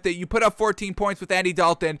floundering with it. You put up 14 points with Andy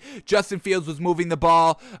Dalton. Justin Fields was moving the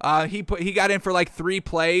ball. He got in for like 3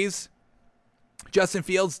 plays. Justin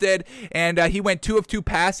Fields did, and he went 2 of 2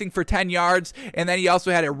 passing for 10 yards, and then he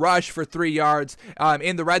also had a rush for 3 yards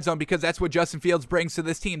in the red zone, because that's what Justin Fields brings to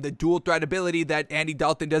this team, the dual threat ability that Andy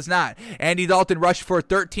Dalton does not. Andy Dalton rushed for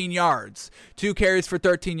 13 yards, 2 carries for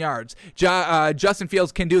 13 yards. Justin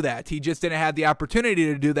Fields can do that. He just didn't have the opportunity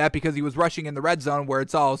to do that because he was rushing in the red zone where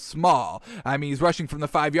it's all small. I mean, he's rushing from the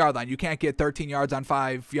 5-yard line. You can't get 13 yards on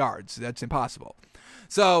 5 yards. That's impossible.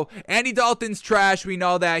 So Andy Dalton's trash. We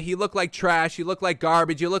know that. He looked like trash. He looked like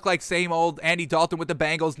garbage. He looked like same old Andy Dalton with the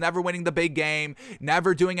Bengals, never winning the big game,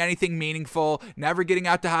 never doing anything meaningful, never getting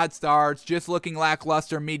out to hot starts, just looking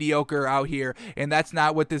lackluster, mediocre out here. And that's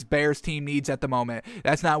not what this Bears team needs at the moment.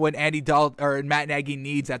 That's not what Andy Dalton or Matt Nagy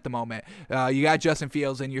needs at the moment. You got Justin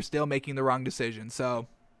Fields, and you're still making the wrong decision. So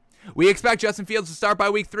we expect Justin Fields to start by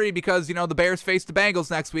week 3 because, you know, the Bears face the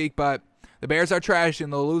Bengals next week, but the Bears are trash,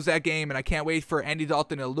 and they'll lose that game, and I can't wait for Andy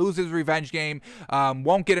Dalton to lose his revenge game.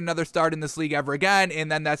 Won't get another start in this league ever again,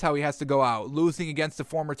 and then that's how he has to go out, losing against a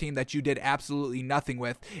former team that you did absolutely nothing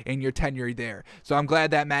with in your tenure there. So I'm glad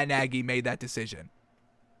that Matt Nagy made that decision.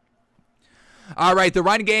 All right, the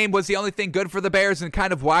run game was the only thing good for the Bears and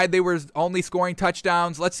kind of why they were only scoring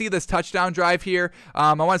touchdowns. Let's see this touchdown drive here.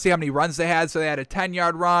 I want to see how many runs they had. So they had a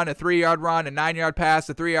 10-yard run, a 3-yard run, a 9-yard pass,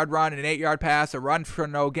 a 3-yard run, an 8-yard pass, a run for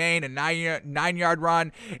no gain, a 9-yard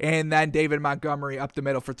run, and then David Montgomery up the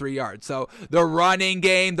middle for 3 yards. So the running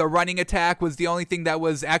game, the running attack was the only thing that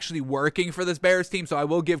was actually working for this Bears team. So I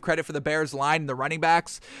will give credit for the Bears line and the running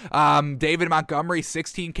backs. David Montgomery,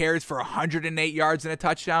 16 carries for 108 yards and a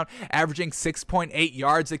touchdown, averaging 6.8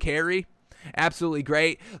 yards a carry. Absolutely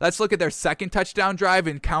great. Let's look at their second touchdown drive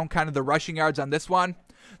and count kind of the rushing yards on this one.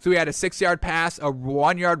 So we had a 6-yard pass, a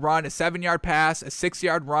 1-yard run, a 7-yard pass, a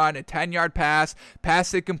 6-yard run, a 10-yard pass,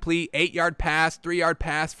 pass it complete, 8-yard pass, 3-yard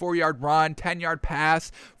pass, 4-yard run, 10-yard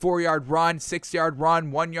pass, 4-yard run, 6-yard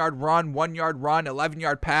run, 1-yard run, 1-yard run,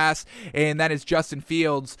 11-yard pass, and then it's Justin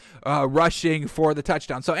Fields rushing for the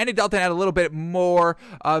touchdown. So Andy Dalton had a little bit more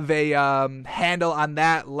of a handle on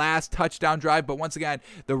that last touchdown drive, but once again,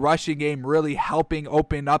 the rushing game really helping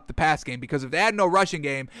open up the pass game, because if they had no rushing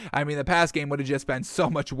game, I mean, the pass game would have just been so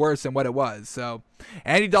much worse than what it was. So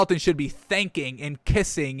Andy Dalton should be thanking and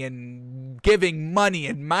kissing and giving money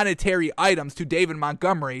and monetary items to David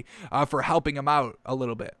Montgomery for helping him out a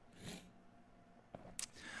little bit.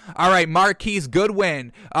 All right, Marquise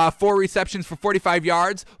Goodwin, 4 receptions for 45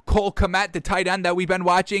 yards. Cole Kmet, the tight end that we've been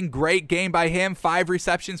watching, great game by him. 5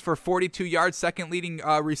 receptions for 42 yards, second leading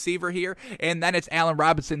receiver here. And then it's Allen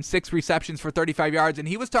Robinson, 6 receptions for 35 yards, and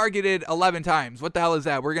he was targeted 11 times. What the hell is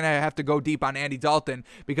that? We're going to have to go deep on Andy Dalton,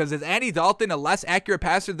 because is Andy Dalton a less accurate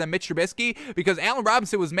passer than Mitch Trubisky? Because Allen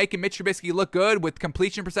Robinson was making Mitch Trubisky look good with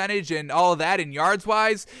completion percentage and all of that and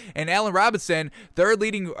yards-wise, and Allen Robinson, third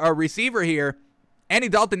leading receiver here, Andy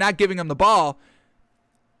Dalton not giving him the ball,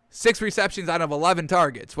 6 receptions out of 11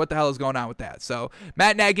 targets. What the hell is going on with that? So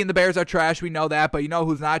Matt Nagy and the Bears are trash. We know that. But you know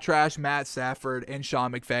who's not trash? Matt Stafford and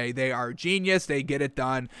Sean McVay. They are genius. They get it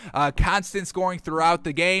done. Constant scoring throughout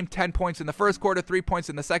the game. 10 points in the first quarter, 3 points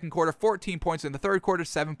in the second quarter, 14 points in the third quarter,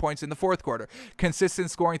 7 points in the fourth quarter.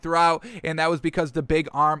 Consistent scoring throughout. And that was because the big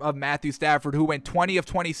arm of Matthew Stafford, who went 20 of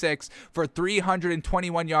 26 for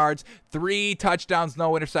 321 yards, 3 touchdowns,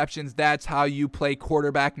 no interceptions. That's how you play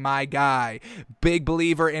quarterback, my guy. Big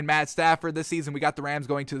believer in Matt Stafford this season. We got the Rams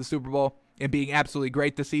going to the Super Bowl and being absolutely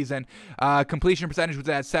great this season. Completion percentage was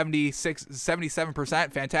at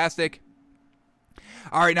 77%. Fantastic.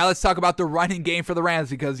 All right, now let's talk about the running game for the Rams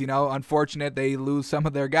because, unfortunate they lose some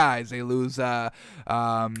of their guys. They lose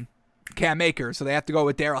Cam Akers, so they have to go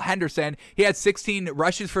with Darrell Henderson. He had 16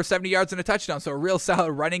 rushes for 70 yards and a touchdown, so a real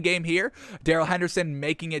solid running game here. Darrell Henderson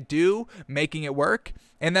making it work.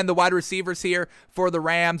 And then the wide receivers here for the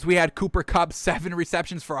Rams, we had Cooper Kupp, 7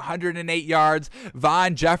 receptions for 108 yards.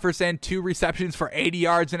 Von Jefferson, 2 receptions for 80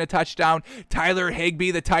 yards and a touchdown. Tyler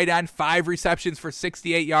Higbee, the tight end, 5 receptions for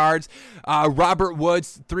 68 yards. Robert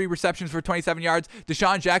Woods, 3 receptions for 27 yards.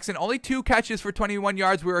 Deshaun Jackson, only 2 catches for 21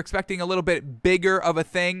 yards. We were expecting a little bit bigger of a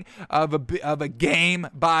thing, of a game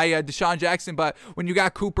by Deshaun Jackson, but when you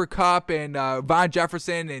got Cooper Kupp and Von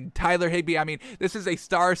Jefferson and Tyler Higbee, I mean, this is a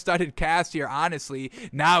star-studded cast here, honestly.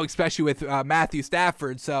 Now, especially with Matthew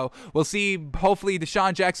Stafford. So we'll see. Hopefully,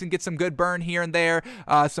 Deshaun Jackson gets some good burn here and there.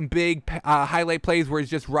 Some big highlight plays where he's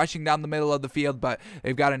just rushing down the middle of the field. But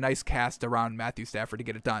they've got a nice cast around Matthew Stafford to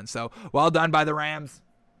get it done. So well done by the Rams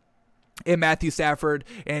and Matthew Stafford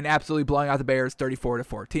and absolutely blowing out the Bears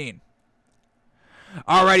 34-14.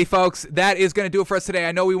 Alrighty, folks, that is going to do it for us today.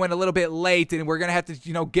 I know we went a little bit late, and we're going to have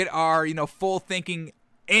to, get our, full thinking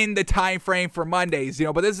in the time frame for Mondays,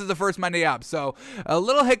 but this is the first Monday up, so a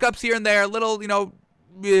little hiccups here and there, a little,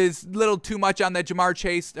 is a little too much on that Jamar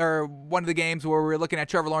Chase, or one of the games where we're looking at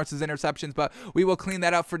Trevor Lawrence's interceptions, but we will clean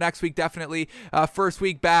that up for next week, definitely. First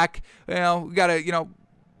week back, we got to,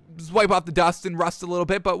 just wipe off the dust and rust a little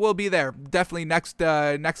bit, but we'll be there definitely next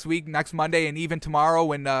week, next Monday, and even tomorrow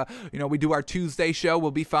when we do our Tuesday show.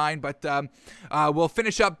 We'll be fine, but we'll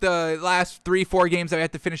finish up the last 3-4 games that we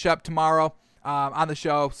have to finish up tomorrow on the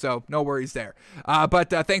show, so no worries there.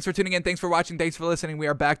 But thanks for tuning in, thanks for watching, thanks for listening. We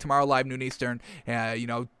are back tomorrow live noon Eastern,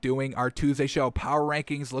 doing our Tuesday show, power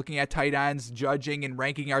rankings, looking at tight ends, judging and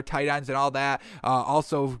ranking our tight ends and all that.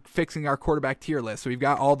 Also fixing our quarterback tier list. So we've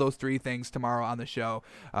got all those 3 things tomorrow on the show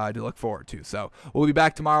to look forward to. So we'll be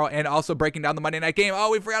back tomorrow, and also breaking down the Monday night game.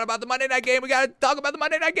 Oh, we forgot about the Monday night game. We got to talk about the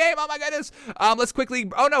Monday night game. Oh my goodness. Let's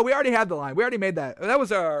quickly. Oh no, we already had the line. We already made that. That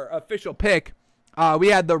was our official pick. We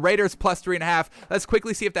had the Raiders plus 3.5. Let's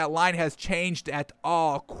quickly see if that line has changed at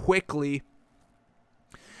all quickly.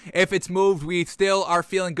 If it's moved, we still are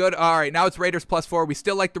feeling good. All right, now it's Raiders plus 4. We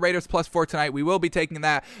still like the Raiders plus 4 tonight. We will be taking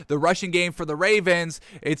that. The rushing game for the Ravens,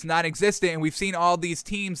 it's non-existent, and we've seen all these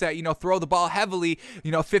teams that, throw the ball heavily,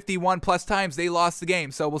 51 plus times, they lost the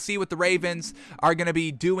game. So we'll see what the Ravens are going to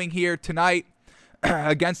be doing here tonight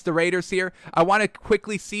against the Raiders here. I want to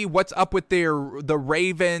quickly see what's up with the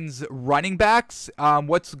Ravens running backs.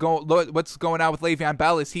 What's going on with Le'Veon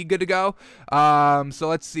Bell? Is he good to go? So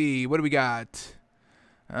let's see. What do we got?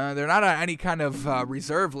 They're not on any kind of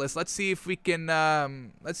reserve list. Let's see if we can.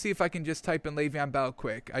 Let's see if I can just type in Le'Veon Bell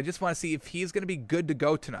quick. I just want to see if he's going to be good to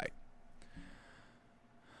go tonight.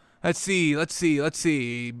 Let's see.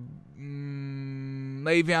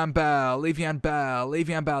 Le'Veon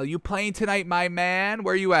Bell. You playing tonight, my man?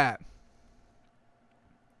 Where you at?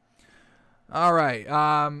 All right.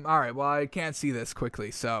 Well, I can't see this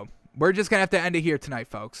quickly, so we're just going to have to end it here tonight,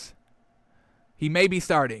 folks. He may be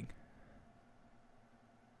starting.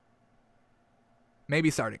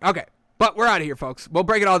 Okay. But we're out of here, folks. We'll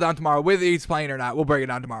break it all down tomorrow. Whether he's playing or not, we'll break it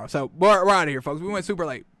down tomorrow. So we're out of here, folks. We went super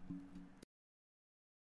late.